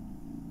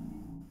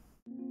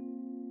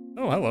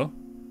 Oh, hello.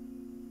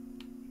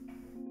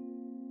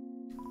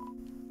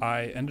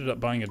 I ended up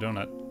buying a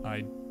donut.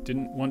 I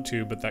didn't want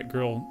to, but that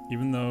girl,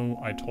 even though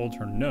I told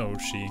her no,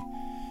 she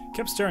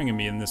kept staring at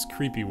me in this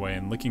creepy way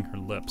and licking her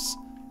lips.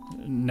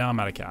 Now I'm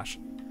out of cash.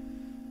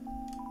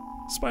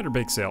 Spider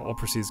bake sale. All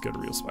proceeds go to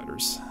real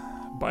spiders.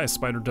 Buy a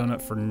spider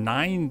donut for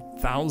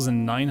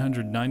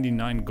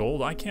 9,999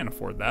 gold? I can't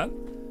afford that.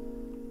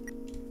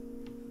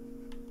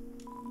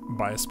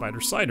 Buy a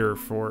spider cider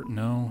for...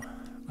 No,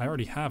 I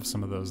already have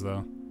some of those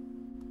though.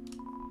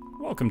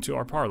 Welcome to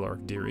our parlor,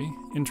 dearie.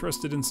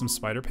 Interested in some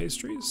spider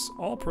pastries?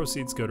 All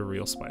proceeds go to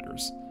real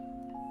spiders.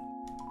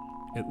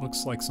 It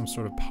looks like some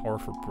sort of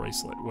powerful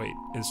bracelet. Wait,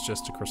 it's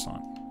just a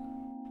croissant.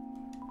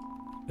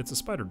 It's a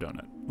spider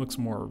donut. Looks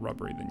more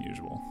rubbery than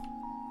usual.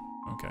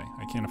 Okay,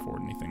 I can't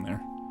afford anything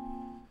there.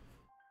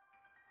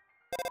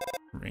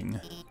 Ring.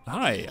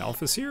 Hi,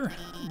 Alphys here.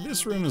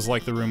 This room is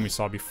like the room we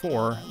saw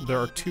before. There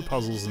are 2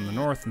 puzzles in the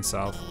north and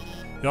south.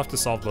 You'll have to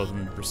solve both of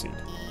them to proceed.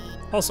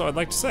 Also, I'd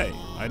like to say,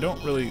 I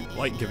don't really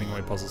like giving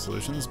away puzzle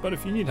solutions, but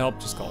if you need help,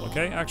 just call,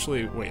 okay?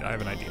 Actually, wait, I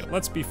have an idea.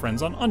 Let's be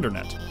friends on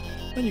Undernet.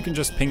 Then you can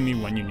just ping me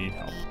when you need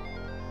help.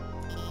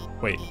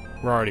 Wait,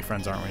 we're already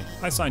friends, aren't we?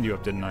 I signed you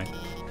up, didn't I?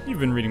 You've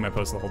been reading my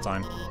post the whole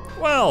time.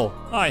 Well,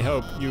 I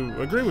hope you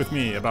agree with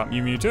me about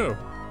Mew Mew too.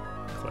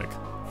 Click.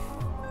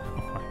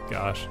 Oh my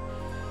gosh.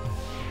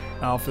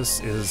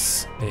 Alphys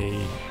is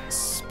a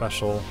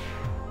special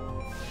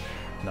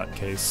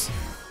nutcase.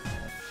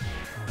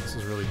 Oh, this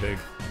is really big.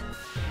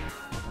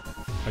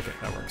 Okay,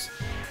 that works.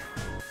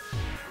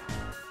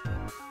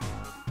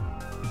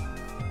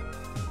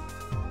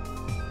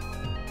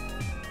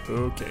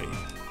 Okay.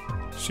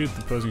 Shoot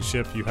the opposing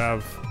ship. You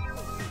have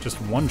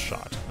just 1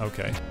 shot.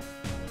 Okay.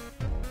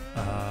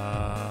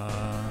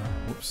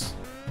 Whoops.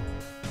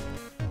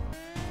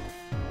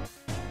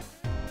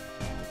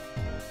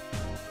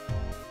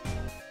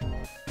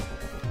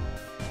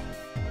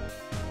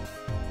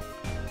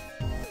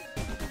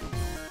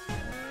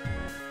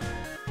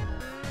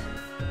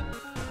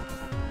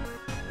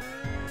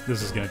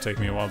 This is gonna take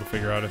me a while to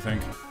figure out, I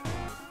think.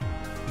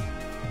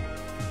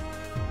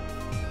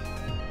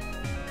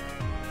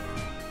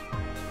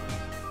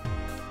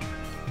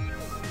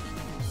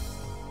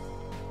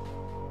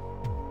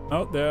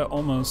 Oh, they're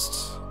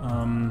almost,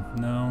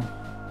 no.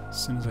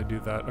 As soon as I do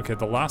that. Okay,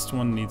 the last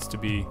one needs to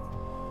be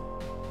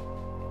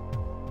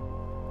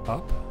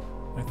up,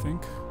 I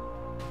think.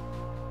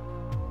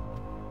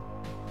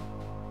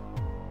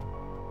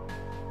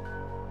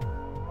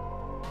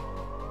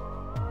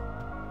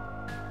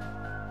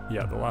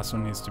 Yeah, the last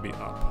one needs to be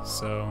up,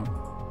 so...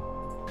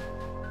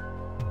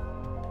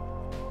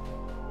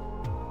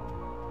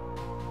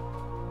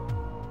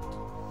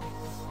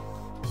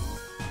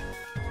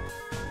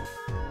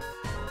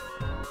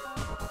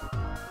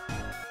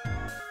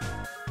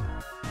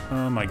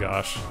 Oh my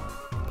gosh.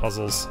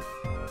 Puzzles.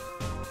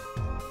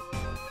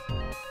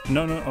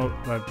 No, no, oh,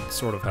 I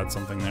sort of had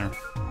something there.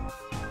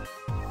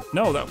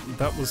 No,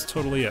 that was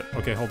totally it.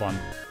 Okay, hold on.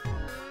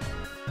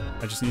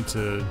 I just need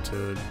to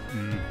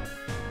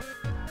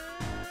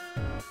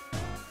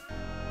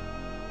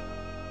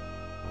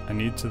I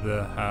need to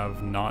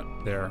have not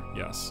there.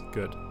 Yes,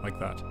 good. Like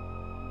that.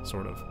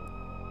 Sort of.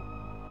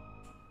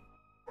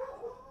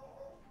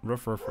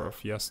 Ruff, ruff,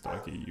 ruff. Yes,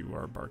 doggy, you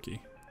are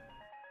barky.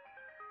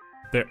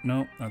 There,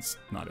 no, that's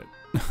not it.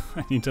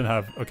 I need to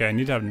have, okay, I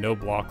need to have no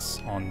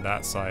blocks on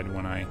that side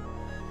when I...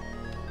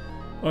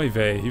 Oy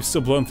vey, you've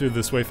still blown through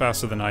this way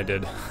faster than I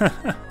did.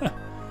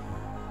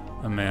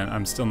 Oh man,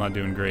 I'm still not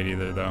doing great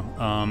either though.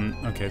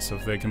 Okay, so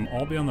if they can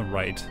all be on the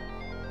right.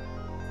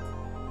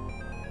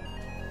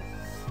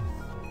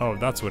 Oh,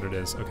 that's what it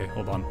is. Okay,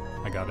 hold on,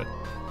 I got it.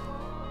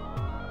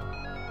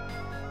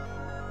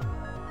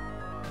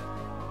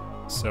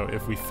 So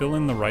if we fill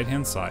in the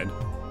right-hand side,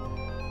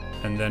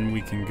 and then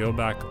we can go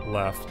back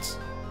left,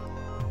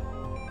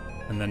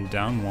 and then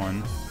down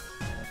one,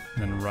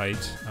 and then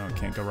right. Oh, I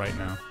can't go right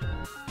now.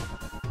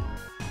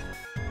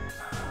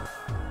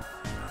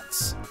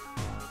 That's...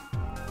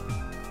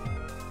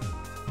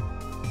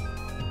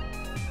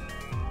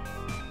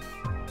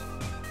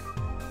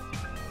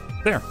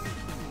 There!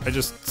 I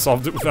just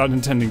solved it without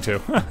intending to.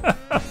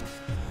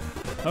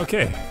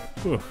 Okay.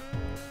 Whew.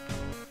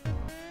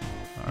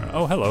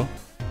 Oh, hello.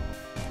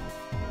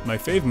 My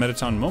fave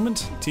Metaton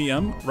moment,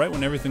 TM, right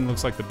when everything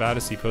looks like the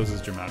baddest he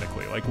poses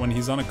dramatically, like when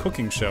he's on a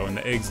cooking show and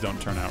the eggs don't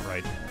turn out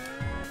right.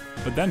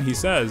 But then he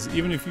says,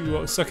 even if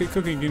you suck at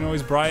cooking, you can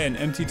always buy an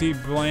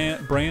MTT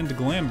brand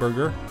glam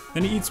burger.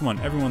 Then he eats one,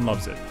 everyone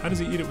loves it. How does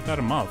he eat it without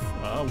a mouth?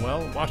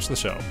 Well, watch the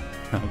show.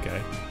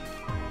 Okay.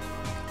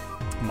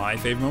 My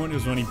fave moment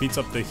is when he beats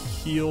up the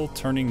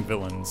heel-turning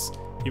villains,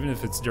 even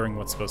if it's during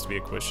what's supposed to be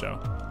a quiz show.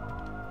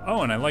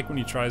 Oh, and I like when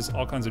he tries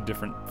all kinds of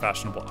different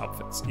fashionable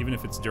outfits, even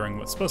if it's during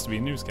what's supposed to be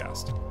a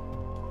newscast.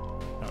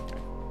 Okay.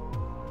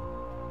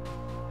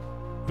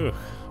 Ugh,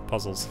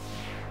 puzzles.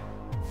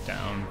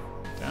 Down,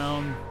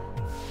 down.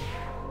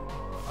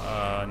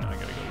 Now I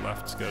gotta go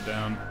left, go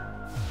down.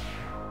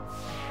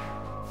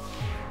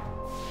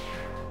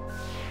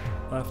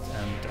 Left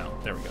and down,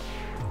 there we go.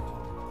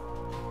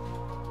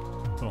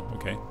 Oh,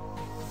 okay.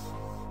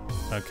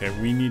 Okay,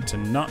 we need to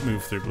not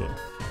move through blue.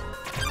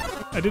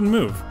 I didn't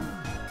move.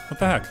 What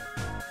the heck?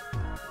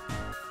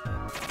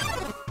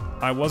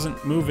 I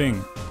wasn't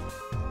moving.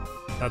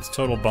 That's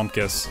total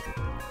bumpkiss.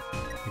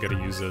 I gotta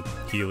use a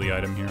Healy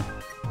item here.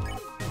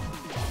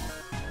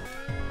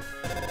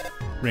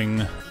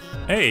 Ring.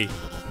 Hey,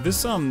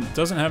 this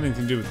doesn't have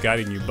anything to do with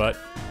guiding you, but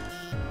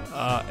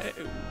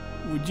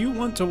would you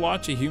want to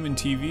watch a human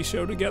TV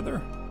show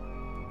together?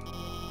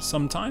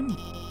 Sometime?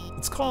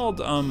 It's called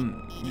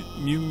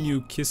Mew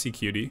Mew Kissy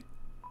Cutie.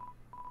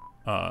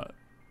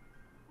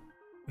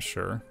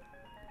 Sure.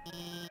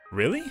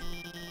 Really?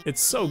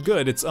 It's so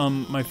good. It's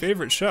my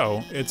favorite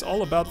show. It's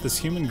all about this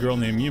human girl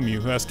named Mew Mew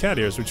who has cat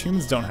ears, which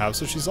humans don't have,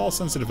 so she's all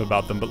sensitive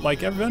about them. But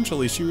like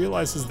eventually she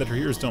realizes that her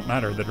ears don't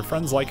matter, that her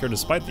friends like her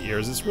despite the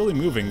ears. It's really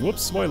moving.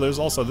 Whoops, spoilers.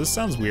 Also, this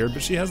sounds weird,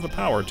 but she has the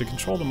power to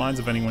control the minds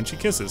of anyone she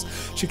kisses.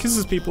 She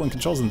kisses people and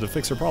controls them to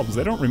fix her problems.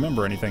 They don't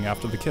remember anything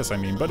after the kiss, I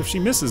mean. But if she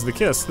misses the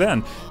kiss,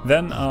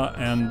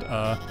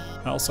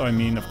 also, I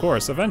mean, of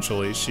course,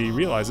 eventually she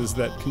realizes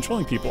that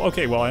controlling people...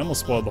 Okay, well, I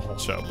almost spoiled the whole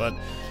show, but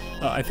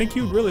I think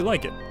you'd really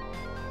like it.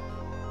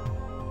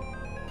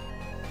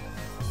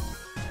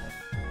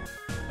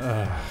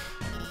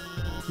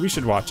 We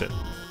should watch it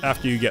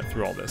after you get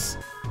through all this.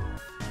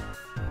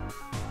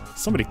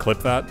 Somebody clip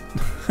that.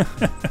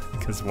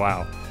 Because,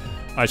 wow.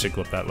 I should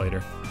clip that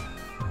later.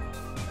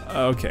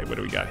 Okay, what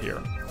do we got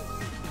here?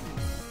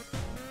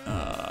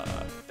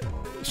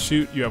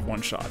 Shoot, you have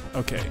one shot.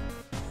 Okay.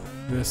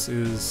 This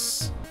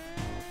is...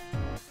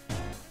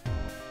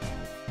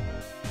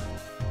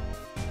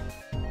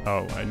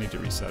 Oh, I need to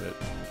reset it.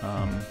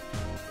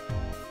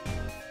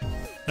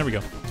 There we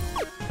go.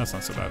 That's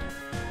not so bad.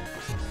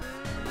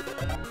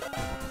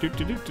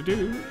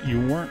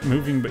 You weren't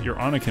moving, but you're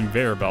on a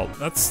conveyor belt.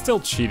 That's still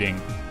cheating.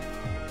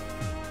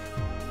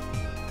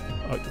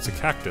 Oh, it's a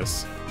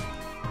cactus.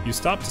 You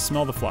stopped to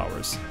smell the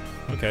flowers.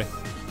 Okay.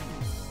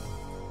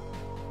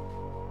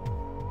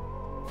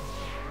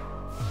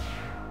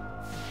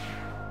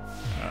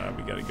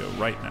 We gotta go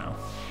right now.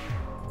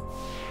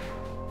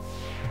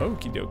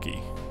 Okie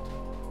dokie.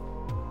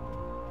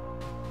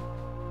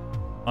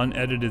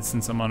 Unedited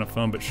since I'm on a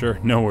phone, but sure,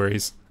 no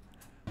worries.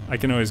 I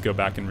can always go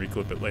back and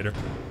reclip it later.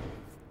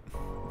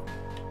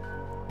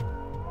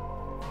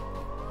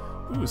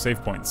 Ooh,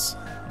 save points.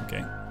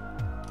 Okay.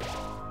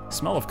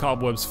 Smell of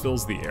cobwebs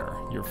fills the air.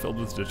 You're filled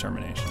with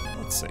determination.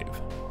 Let's save.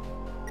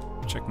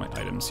 Check my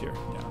items here.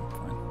 Yeah, I'm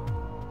fine.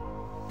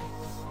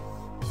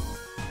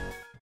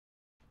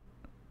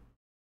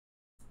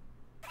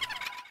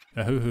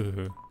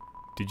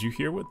 Did you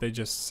hear what they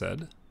just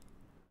said?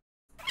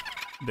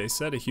 They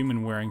said a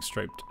human wearing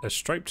a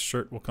striped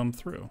shirt will come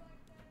through.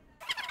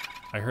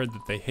 I heard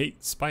that they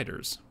hate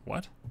spiders.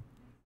 What?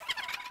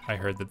 I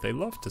heard that they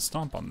love to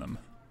stomp on them.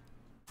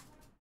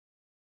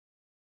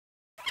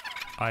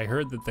 I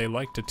heard that they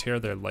like to tear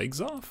their legs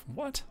off?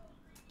 What?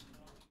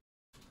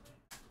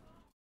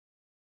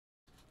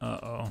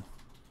 Uh-oh.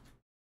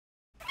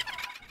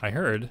 I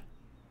heard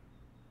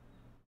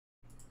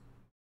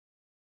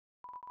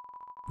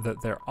that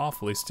they're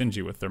awfully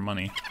stingy with their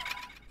money.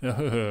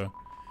 You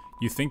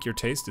think your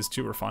taste is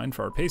too refined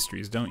for our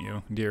pastries, don't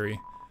you, dearie?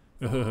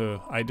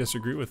 I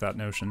disagree with that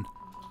notion.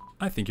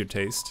 I think your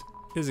taste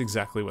is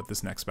exactly what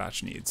this next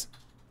batch needs.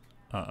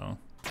 Uh-oh.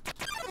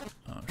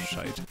 Oh,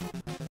 shite.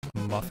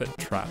 Muffet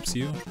traps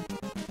you?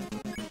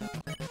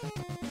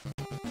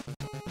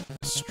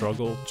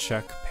 Struggle,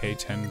 check, pay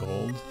 10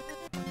 gold.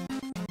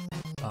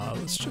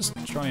 Let's just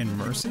try and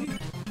mercy?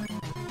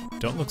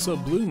 Don't look so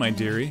blue, my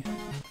dearie.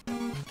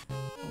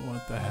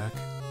 What the heck?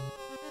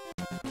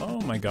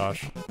 Oh my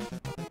gosh.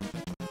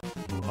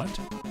 What?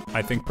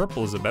 I think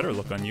purple is a better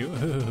look on you.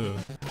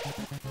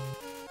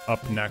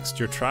 Up next,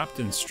 you're trapped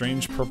in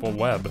strange purple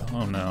web.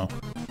 Oh no.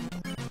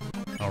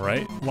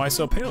 Alright, why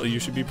so pale? You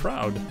should be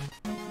proud.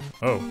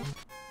 Oh.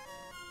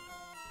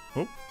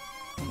 Oh.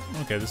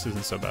 Okay, this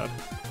isn't so bad.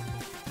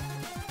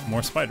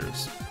 More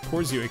spiders.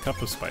 Pours you a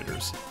cup of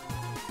spiders.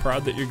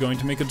 Proud that you're going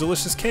to make a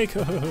delicious cake.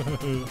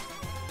 Oh,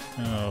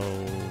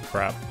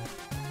 crap.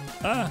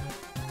 Ah.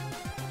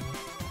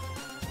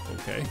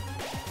 Okay.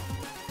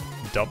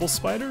 Double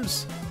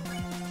spiders?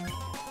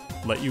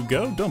 Let you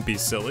go? Don't be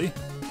silly.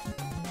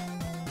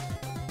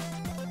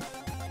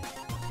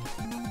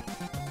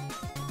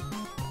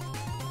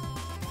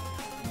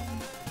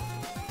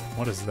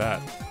 What is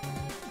that?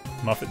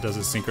 Muffet does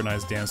a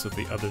synchronized dance with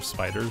the other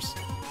spiders.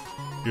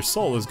 Your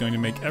soul is going to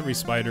make every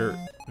spider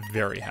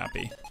very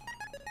happy.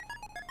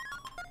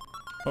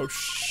 Oh,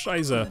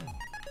 shiza.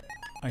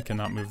 I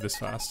cannot move this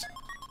fast.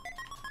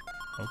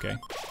 Okay.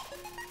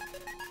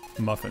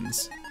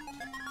 Muffins.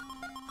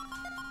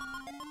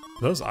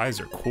 Those eyes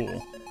are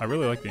cool. I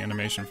really like the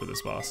animation for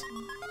this boss.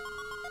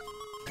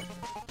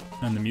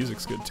 And the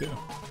music's good too.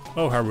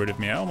 Oh, how rude of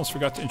me. I almost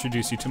forgot to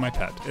introduce you to my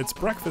pet. It's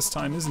breakfast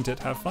time, isn't it?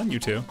 Have fun, you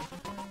two.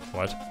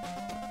 What?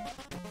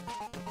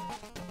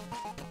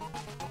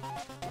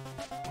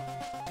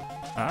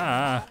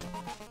 Ah!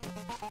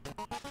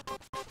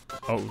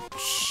 Oh,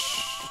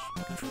 shh.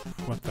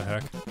 What the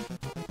heck?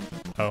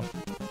 Oh.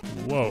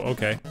 Whoa,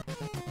 okay.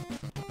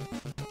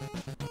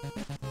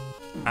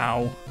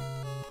 Ow.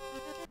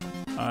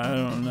 I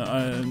don't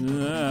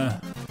know.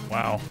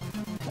 Wow.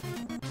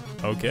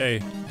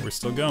 Okay, we're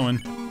still going.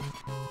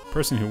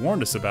 Person who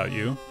warned us about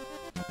you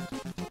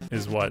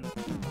is what?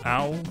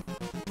 Ow.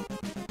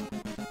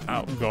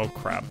 Ow. Oh,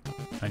 crap.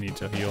 I need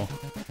to heal.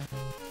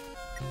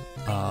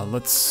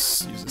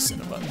 Let's use a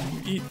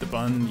Cinnabon. Eat the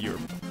bun. Your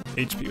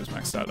HP was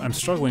maxed out. I'm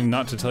struggling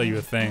not to tell you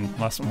a thing.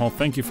 Well,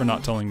 thank you for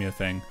not telling me a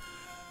thing.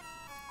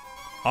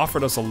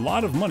 Offered us a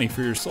lot of money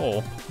for your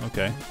soul.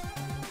 Okay.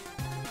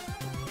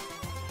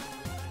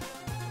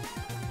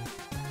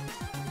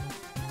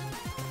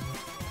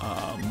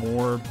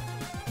 More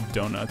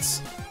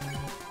donuts.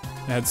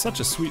 It had such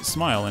a sweet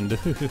smile and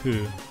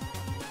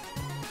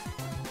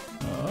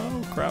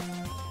oh, crap.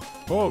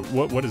 Oh,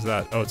 what is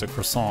that? Oh, it's a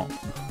croissant.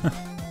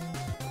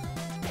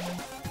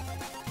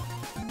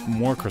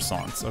 More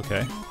croissants,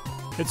 okay.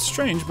 It's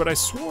strange, but I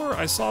swore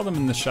I saw them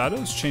in the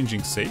shadows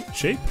changing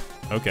shape?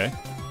 Okay.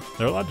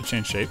 They're allowed to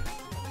change shape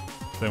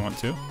if they want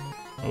to.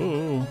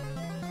 Oh.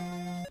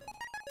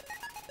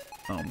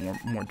 Oh,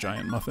 more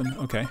giant muffin,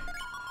 okay.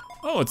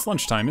 Oh, it's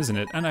lunchtime, isn't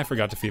it? And I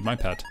forgot to feed my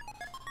pet.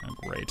 Oh,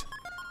 great.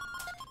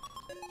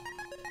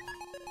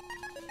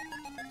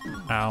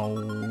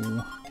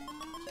 Ow.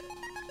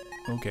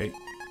 Okay.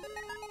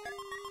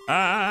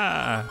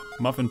 Ah!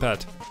 Muffin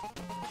pet.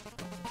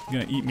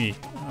 You're gonna eat me.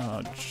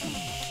 Oh,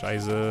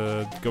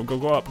 shiza. Go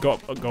up, go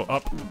up, go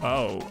up.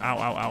 Oh, ow, ow,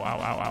 ow, ow,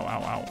 ow, ow,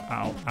 ow,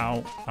 ow,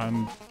 ow,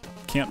 ow.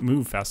 Can't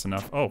move fast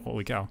enough. Oh,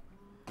 holy cow.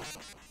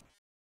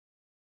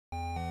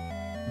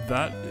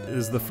 That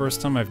is the first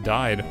time I've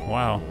died.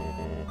 Wow.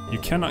 You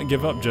cannot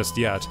give up just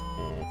yet.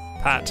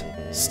 Pat,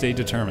 stay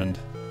determined.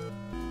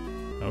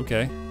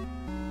 Okay.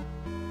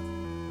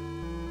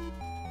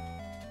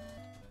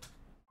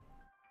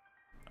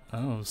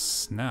 Oh,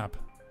 snap.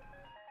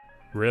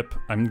 Rip.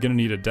 I'm gonna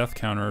need a death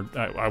counter.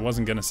 I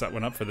wasn't gonna set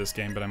one up for this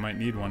game, but I might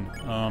need one.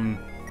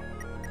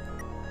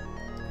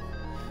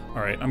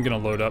 Alright, I'm gonna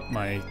load up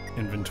my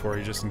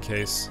inventory just in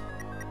case.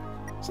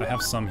 So I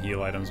have some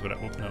heal items, but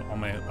no, all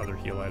my other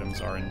heal items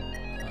are in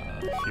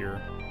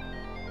here.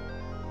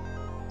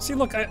 See,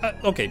 look,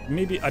 okay,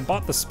 maybe I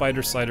bought the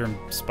spider cider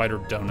and spider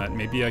donut.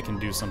 Maybe I can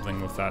do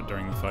something with that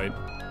during the fight.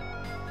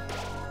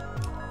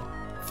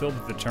 Filled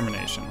with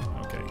determination.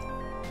 Okay.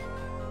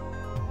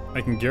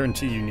 I can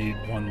guarantee you need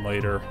one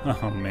later.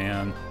 Oh,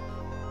 man.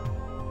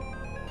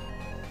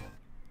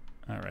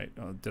 Alright,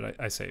 did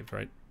I saved,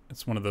 right?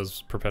 It's one of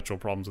those perpetual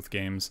problems with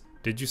games.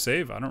 Did you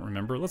save? I don't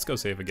remember. Let's go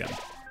save again.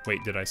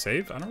 Wait, did I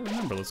save? I don't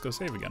remember. Let's go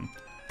save again.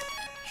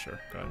 Sure,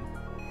 go ahead.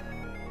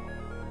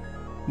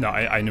 No,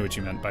 I knew what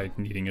you meant by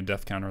needing a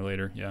death counter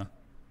later, yeah.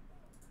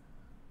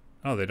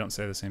 Oh, they don't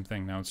say the same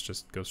thing. Now it's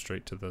just go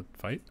straight to the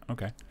fight?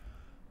 Okay.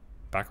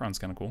 Background's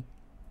kind of cool.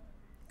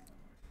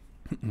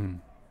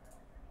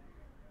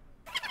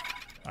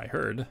 I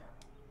heard.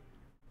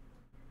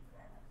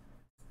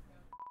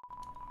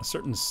 A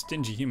certain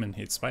stingy human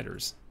hates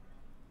spiders.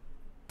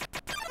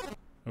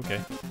 Okay.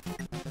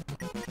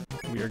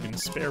 We are gonna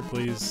spare,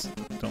 please.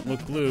 Don't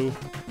look blue.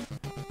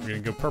 We're gonna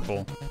go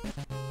purple.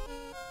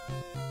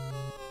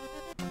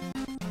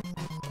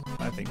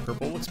 I think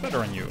purple looks better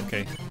on you.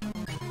 Okay.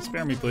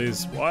 Spare me,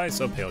 please. Why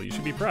so pale? You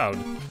should be proud.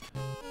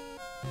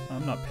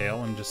 I'm not pale.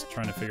 I'm just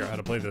trying to figure out how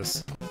to play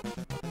this.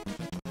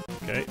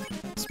 Okay.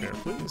 Spare,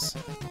 please.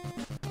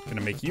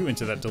 Gonna make you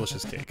into that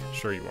delicious cake.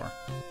 Sure you are.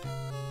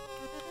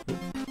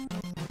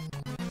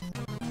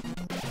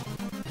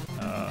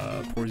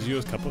 Pours you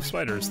a cup of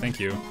spiders. Thank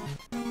you.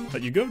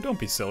 Let you go? Don't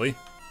be silly.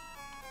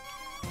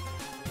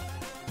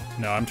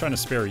 No, I'm trying to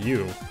spare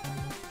you.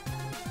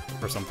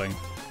 Or something.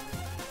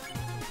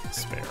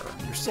 Spare.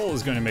 Your soul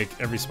is going to make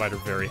every spider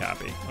very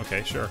happy.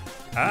 Okay, sure.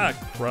 Ah,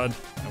 crud.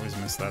 I always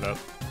mess that up.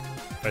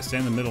 If I stay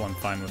in the middle, I'm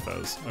fine with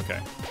those. Okay.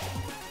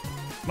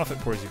 Muffet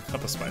pours you a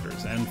cup of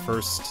spiders. And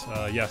first,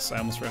 yes, I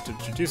almost forgot to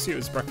introduce you.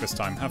 It's breakfast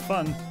time. Have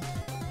fun.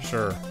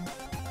 Sure.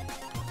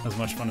 As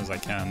much fun as I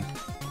can.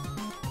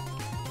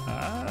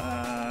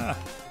 Ah.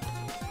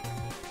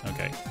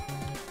 Okay.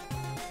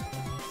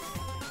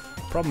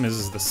 Problem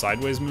is the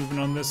sideways movement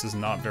on this is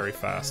not very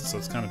fast, so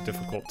it's kind of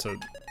difficult to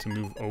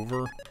move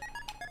over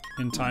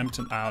in time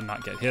to, ow,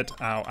 not get hit.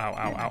 Ow, ow,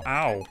 ow, ow,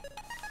 ow.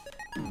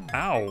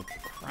 Ow,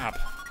 crap.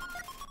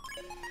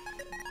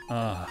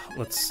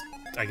 Let's,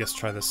 I guess,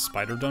 try this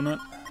spider donut.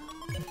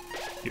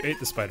 You ate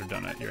the spider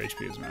donut, your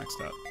HP is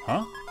maxed out.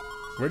 Huh?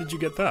 Where did you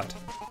get that?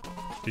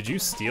 Did you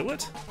steal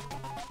it?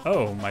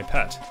 Oh, my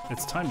pet.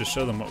 It's time to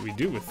show them what we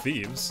do with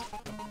thieves.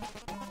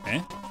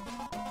 Eh?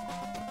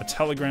 A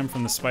telegram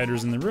from the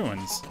spiders in the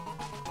ruins.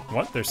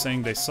 What? They're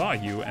saying they saw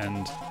you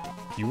and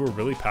you were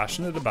really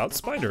passionate about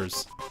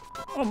spiders.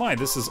 Oh my,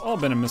 this has all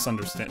been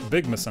a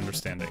big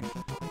misunderstanding.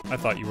 I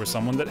thought you were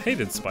someone that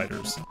hated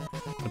spiders.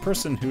 The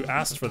person who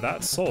asked for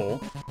that soul,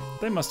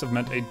 they must have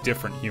meant a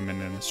different human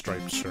in a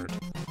striped shirt.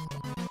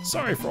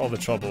 Sorry for all the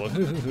trouble,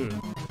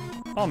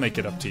 I'll make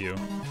it up to you.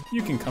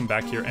 You can come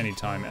back here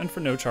anytime, and for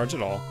no charge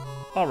at all.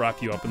 I'll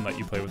wrap you up and let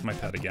you play with my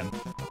pet again.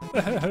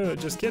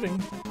 Just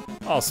kidding.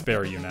 I'll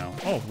spare you now.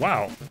 Oh,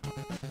 wow.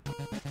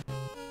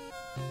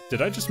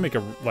 Did I just make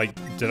a,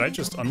 did I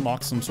just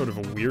unlock some sort of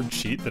a weird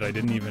cheat that I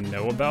didn't even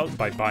know about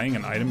by buying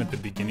an item at the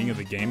beginning of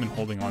the game and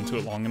holding onto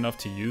it long enough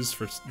to use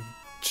for,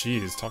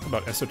 jeez, talk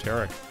about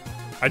esoteric.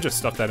 I just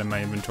stuffed that in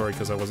my inventory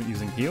because I wasn't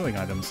using healing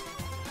items.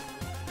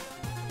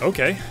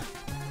 Okay.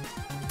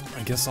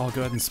 I guess I'll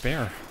go ahead and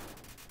spare.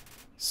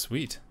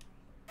 Sweet.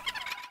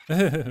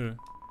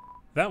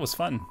 That was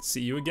fun.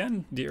 See you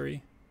again,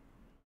 dearie.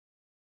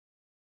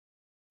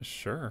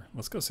 Sure,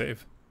 let's go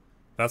save.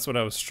 That's what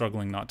I was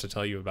struggling not to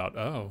tell you about.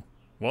 Oh,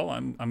 well,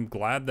 I'm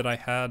glad that I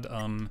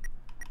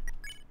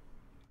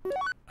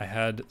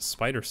had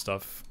spider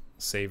stuff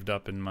saved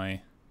up in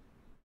my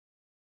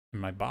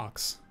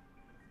box.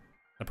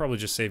 That probably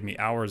just saved me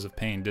hours of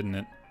pain, didn't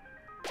it?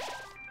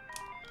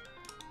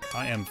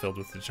 I am filled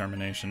with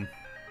determination.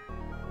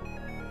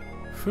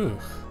 Whew.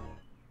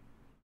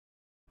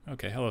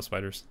 Okay, hello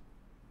spiders.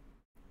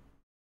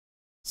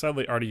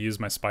 Sadly, already used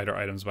my spider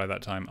items by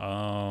that time.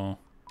 Oh.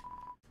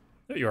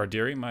 There you are,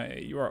 dearie.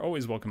 You are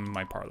always welcome in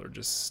my parlor.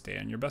 Just stay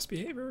on your best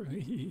behavior.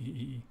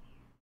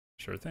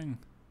 Sure thing.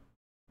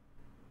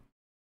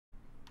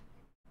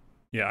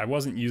 Yeah, I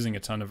wasn't using a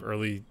ton of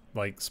early,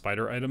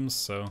 spider items,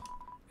 so...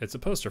 It's a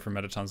poster for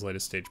Metaton's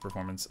latest stage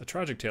performance. A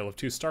tragic tale of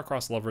two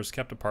star-crossed lovers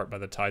kept apart by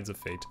the tides of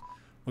fate.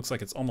 Looks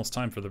like it's almost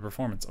time for the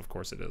performance. Of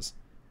course it is.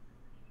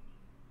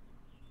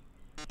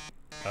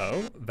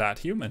 Oh, that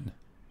human.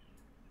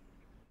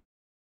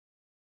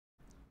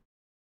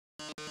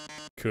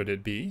 Could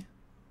it be?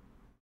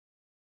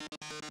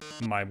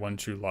 My one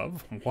true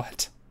love?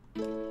 What?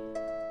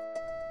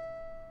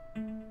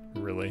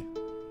 Really?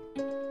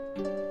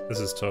 This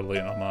is totally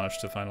an homage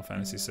to Final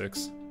Fantasy VI.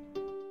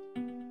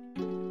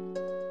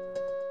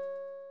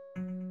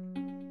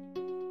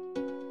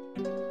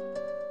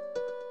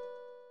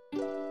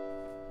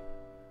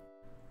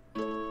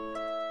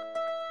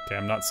 Okay,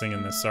 I'm not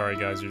singing this. Sorry,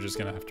 guys. You're just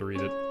gonna have to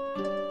read it.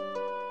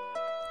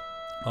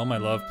 Oh, my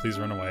love, please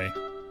run away.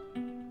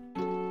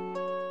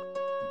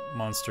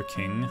 Monster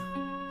King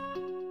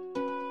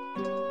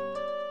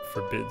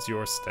forbids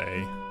your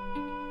stay.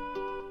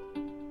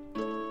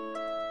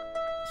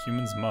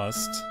 Humans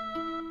must.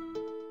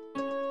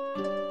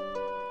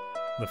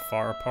 Live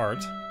far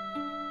apart.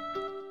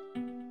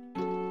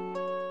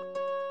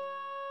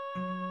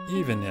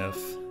 Even if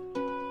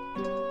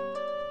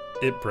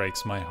it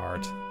breaks my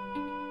heart.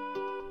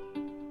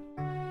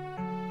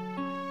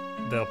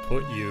 They'll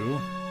put you,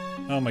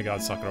 oh my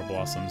god, Sakura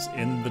Blossoms,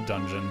 in the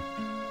dungeon.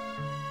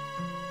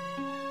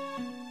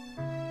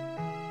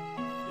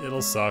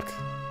 It'll suck.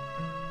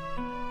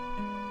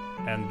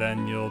 And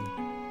then you'll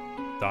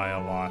die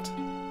a lot.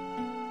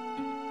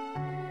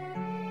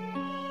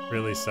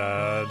 Really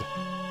sad.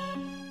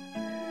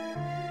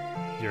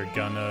 You're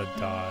gonna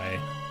die.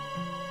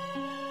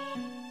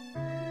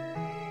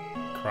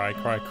 Cry,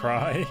 cry,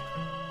 cry.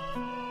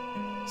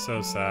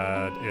 So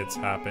sad it's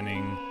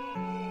happening.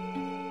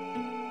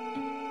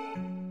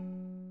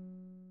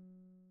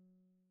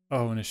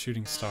 Oh, and a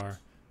shooting star.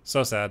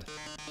 So sad.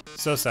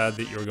 So sad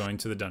that you're going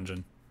to the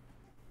dungeon.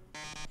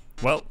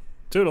 Well,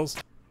 toodles.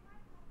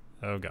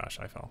 Oh gosh,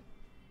 I fell.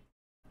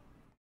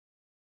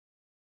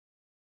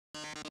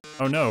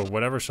 Oh no,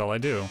 whatever shall I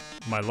do?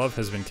 My love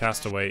has been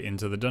cast away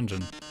into the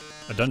dungeon.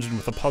 A dungeon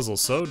with a puzzle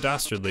so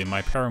dastardly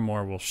my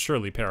paramour will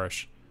surely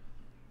perish.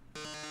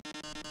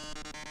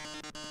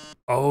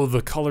 Oh,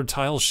 the colored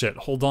tile shit.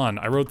 Hold on,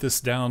 I wrote this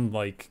down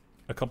like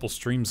a couple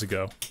streams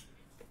ago.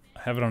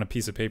 I have it on a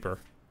piece of paper.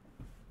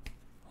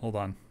 Hold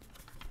on.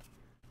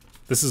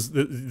 This is,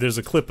 there's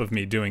a clip of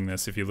me doing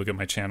this if you look at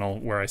my channel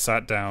where I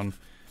sat down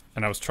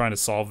and I was trying to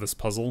solve this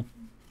puzzle.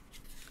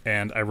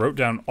 And I wrote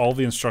down all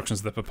the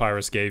instructions that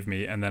Papyrus gave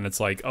me, and then it's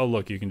like, oh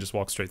look, you can just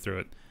walk straight through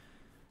it.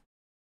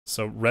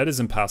 So red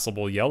is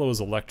impassable, yellow is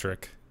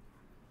electric,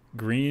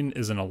 green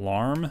is an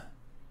alarm,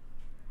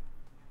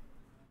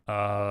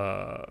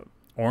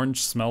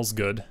 orange smells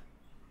good,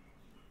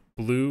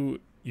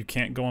 blue, you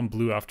can't go on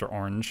blue after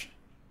orange,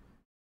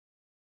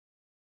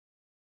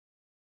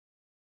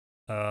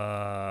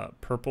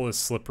 purple is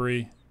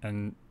slippery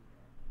and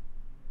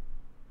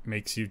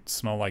makes you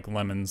smell like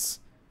lemons.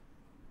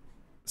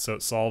 So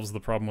it solves the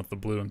problem with the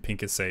blue, and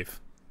pink is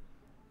safe.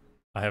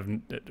 I have...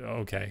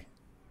 okay.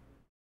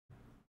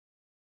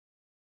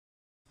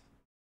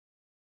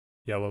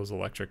 Yellow is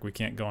electric. We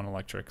can't go on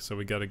electric, so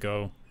we gotta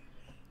go...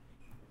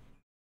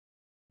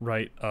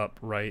 right, up,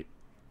 right.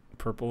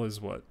 Purple is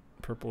what?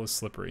 Purple is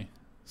slippery.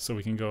 So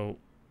we can go...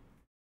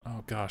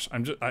 oh gosh,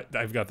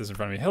 I've got this in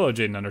front of me. Hello,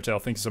 Jaden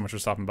Undertale. Thank you so much for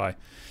stopping by.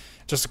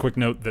 Just a quick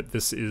note that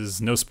this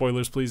is no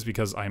spoilers, please,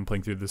 because I am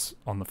playing through this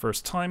on the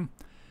first time.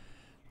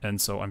 And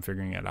so I'm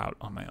figuring it out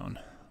on my own.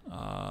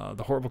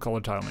 The horrible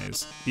colored tile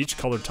maze. Each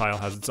colored tile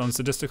has its own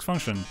sadistic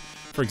function.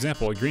 For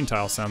example, a green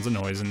tile sounds a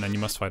noise and then you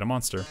must fight a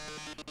monster.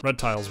 Red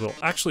tiles will...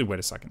 actually, wait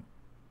a second.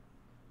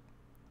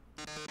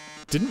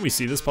 Didn't we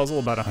see this puzzle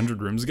about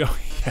 100 rooms ago?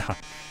 Yeah,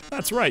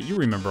 that's right. You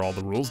remember all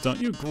the rules, don't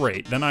you?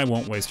 Great. Then I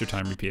won't waste your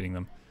time repeating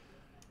them.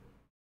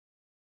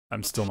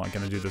 I'm still not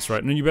going to do this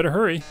right. And you better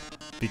hurry,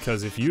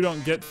 because if you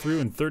don't get through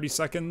in 30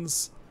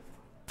 seconds...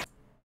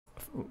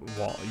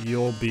 well,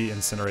 you'll be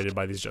incinerated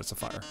by these jets of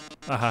fire.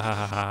 Ha ha ha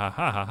ha ha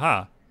ha ha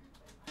ha.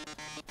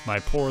 My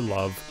poor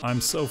love. I'm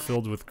so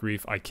filled with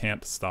grief I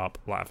can't stop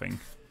laughing.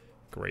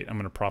 Great, I'm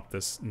gonna prop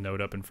this note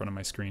up in front of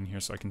my screen here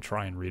so I can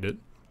try and read it.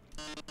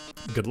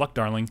 Good luck,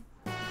 darling.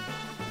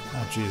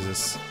 Oh,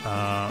 Jesus.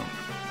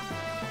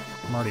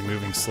 I'm already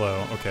moving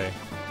slow. Okay.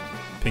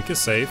 Pink is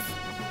safe.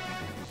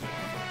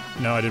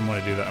 No, I didn't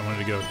want to do that. I wanted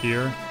to go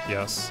here.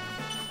 Yes.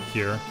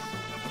 Here.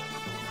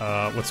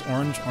 What's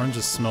orange? Orange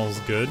just smells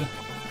good.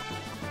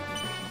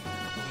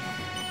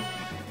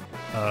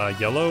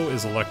 Yellow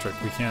is electric.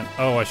 We can't...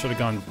 oh, I should have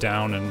gone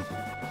down and...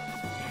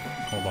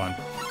 hold on.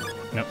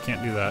 Nope,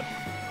 can't do that.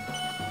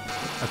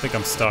 I think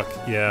I'm stuck.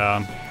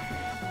 Yeah.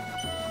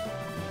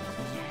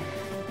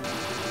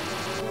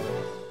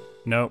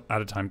 Nope,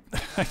 out of time.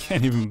 I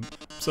can't even...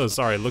 I'm so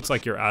sorry. It looks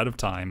like you're out of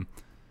time.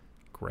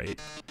 Great.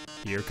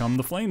 Here come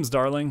the flames,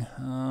 darling.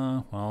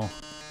 Well...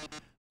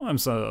 I'm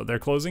so... they're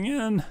closing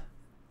in.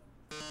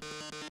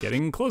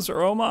 Getting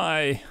closer, oh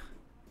my!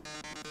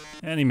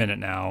 Any minute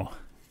now.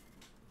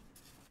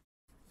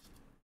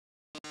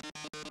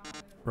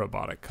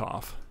 Robotic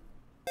cough.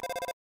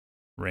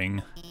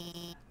 Ring.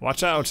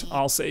 Watch out,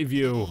 I'll save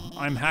you.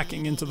 I'm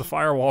hacking into the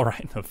firewall right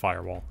into the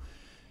firewall.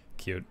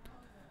 Cute.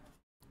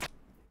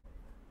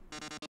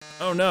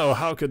 Oh no,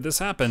 how could this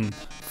happen?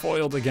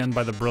 Foiled again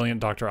by the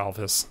brilliant Dr.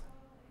 Alphys.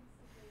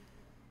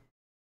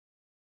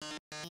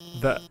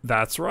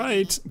 That's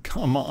right.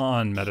 Come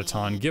on,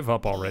 Metaton, give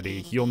up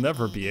already. You'll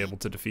never be able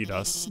to defeat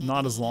us,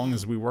 not as long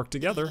as we work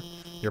together.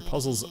 Your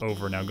puzzle's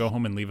over, now go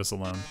home and leave us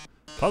alone.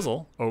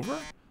 Puzzle? Over?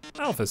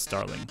 Alphys,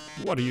 darling,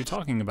 what are you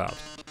talking about?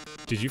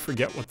 Did you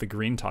forget what the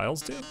green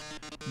tiles do?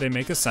 They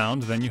make a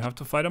sound, then you have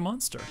to fight a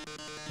monster.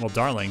 Well,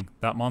 darling,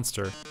 that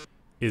monster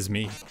is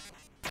me.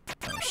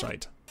 Oh,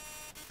 shite.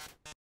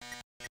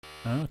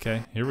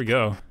 Okay, here we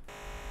go.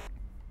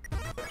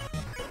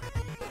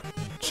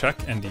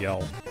 Check and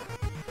yell.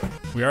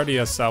 We already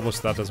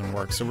established that doesn't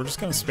work, so we're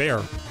just gonna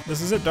spare. This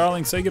is it,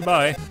 darling, say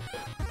goodbye.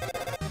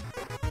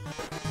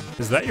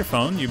 Is that your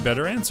phone? You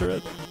better answer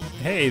it.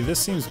 Hey, this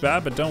seems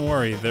bad, but don't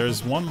worry.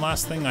 There's one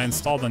last thing I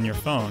installed on your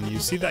phone. You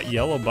see that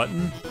yellow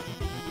button?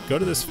 Go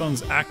to this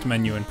phone's act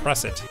menu and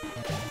press it.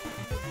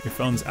 Your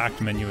phone's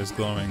act menu is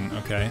glowing,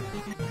 okay.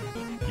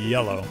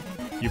 Yellow.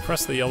 You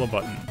press the yellow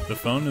button. The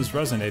phone is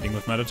resonating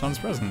with Metaton's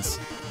presence.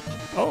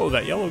 Oh,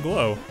 that yellow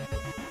glow.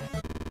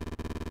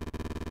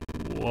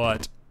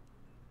 What?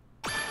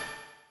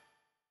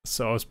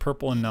 So I was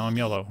purple and now I'm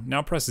yellow.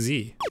 Now press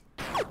Z.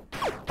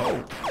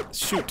 Oh,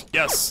 shoot,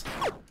 yes.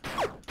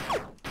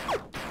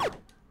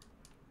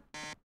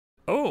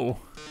 Oh,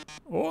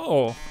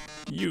 whoa,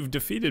 you've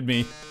defeated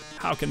me.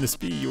 How can this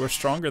be? You are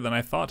stronger than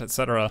I thought,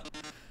 etc.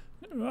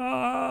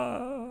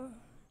 Ah.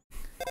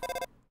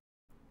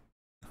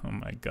 Oh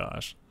my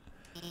gosh.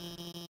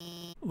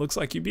 Looks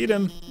like you beat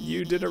him.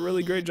 You did a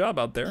really great job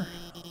out there.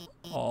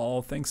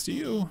 All thanks to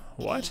you.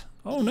 What?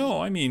 Oh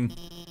no, I mean,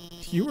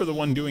 you were the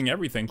one doing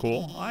everything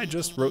cool. I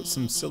just wrote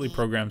some silly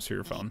programs for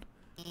your phone.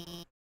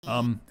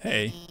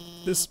 Hey,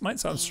 this might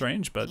sound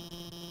strange, but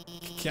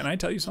can I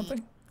tell you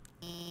something?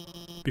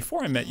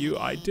 Before I met you,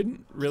 I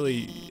didn't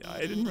really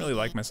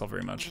like myself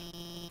very much.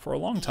 For a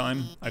long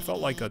time, I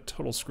felt like a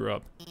total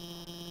screw-up.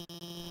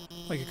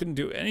 Like I couldn't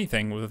do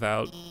anything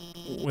without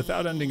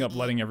ending up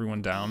letting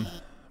everyone down.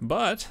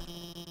 But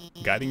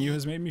guiding you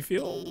has made me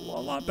feel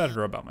a lot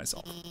better about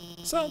myself.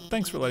 So,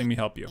 thanks for letting me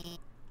help you.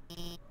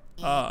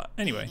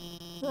 Anyway,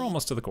 we're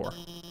almost to the core.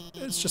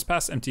 It's just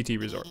past MTT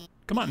Resort.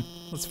 Come on,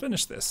 let's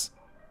finish this.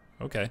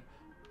 Okay.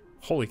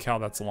 Holy cow,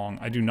 that's long.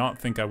 I do not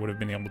think I would have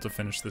been able to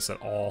finish this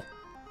at all.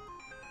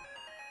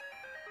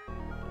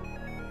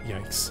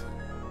 Yikes.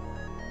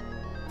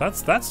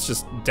 That's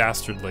just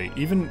dastardly.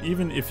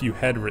 Even if you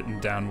had written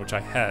down, which I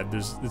had,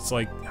 it's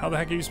like, how the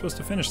heck are you supposed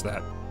to finish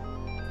that?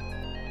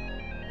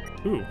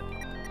 Ooh.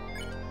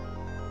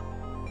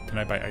 Can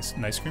I buy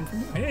an ice cream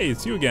from you? Hey,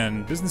 it's you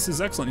again. Business is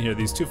excellent here.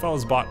 These two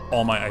fellas bought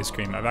all my ice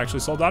cream. I've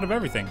actually sold out of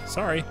everything.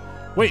 Sorry.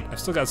 Wait, I've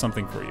still got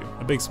something for you.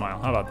 A big smile.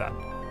 How about that?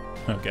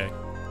 Okay.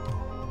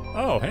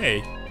 Oh,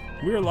 hey.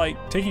 We were like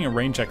taking a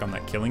rain check on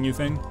that killing you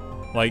thing.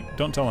 Like,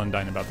 don't tell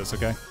Undine about this,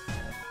 okay?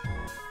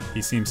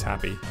 He seems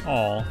happy.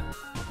 Aw.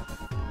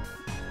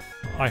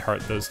 I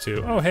heart those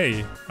two. Oh,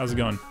 hey. How's it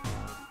going?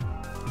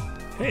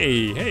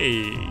 Hey,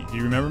 do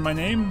you remember my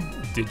name?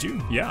 Did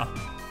you? Yeah.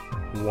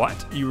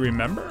 What? You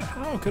remember?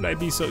 How could I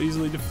be so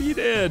easily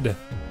defeated?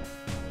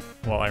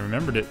 Well, I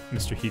remembered it,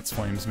 Mr. Heat's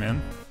Flames,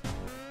 man.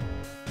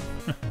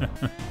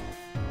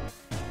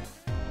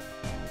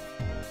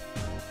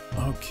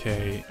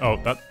 Okay. Oh,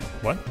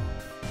 what?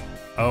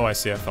 Oh, I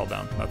see, I fell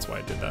down. That's why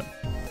I did that.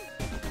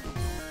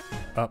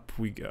 Up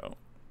we go.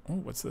 Oh,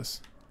 what's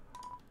this?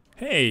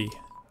 Hey!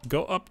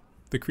 Go up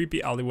the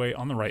creepy alleyway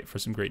on the right for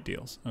some great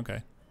deals.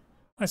 Okay.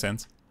 Hi,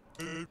 Sans.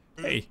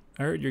 Hey,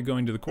 I heard you're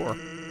going to the core.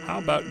 How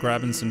about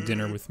grabbing some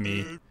dinner with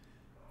me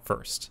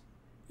first?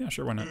 Yeah,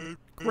 sure, why not?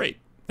 Great.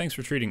 Thanks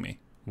for treating me.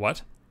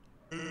 What?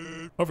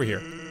 Over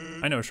here.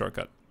 I know a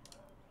shortcut.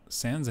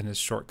 Sans and his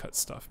shortcut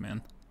stuff,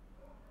 man.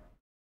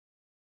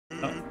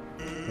 Oh,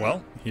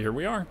 well, here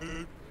we are.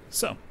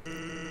 So,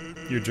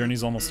 your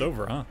journey's almost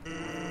over, huh?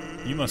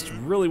 You must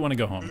really want to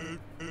go home.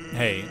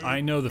 Hey,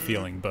 I know the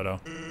feeling, Buddo.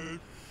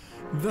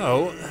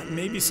 Though,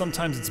 maybe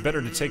sometimes it's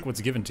better to take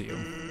what's given to you.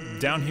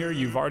 Down here,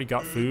 you've already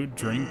got food,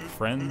 drink,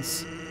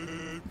 friends.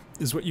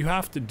 Is what you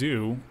have to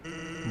do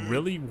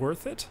really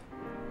worth it?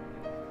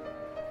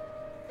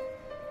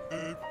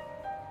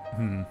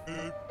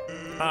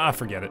 Ah,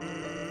 forget it.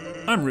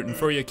 I'm rooting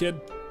for you,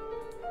 kid.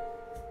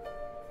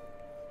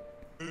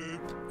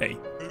 Hey,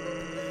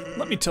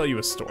 let me tell you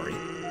a story.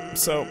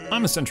 So,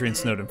 I'm a sentry in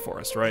Snowden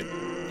Forest, right?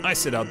 I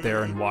sit out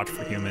there and watch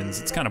for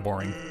humans. It's kind of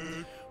boring.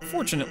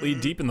 Fortunately,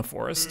 deep in the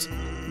forest,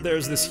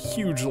 there's this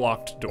huge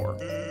locked door.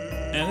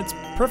 And it's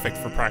perfect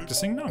for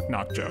practicing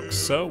knock-knock jokes.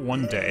 So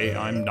one day,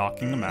 I'm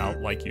knocking them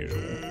out like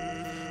usual.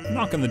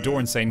 Knock on the door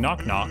and say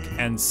knock-knock,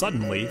 and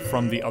suddenly,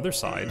 from the other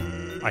side,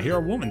 I hear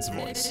a woman's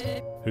voice.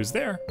 Who's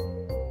there?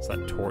 Is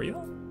that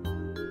Toriel?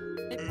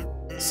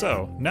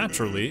 So,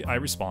 naturally, I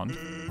respond,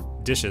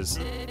 dishes.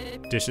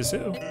 Dishes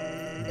who?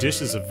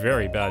 Dish is a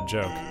very bad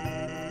joke.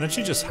 Then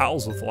she just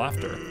howls with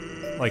laughter.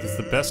 Like it's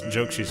the best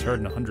joke she's heard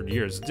in 100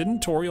 years.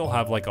 Didn't Toriel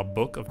have like a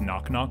book of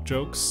knock-knock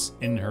jokes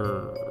in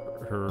her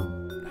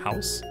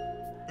house?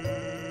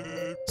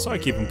 So I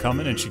keep them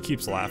coming and she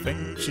keeps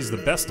laughing. She's the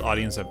best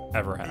audience I've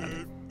ever had.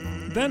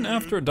 Then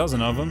after a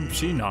dozen of them,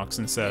 she knocks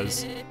and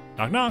says,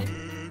 knock knock.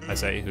 I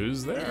say,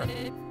 who's there?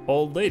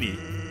 Old lady.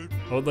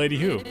 Old lady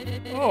who?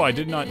 Oh, I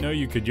did not know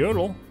you could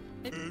yodel.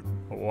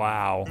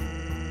 Wow.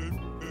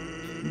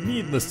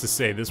 Needless to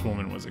say, this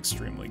woman was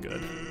extremely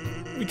good.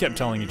 We kept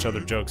telling each other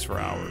jokes for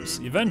hours.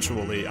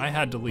 Eventually, I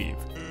had to leave.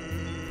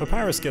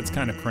 Papyrus gets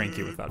kind of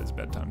cranky without his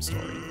bedtime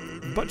story.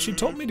 But she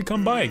told me to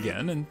come by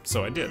again, and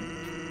so I did.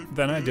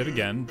 Then I did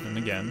again and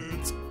again.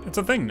 It's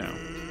a thing now.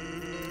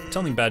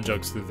 Telling bad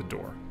jokes through the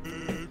door.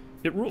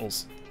 It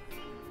rules.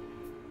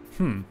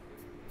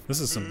 This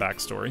is some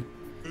backstory.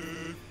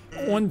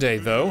 One day,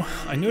 though,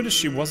 I noticed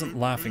she wasn't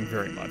laughing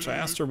very much. I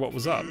asked her what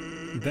was up.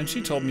 Then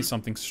she told me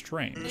something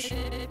strange.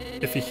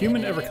 If a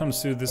human ever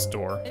comes through this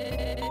door,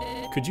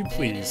 could you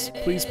please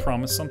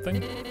promise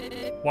something?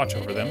 Watch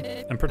over them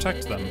and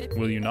protect them,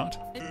 will you not?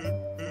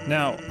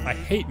 Now, I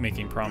hate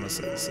making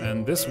promises,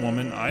 and this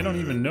woman, I don't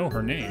even know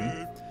her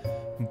name,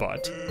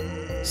 but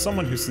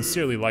someone who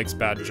sincerely likes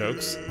bad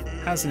jokes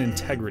has an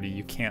integrity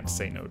you can't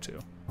say no to.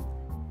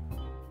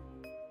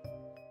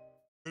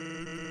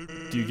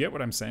 Do you get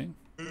what I'm saying?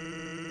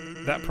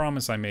 That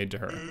promise I made to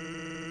her.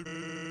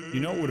 You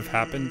know what would have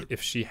happened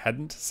if she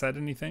hadn't said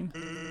anything?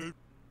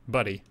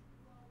 Buddy.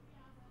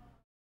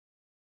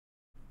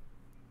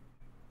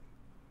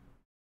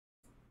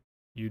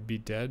 You'd be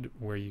dead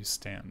where you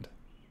stand.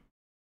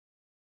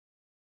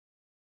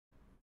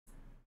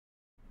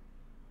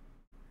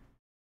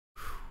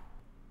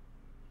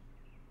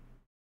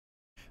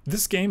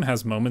 This game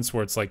has moments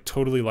where it's like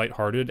totally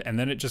lighthearted and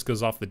then it just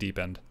goes off the deep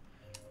end.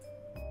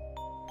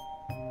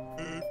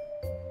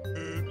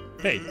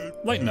 Hey,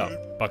 lighten up,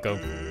 bucko.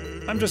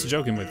 I'm just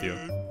joking with you.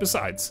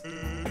 Besides,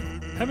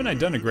 haven't I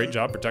done a great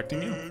job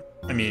protecting you?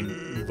 I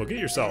mean, look at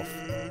yourself.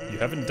 You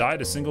haven't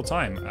died a single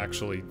time.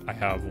 Actually, I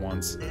have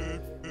once.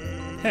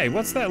 Hey,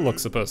 what's that look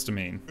supposed to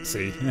mean?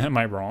 See, am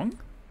I wrong?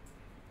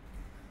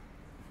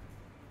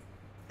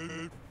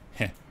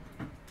 Heh.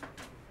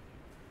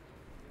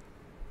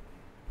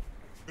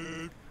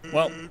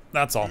 Well,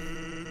 that's all.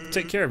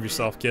 Take care of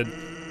yourself, kid.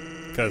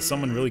 Because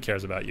someone really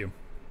cares about you.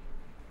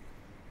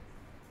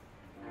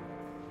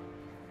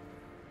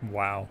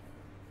 Wow.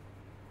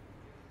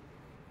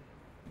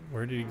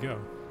 Where did he go?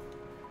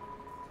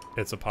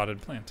 It's a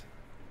potted plant.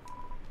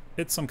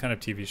 It's some kind of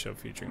TV show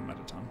featuring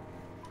Metaton.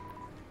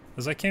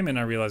 As I came in,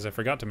 I realized I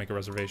forgot to make a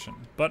reservation,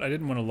 but I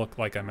didn't want to look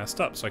like I messed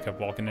up, so I kept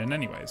walking in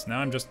anyways. Now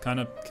I'm just kind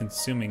of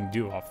consuming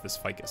dew off this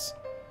ficus.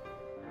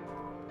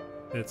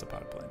 It's a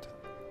potted plant.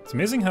 It's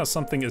amazing how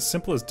something as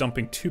simple as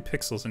dumping 2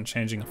 pixels and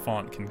changing a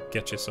font can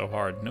get you so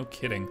hard. No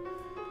kidding.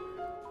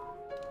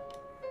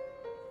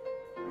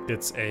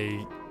 It's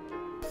a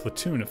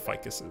platoon of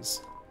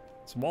ficuses.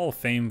 It's a wall of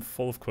fame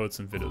full of quotes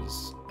and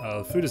videos.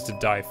 The food is to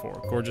die for.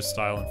 Gorgeous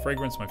style and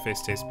fragrance. My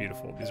face tastes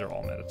beautiful. These are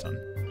all Metaton.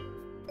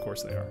 Of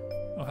course they are.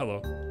 Oh,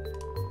 hello.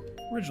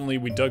 Originally,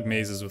 we dug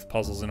mazes with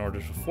puzzles in order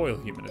to foil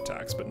human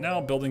attacks, but now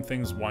building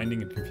things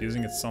winding and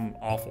confusing is some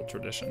awful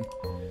tradition.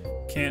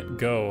 Can't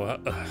go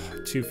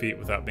 2 feet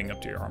without being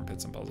up to your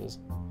armpits in puzzles.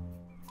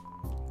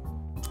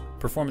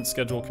 Performance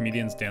schedule,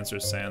 comedians,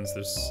 dancers, sands.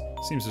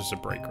 Seems there's a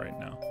break right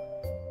now.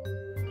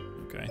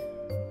 Okay.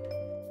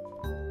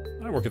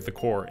 I work at the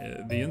core.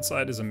 The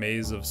inside is a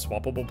maze of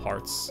swappable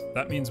parts.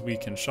 That means we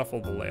can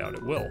shuffle the layout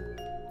at will.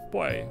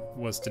 Boy,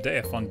 was today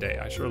a fun day.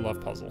 I sure love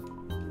puzzle.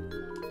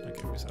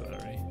 Okay, we said that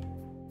already.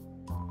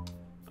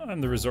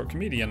 I'm the resort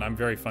comedian. I'm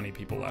very funny.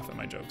 People laugh at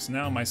my jokes.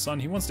 Now my son,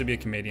 he wants to be a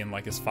comedian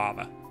like his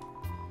father.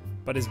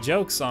 But his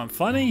jokes aren't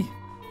funny.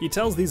 He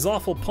tells these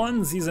awful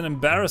puns. He's an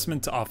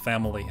embarrassment to our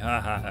family. Ha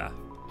ha ha.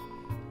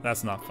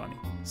 That's not funny.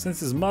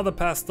 Since his mother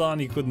passed on,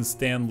 he couldn't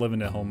stand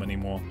living at home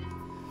anymore.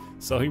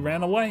 So he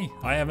ran away.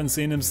 I haven't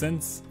seen him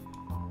since.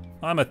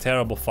 I'm a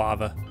terrible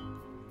father.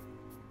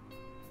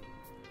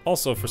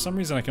 Also, for some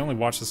reason I can only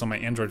watch this on my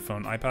Android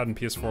phone. iPad and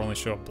PS4 only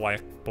show a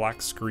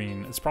black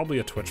screen. It's probably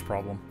a Twitch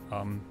problem.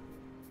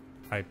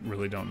 I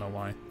really don't know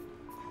why.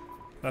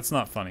 That's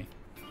not funny.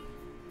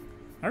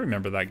 I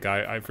remember that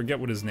guy. I forget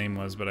what his name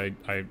was, but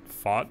I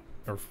fought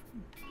or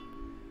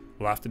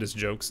laughed at his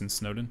jokes in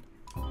Snowden.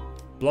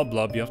 Blub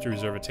blub, you have to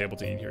reserve a table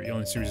to eat here. You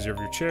only need to reserve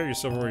your chair, your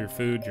silverware, your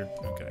food, your...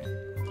 Okay.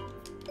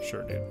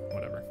 Sure, dude.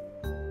 Whatever.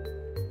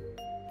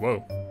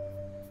 Whoa.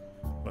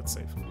 Let's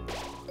save.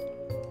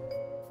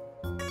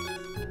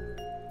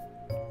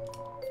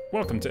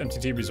 Welcome to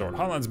MTT Resort,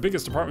 Hotland's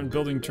biggest apartment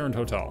building turned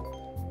hotel.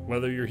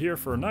 Whether you're here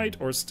for a night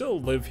or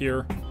still live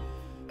here,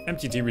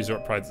 MTT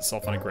Resort prides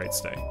itself on a great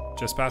stay.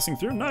 Just passing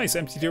through? Nice!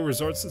 MTT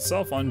resorts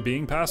itself on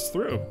being passed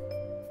through.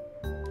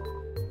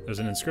 There's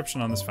an inscription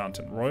on this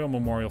fountain. Royal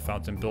Memorial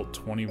Fountain built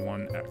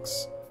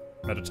 21X.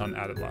 Metaton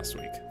added last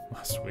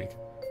week.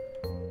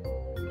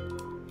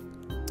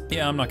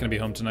 Yeah, I'm not gonna be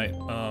home tonight.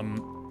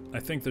 I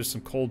think there's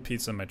some cold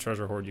pizza in my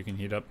treasure hoard you can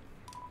heat up.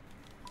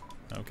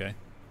 Okay.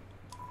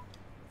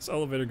 This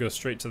elevator goes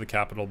straight to the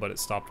capital, but it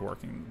stopped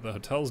working. The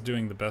hotel's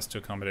doing the best to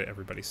accommodate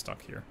everybody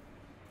stuck here.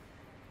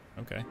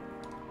 Okay.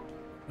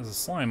 As a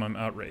slime, I'm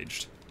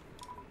outraged.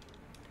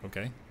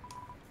 Okay.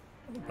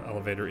 The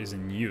elevator is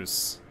in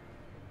use.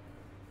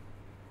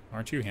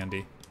 Aren't you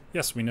handy?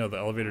 Yes, we know the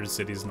elevator to the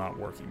city is not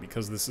working.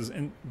 Because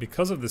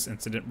of this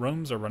incident,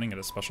 rooms are running at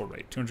a special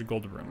rate. 200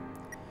 gold a room.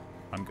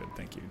 I'm good,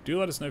 thank you. Do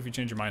let us know if you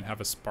change your mind.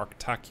 Have a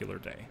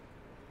sparktacular day.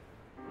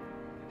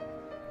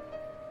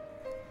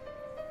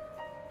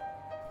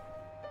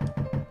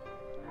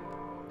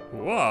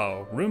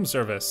 Whoa, room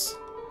service.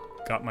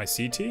 Got my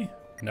CT?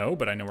 No,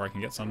 but I know where I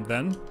can get some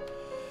then.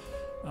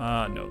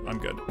 No, I'm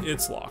good.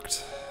 It's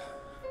locked.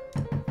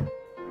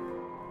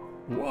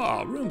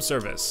 Whoa, room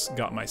service.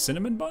 Got my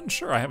cinnamon bun?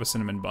 Sure, I have a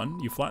cinnamon bun.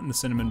 You flatten the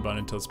cinnamon bun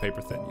until it's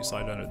paper thin. You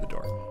slide under the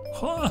door.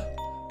 Huh,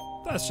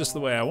 that's just the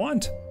way I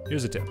want.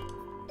 Here's a tip.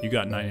 You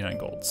got 99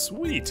 gold.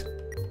 Sweet.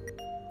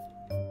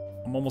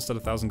 I'm almost at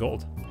 1,000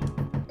 gold.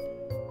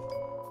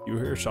 You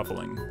hear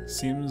shuffling.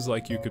 Seems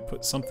like you could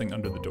put something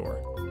under the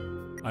door.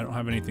 I don't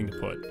have anything to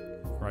put,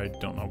 or I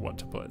don't know what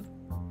to put.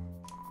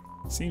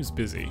 Seems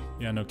busy.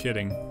 Yeah, no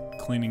kidding.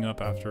 Cleaning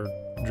up after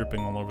dripping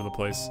all over the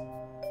place.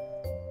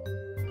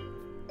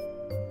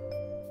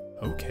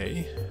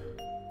 Okay.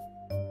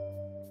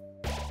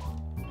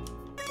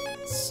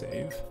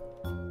 Save.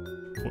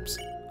 Whoops.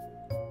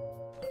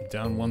 I'm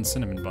down 1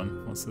 cinnamon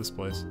bun. What's this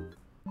place?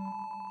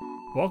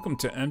 Welcome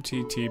to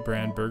MTT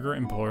Brand Burger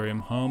Emporium,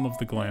 home of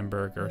the glam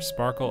burger.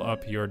 Sparkle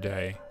up your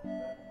day.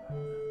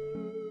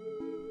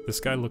 This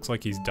guy looks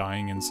like he's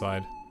dying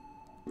inside.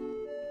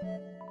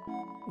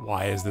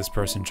 Why is this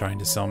person trying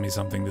to sell me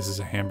something? This is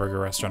a hamburger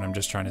restaurant. I'm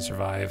just trying to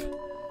survive.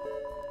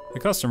 The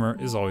customer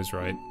is always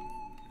right.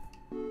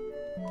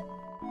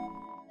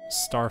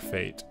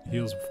 Starfate.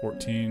 Heals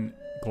 14.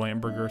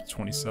 Glamburger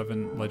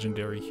 27.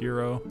 Legendary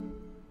hero.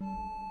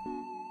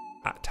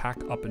 Attack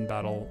up in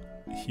battle.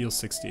 Heal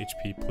 60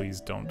 HP.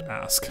 Please don't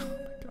ask. Oh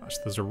my gosh,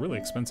 those are really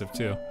expensive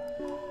too.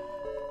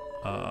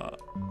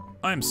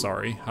 I'm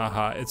sorry.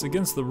 Haha, it's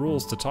against the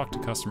rules to talk to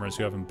customers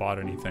who haven't bought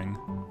anything.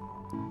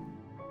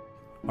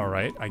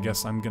 Alright, I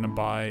guess I'm gonna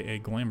buy a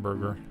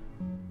Glamburger.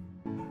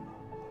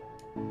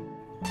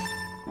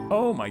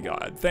 Oh my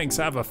god, thanks,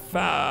 have a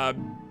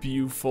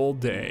fab-beautiful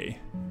day.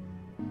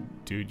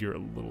 Dude, you're a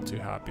little too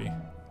happy.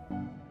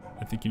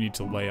 I think you need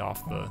to lay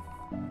off the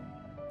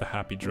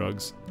happy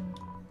drugs.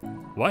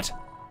 What?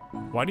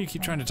 Why do you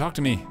keep trying to talk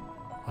to me?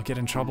 I'll get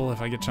in trouble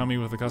if I get chummy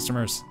with the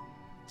customers.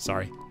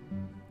 Sorry.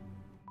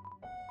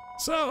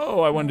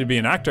 So, I wanted to be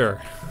an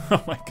actor.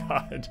 Oh my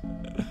god.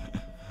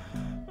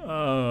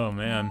 Oh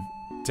man.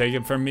 Take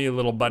it from me,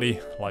 little buddy.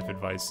 Life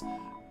advice.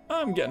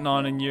 I'm getting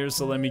on in years,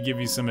 so let me give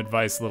you some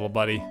advice, little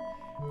buddy.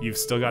 You've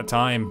still got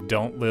time.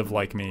 Don't live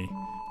like me.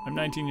 I'm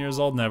 19 years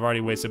old and I've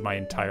already wasted my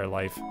entire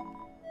life.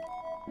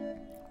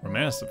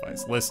 Romance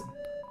advice. Listen,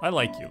 I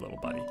like you, little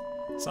buddy.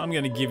 So I'm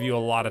gonna give you a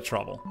lot of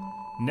trouble.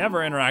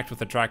 Never interact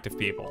with attractive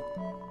people.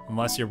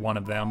 Unless you're one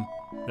of them.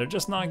 They're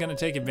just not gonna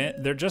take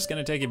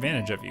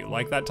advantage of you.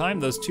 Like that time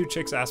those two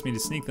chicks asked me to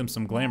sneak them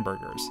some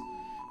Glamburgers.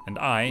 And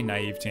I,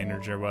 naive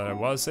teenager what I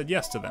was, said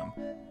yes to them.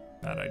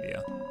 Bad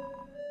idea.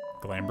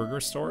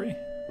 Glamburger story?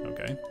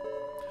 Okay.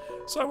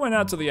 So I went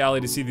out to the alley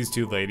to see these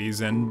two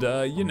ladies and,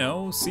 you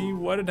know, see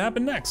what had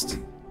happened next.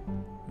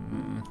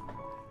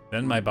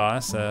 Then my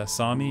boss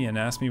saw me and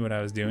asked me what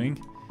I was doing.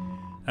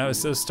 I was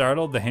so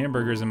startled, the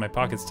hamburgers in my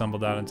pockets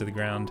tumbled out onto the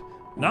ground.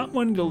 Not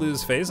wanting to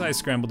lose face, I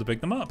scrambled to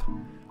pick them up.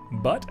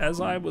 But as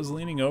I was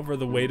leaning over,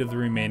 the weight of the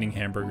remaining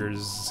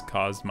hamburgers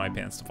caused my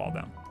pants to fall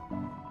down.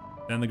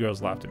 Then the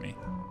girls laughed at me.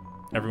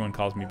 Everyone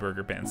calls me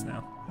Burger Pants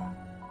now.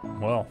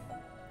 Well.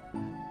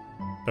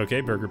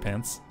 Okay, Burger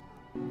Pants.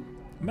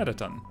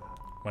 Metaton.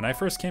 When I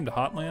first came to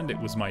Hotland, it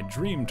was my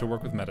dream to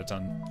work with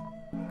Metaton.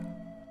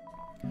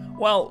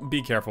 Well,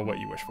 be careful what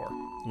you wish for,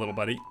 little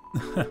buddy.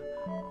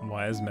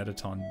 Why is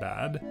Metaton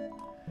bad?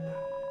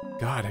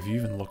 God, have you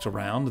even looked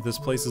around? This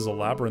place is a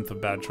labyrinth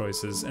of bad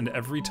choices, and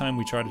every time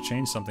we try to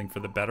change something for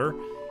the better,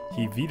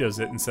 he vetoes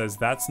it and says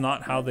that's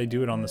not how they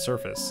do it on the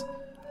surface.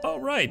 Oh,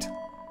 right.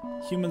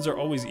 Humans are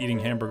always eating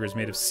hamburgers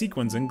made of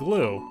sequins and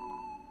glue.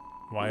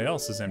 Why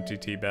else is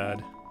MTT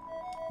bad?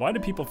 Why do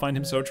people find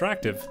him so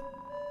attractive?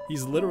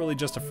 He's literally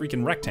just a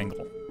freaking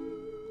rectangle.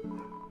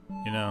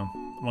 You know,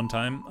 one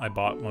time I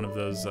bought one of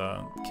those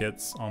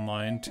kits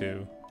online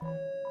to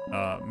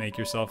make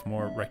yourself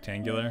more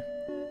rectangular.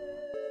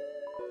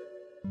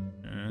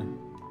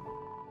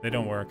 They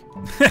don't work.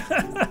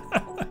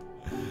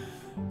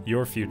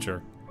 Your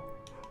future.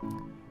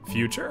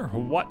 Future?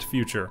 What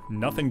future?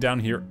 Nothing down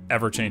here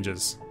ever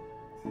changes.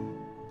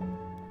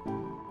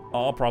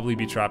 I'll probably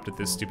be trapped at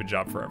this stupid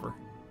job forever.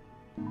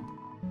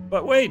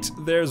 But wait,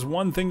 there's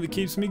one thing that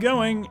keeps me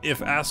going. If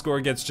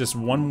Asgore gets just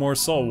one more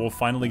soul, we'll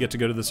finally get to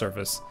go to the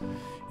surface.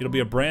 It'll be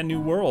a brand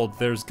new world.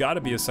 There's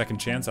gotta be a second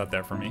chance out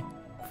there for me.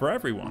 For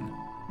everyone.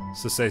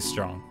 So stay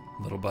strong,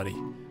 little buddy.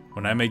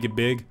 When I make it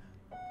big,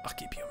 I'll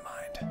keep you in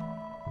mind.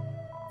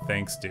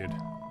 Thanks, dude.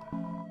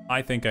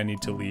 I think I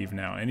need to leave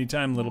now.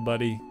 Anytime, little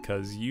buddy,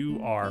 cause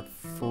you are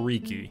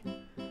freaky.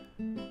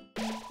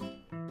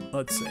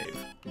 Let's save.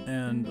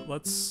 And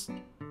let's...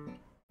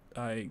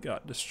 I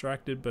got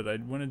distracted, but I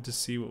wanted to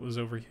see what was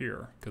over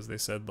here, because they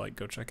said, like,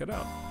 go check it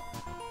out.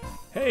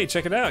 Hey,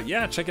 check it out!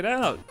 Yeah, check it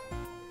out!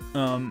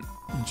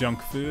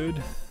 Junk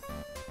food.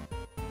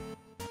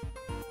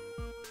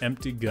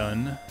 Empty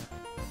gun.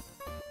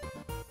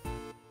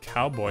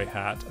 Cowboy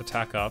hat,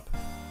 attack up.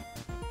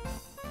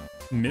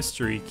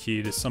 Mystery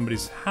key to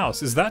somebody's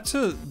house. Is that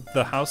to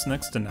the house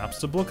next to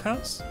Napstablook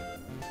house?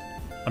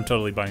 I'm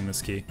totally buying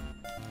this key.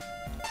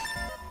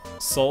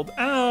 Sold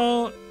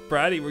out!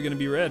 Bratty, we're gonna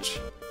be rich.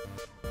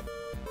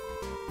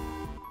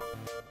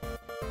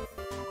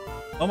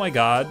 Oh my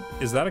god,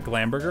 is that a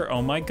Glamburger?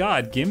 Oh my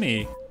god,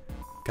 gimme.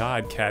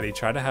 God, Caddy,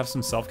 try to have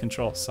some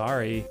self-control.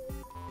 Sorry.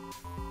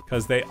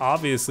 Because they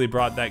obviously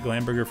brought that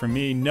Glamburger for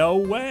me. No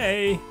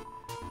way!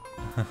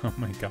 Oh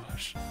my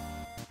gosh.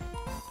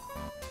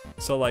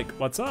 So, like,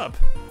 what's up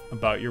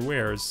about your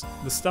wares?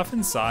 The stuff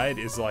inside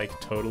is, like,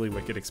 totally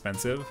wicked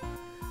expensive.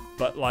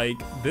 But, like,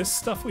 this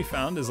stuff we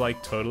found is,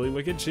 like, totally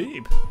wicked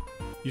cheap.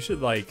 You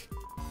should, like,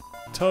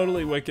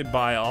 totally wicked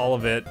buy all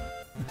of it.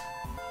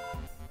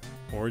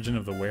 Origin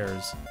of the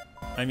wares.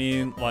 I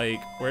mean, like,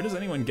 where does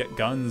anyone get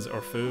guns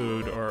or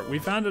food or... We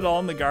found it all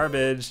in the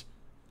garbage.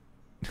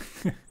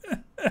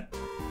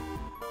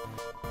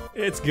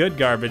 It's good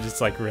garbage.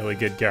 It's, like, really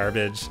good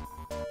garbage.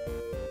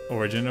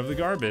 Origin of the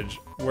garbage.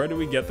 Where do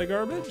we get the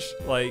garbage?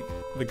 Like,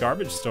 the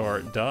garbage store,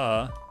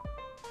 duh.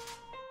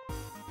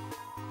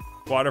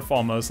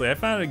 Waterfall mostly. I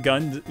found a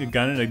gun in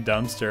a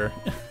dumpster.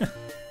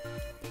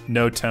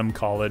 No Tem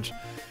college.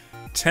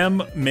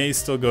 Tem may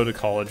still go to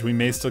college. We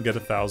may still get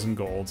 1,000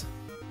 gold.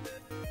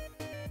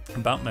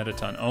 About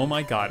Metaton. Oh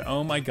my god,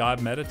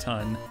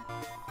 Metaton.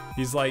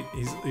 He's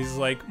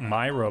like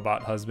my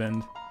robot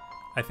husband.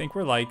 I think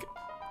we're like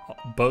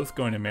both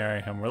going to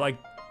marry him.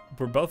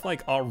 We're both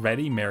like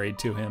already married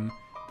to him.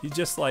 He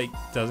just like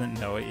doesn't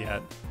know it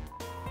yet.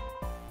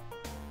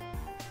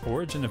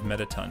 Origin of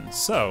Mettaton.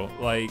 So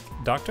like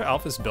Dr.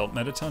 Alphys built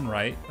Mettaton,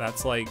 right?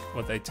 That's like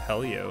what they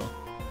tell you.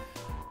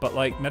 But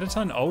like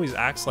Mettaton always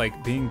acts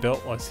like being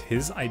built was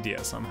his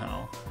idea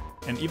somehow.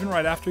 And even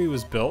right after he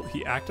was built,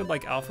 he acted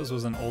like Alphys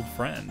was an old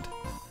friend.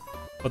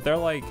 But they're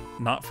like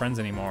not friends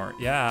anymore.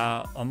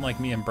 Yeah, unlike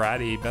me and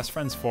Bratty, best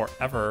friends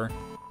forever.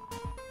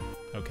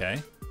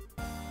 Okay.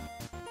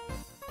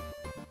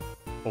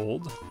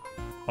 Old.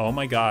 Oh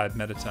my god,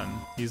 Mettaton.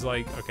 He's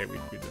like, okay, we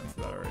did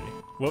that already.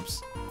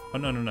 Whoops. Oh,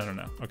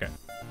 no. Okay.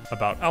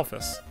 About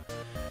Alphys.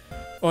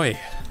 Oi.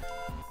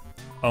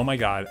 Oh my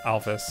god,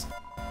 Alphys.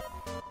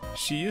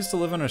 She used to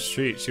live on our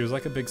street. She was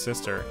like a big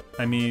sister.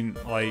 I mean,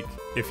 like,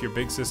 if your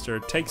big sister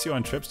takes you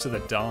on trips to the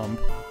dump.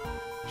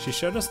 She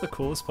showed us the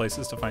coolest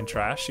places to find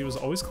trash. She was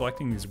always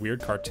collecting these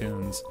weird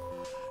cartoons.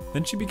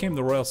 Then she became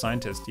the royal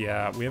scientist.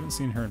 Yeah, we haven't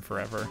seen her in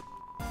forever.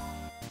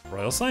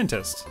 Royal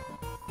scientist.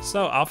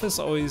 So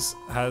Alphys always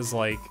has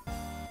like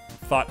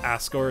thought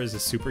Asgore is a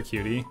super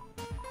cutie.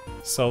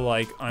 So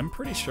like I'm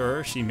pretty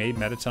sure she made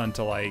Mettaton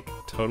to like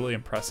totally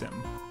impress him.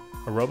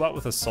 A robot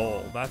with a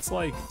soul. That's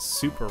like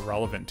super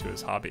relevant to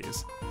his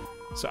hobbies.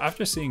 So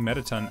after seeing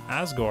Mettaton,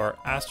 Asgore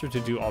asked her to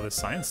do all this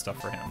science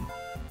stuff for him.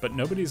 But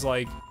nobody's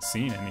like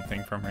seen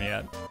anything from her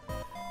yet.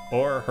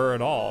 Or her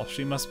at all.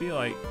 She must be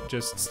like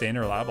just stay in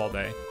her lab all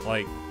day.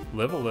 Like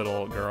live a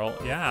little, girl.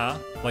 Yeah,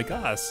 like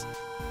us.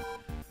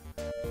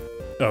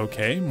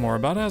 Okay, more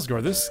about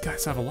Asgore. This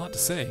guy's have a lot to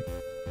say.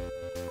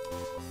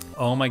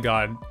 Oh my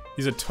god,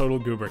 he's a total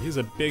goober. He's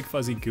a big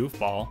fuzzy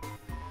goofball.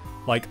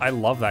 Like, I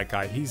love that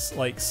guy. He's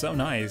like so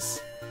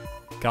nice.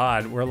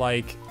 God, we're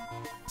like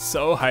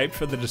so hyped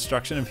for the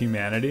destruction of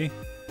humanity.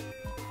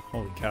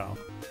 Holy cow.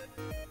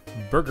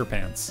 Burger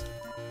Pants.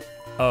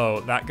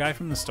 Oh, that guy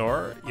from the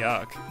store?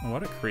 Yuck.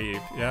 What a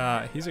creep.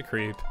 Yeah, he's a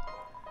creep.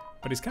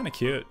 But he's kind of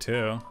cute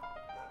too.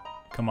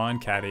 Come on,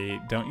 Catty.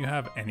 Don't you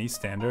have any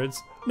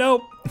standards?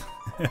 Nope.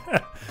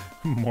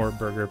 More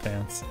Burger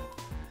Pants.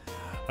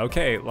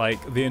 Okay,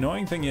 like, the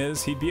annoying thing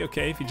is, he'd be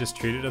okay if he just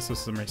treated us with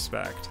some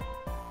respect.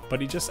 But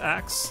he just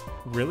acts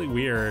really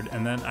weird,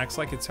 and then acts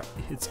like it's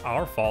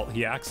our fault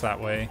he acts that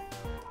way.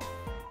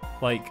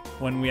 Like,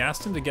 when we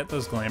asked him to get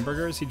those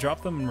Glamburgers, he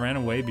dropped them and ran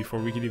away before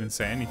we could even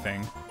say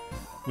anything.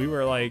 We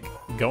were, like,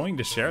 going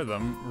to share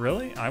them.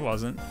 Really? I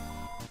wasn't.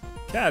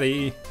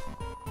 Catty.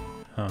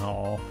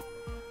 Oh.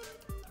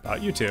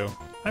 About you two.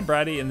 I'm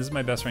Bratty, and this is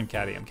my best friend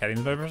Catty. I'm Catty,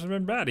 and this is my best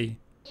friend Bratty.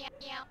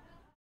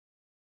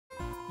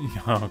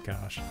 Oh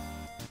gosh.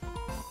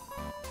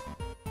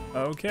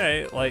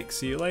 Okay, like,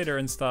 see you later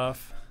and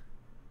stuff.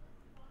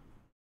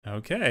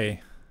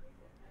 Okay.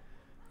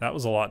 That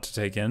was a lot to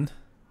take in.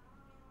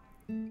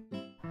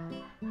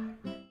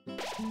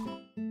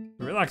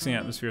 The relaxing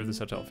atmosphere of this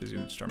hotel fills you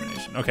with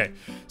determination. Okay,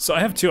 so I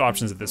have two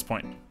options at this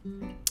point.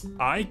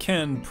 I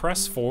can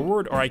press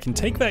forward, or I can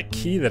take that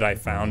key that I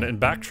found and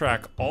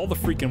backtrack all the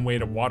freaking way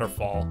to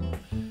Waterfall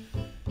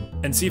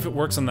and see if it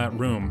works on that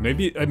room.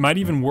 Maybe it might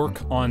even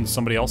work on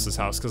somebody else's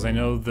house, because I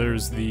know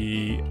there's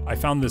I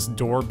found this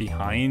door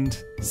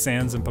behind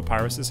Sans and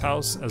Papyrus's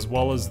house, as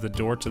well as the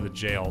door to the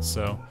jail,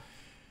 so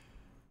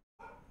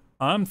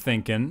I'm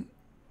thinking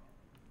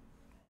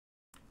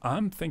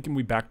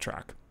we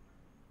backtrack.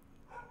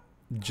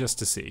 Just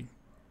to see.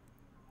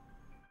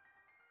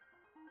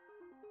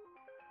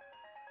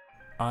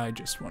 I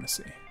just want to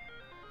see.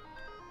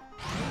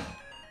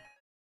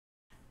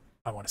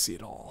 I want to see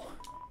it all.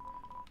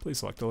 Please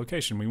select a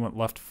location. We want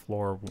left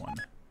floor 1.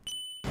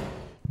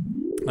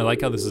 I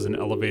like how this is an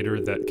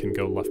elevator that can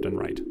go left and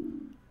right.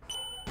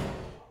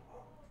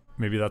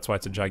 Maybe that's why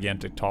it's a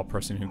gigantic tall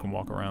person who can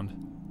walk around.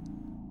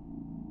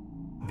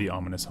 The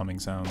ominous humming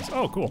sounds.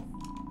 Oh, cool.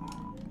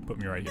 Put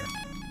me right here.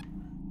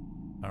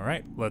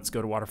 Alright, let's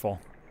go to Waterfall.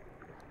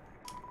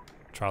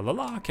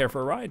 Tra-la-la, care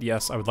for a ride?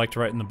 Yes, I would like to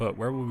ride in the boat.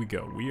 Where will we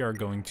go? We are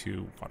going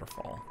to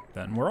Waterfall.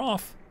 Then we're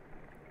off.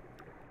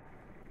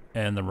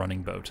 And the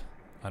running boat.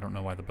 I don't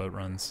know why the boat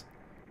runs.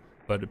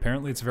 But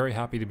apparently it's very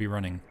happy to be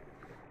running.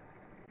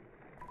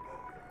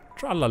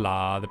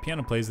 Tra-la-la, the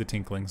piano plays the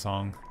tinkling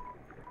song.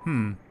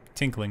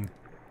 Tinkling.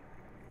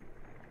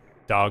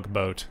 Dog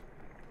boat.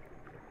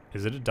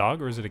 Is it a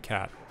dog or is it a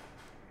cat?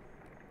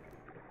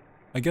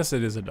 I guess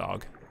it is a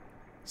dog,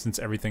 since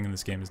everything in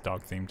this game is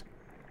dog themed.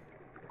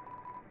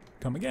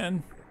 Come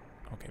again.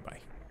 Okay, bye.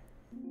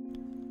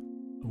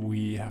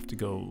 We have to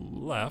go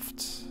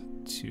left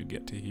to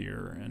get to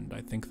here, and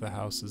I think the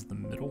house is the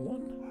middle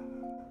one?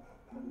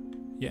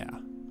 Yeah.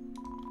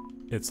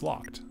 It's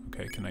locked.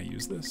 Okay, can I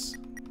use this?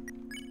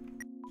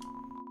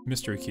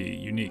 Mystery key,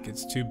 unique.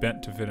 It's too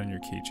bent to fit on your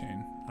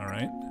keychain.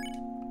 Alright.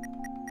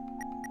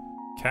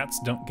 Cats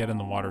don't get in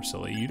the water,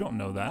 silly. You don't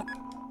know that.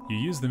 You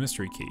use the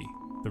mystery key.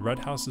 The red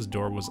house's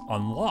door was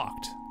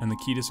unlocked, and the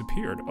key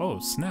disappeared. Oh,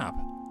 snap.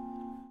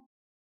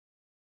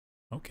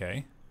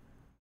 Okay.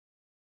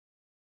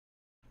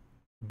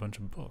 A bunch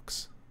of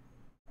books.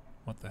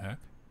 What the heck?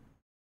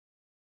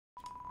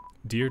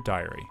 Dear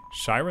Diary,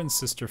 Shiren's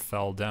sister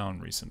fell down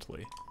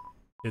recently.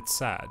 It's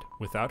sad.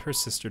 Without her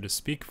sister to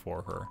speak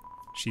for her,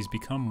 she's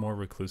become more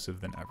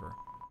reclusive than ever.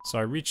 So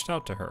I reached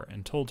out to her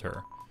and told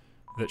her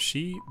that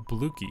she,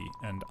 Bluky,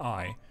 and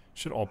I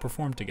should all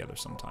perform together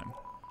sometime.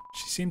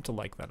 She seemed to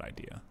like that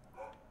idea.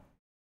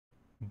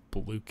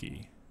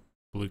 Bluky.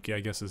 Bluky, I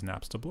guess, is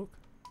Napstablook?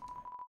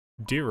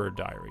 Dearer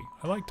Diary,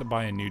 I like to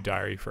buy a new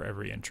diary for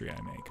every entry I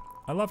make.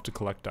 I love to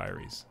collect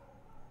diaries.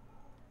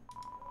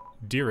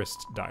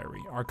 Dearest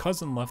Diary, our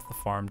cousin left the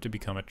farm to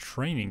become a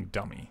training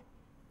dummy.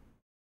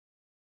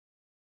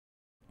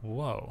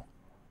 Whoa.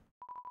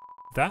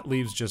 That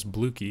leaves just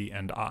Bluky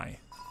and I.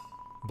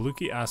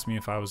 Bluky asked me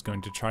if I was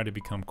going to try to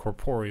become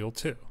corporeal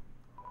too.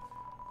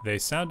 They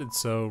sounded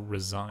so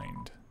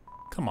resigned.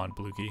 Come on,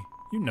 Bluky,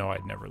 you know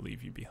I'd never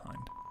leave you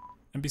behind.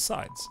 And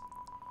besides,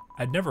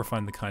 I'd never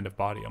find the kind of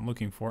body I'm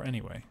looking for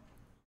anyway.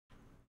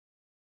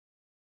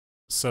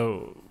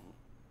 So,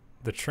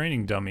 the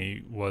training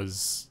dummy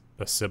was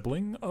a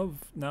sibling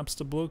of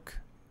Napstablook?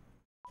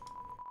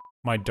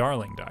 My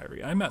darling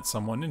diary, I met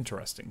someone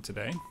interesting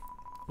today.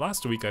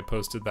 Last week I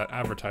posted that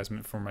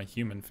advertisement for my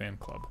human fan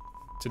club.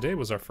 Today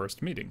was our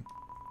first meeting.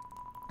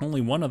 Only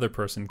one other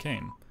person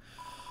came.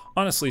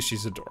 Honestly,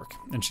 she's a dork,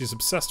 and she's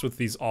obsessed with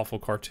these awful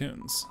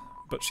cartoons.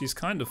 But she's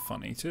kind of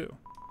funny too.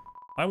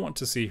 I want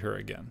to see her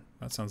again.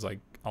 That sounds like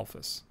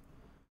Alphys.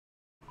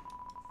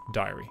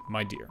 Diary,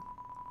 my dear.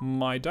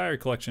 My diary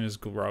collection is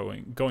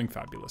going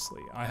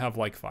fabulously. I have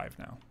like 5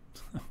 now.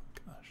 Oh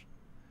gosh.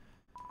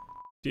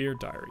 Dear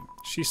Diary,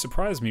 she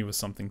surprised me with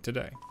something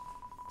today.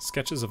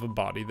 Sketches of a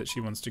body that she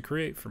wants to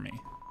create for me.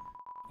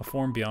 A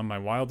form beyond my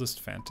wildest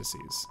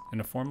fantasies. In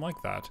a form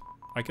like that,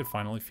 I could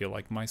finally feel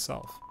like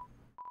myself.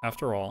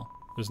 After all,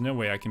 there's no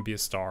way I can be a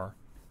star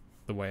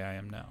the way I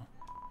am now.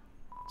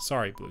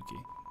 Sorry, Bluky.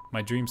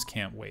 My dreams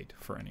can't wait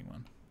for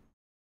anyone.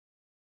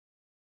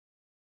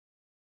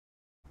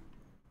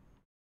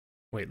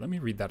 Wait, let me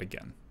read that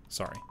again.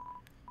 Sorry.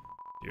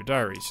 Dear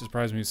Diary, she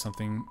surprised me with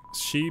something.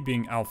 She,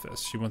 being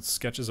Alphys, she wants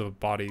sketches of a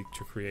body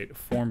to create a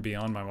form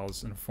beyond my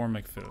wildest and a form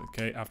like fit.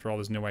 Okay, after all,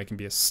 there's no way I can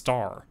be a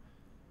star.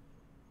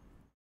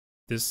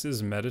 This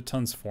is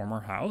Mediton's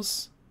former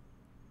house?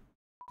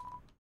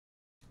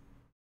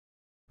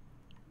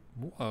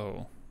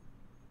 Whoa.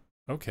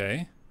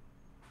 Okay.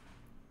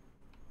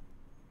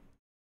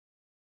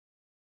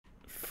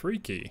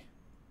 Freaky.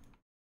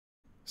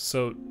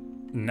 So,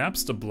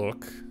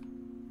 Napstablook,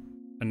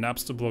 and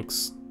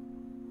Napstablook's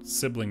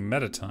sibling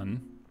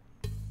Mediton,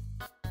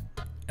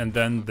 and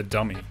then the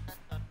dummy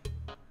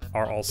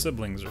are all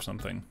siblings or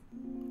something.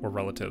 Or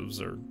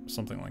relatives or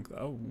something like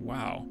that. Oh,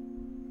 wow.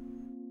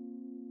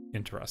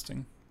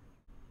 Interesting.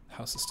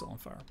 House is still on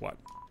fire. What?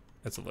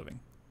 It's a living.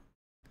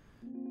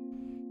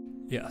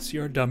 Yes,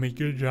 you're a dummy.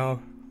 Good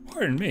job.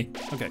 Pardon me.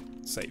 Okay,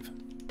 save.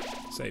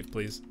 Save,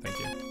 please. Thank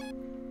you.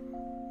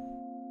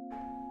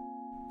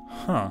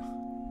 Huh.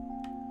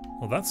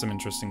 Well, that's some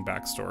interesting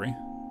backstory.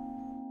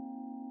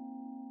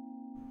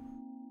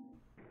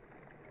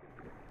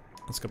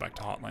 Let's go back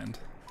to Hotland.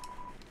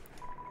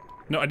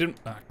 No, I didn't.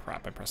 Ah,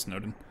 crap. I pressed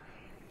Snowden.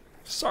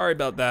 Sorry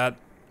about that.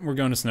 We're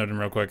going to Snowden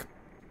real quick.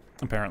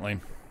 Apparently.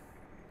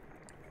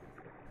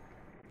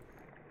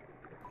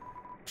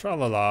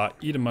 Tra-la-la,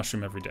 eat a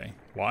mushroom every day.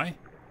 Why?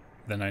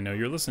 Then I know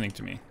you're listening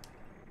to me.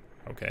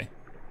 Okay.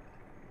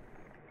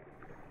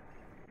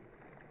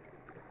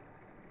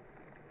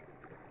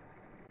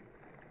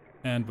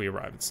 And we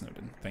arrive at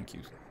Snowden. Thank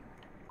you.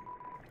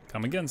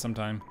 Come again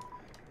sometime.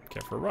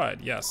 Care for a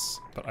ride?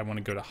 Yes. But I want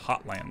to go to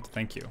Hotland.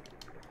 Thank you.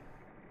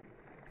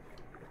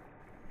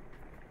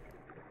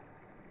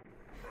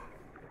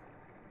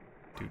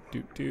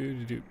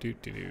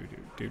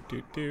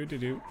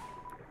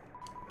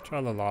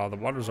 Tra-la-la, the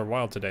waters are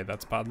wild today.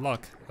 That's bad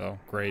luck. Oh,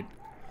 great.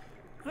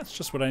 That's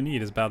just what I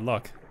need, is bad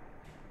luck.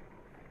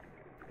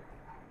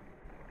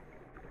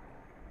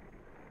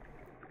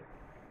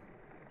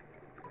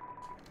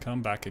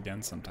 Come back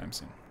again sometime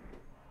soon.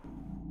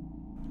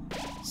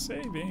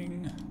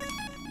 Saving.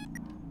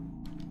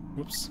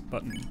 Whoops,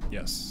 button.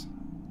 Yes.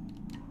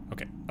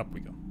 Okay, up we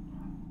go.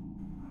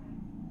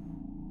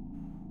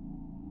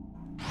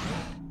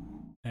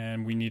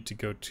 And we need to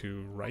go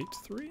to right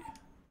 3?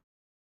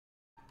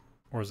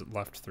 Or is it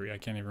left 3? I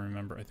can't even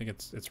remember. I think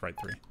it's right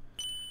 3.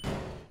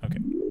 Okay.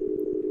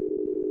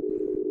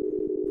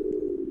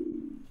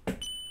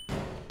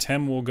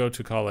 Tem will go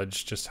to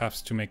college, just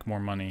has to make more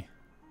money.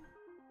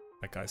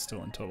 That guy's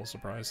still in total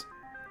surprise.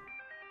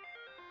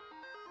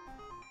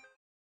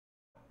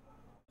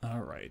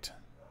 Alright.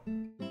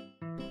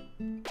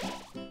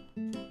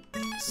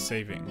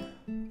 Saving.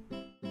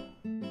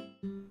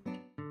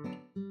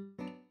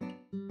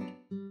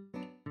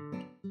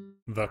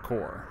 The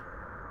core.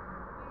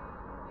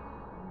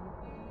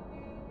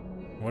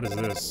 What is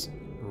this?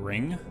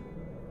 Ring?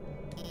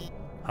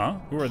 Huh?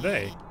 Who are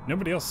they?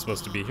 Nobody else is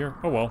supposed to be here.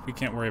 Oh well, we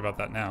can't worry about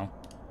that now.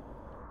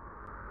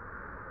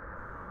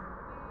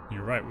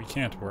 You're right, we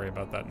can't worry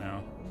about that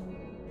now.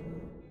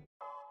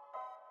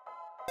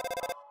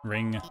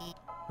 Ring.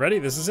 Ready?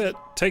 This is it.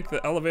 Take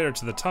the elevator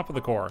to the top of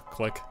the core.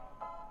 Click.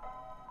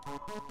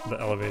 The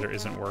elevator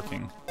isn't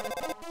working.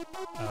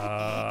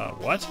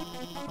 What?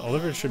 The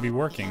elevator should be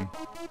working.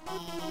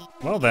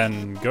 Well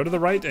then, go to the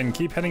right and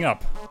keep heading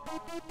up.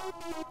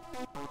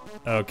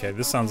 Okay,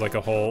 this sounds like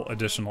a whole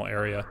additional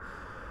area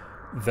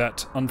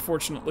that,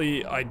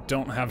 unfortunately, I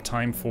don't have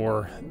time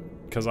for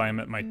because I am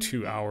at my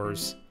 2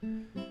 hours.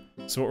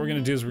 So what we're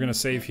gonna do is we're gonna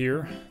save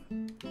here.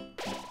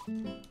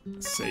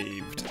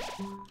 Saved.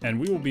 And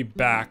we will be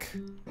back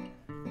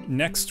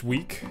next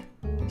week,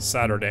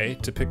 Saturday,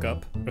 to pick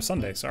up, or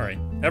Sunday, sorry.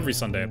 Every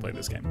Sunday I play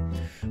this game.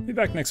 We'll be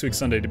back next week,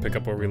 Sunday, to pick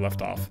up where we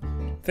left off.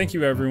 Thank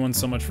you everyone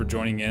so much for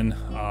joining in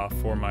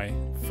for my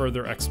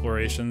further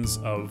explorations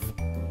of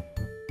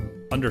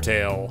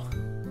Undertale.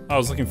 I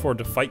was looking forward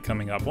to fight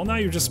coming up. Well, now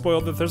you just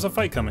spoiled that there's a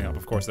fight coming up.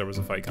 Of course there was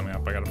a fight coming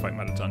up. I gotta fight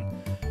Mettaton.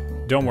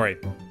 Don't worry.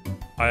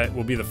 I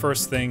will be the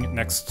first thing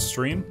next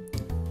stream.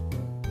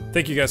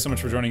 Thank you guys so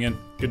much for joining in.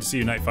 Good to see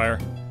you, Nightfire.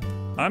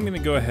 I'm gonna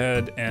go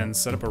ahead and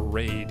set up a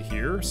raid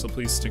here, so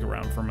please stick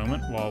around for a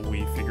moment while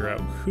we figure out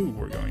who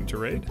we're going to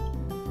raid.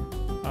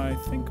 I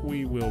think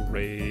we will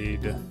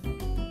raid...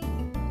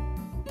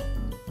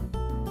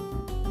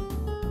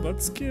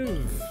 Let's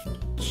give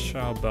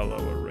Ciaobello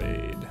a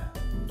raid.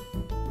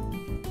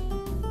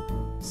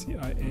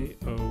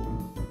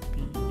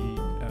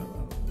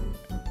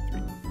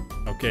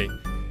 C-I-A-O-B-E-L-L-3. Okay,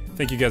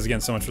 thank you guys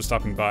again so much for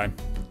stopping by.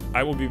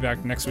 I will be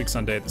back next week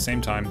Sunday at the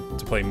same time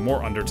to play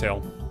more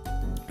Undertale,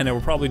 and I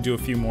will probably do a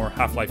few more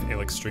Half-Life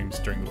Alyx streams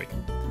during the week.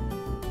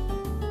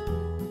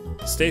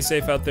 Stay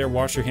safe out there,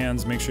 wash your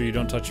hands, make sure you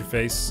don't touch your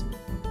face,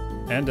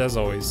 and as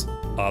always,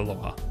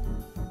 aloha.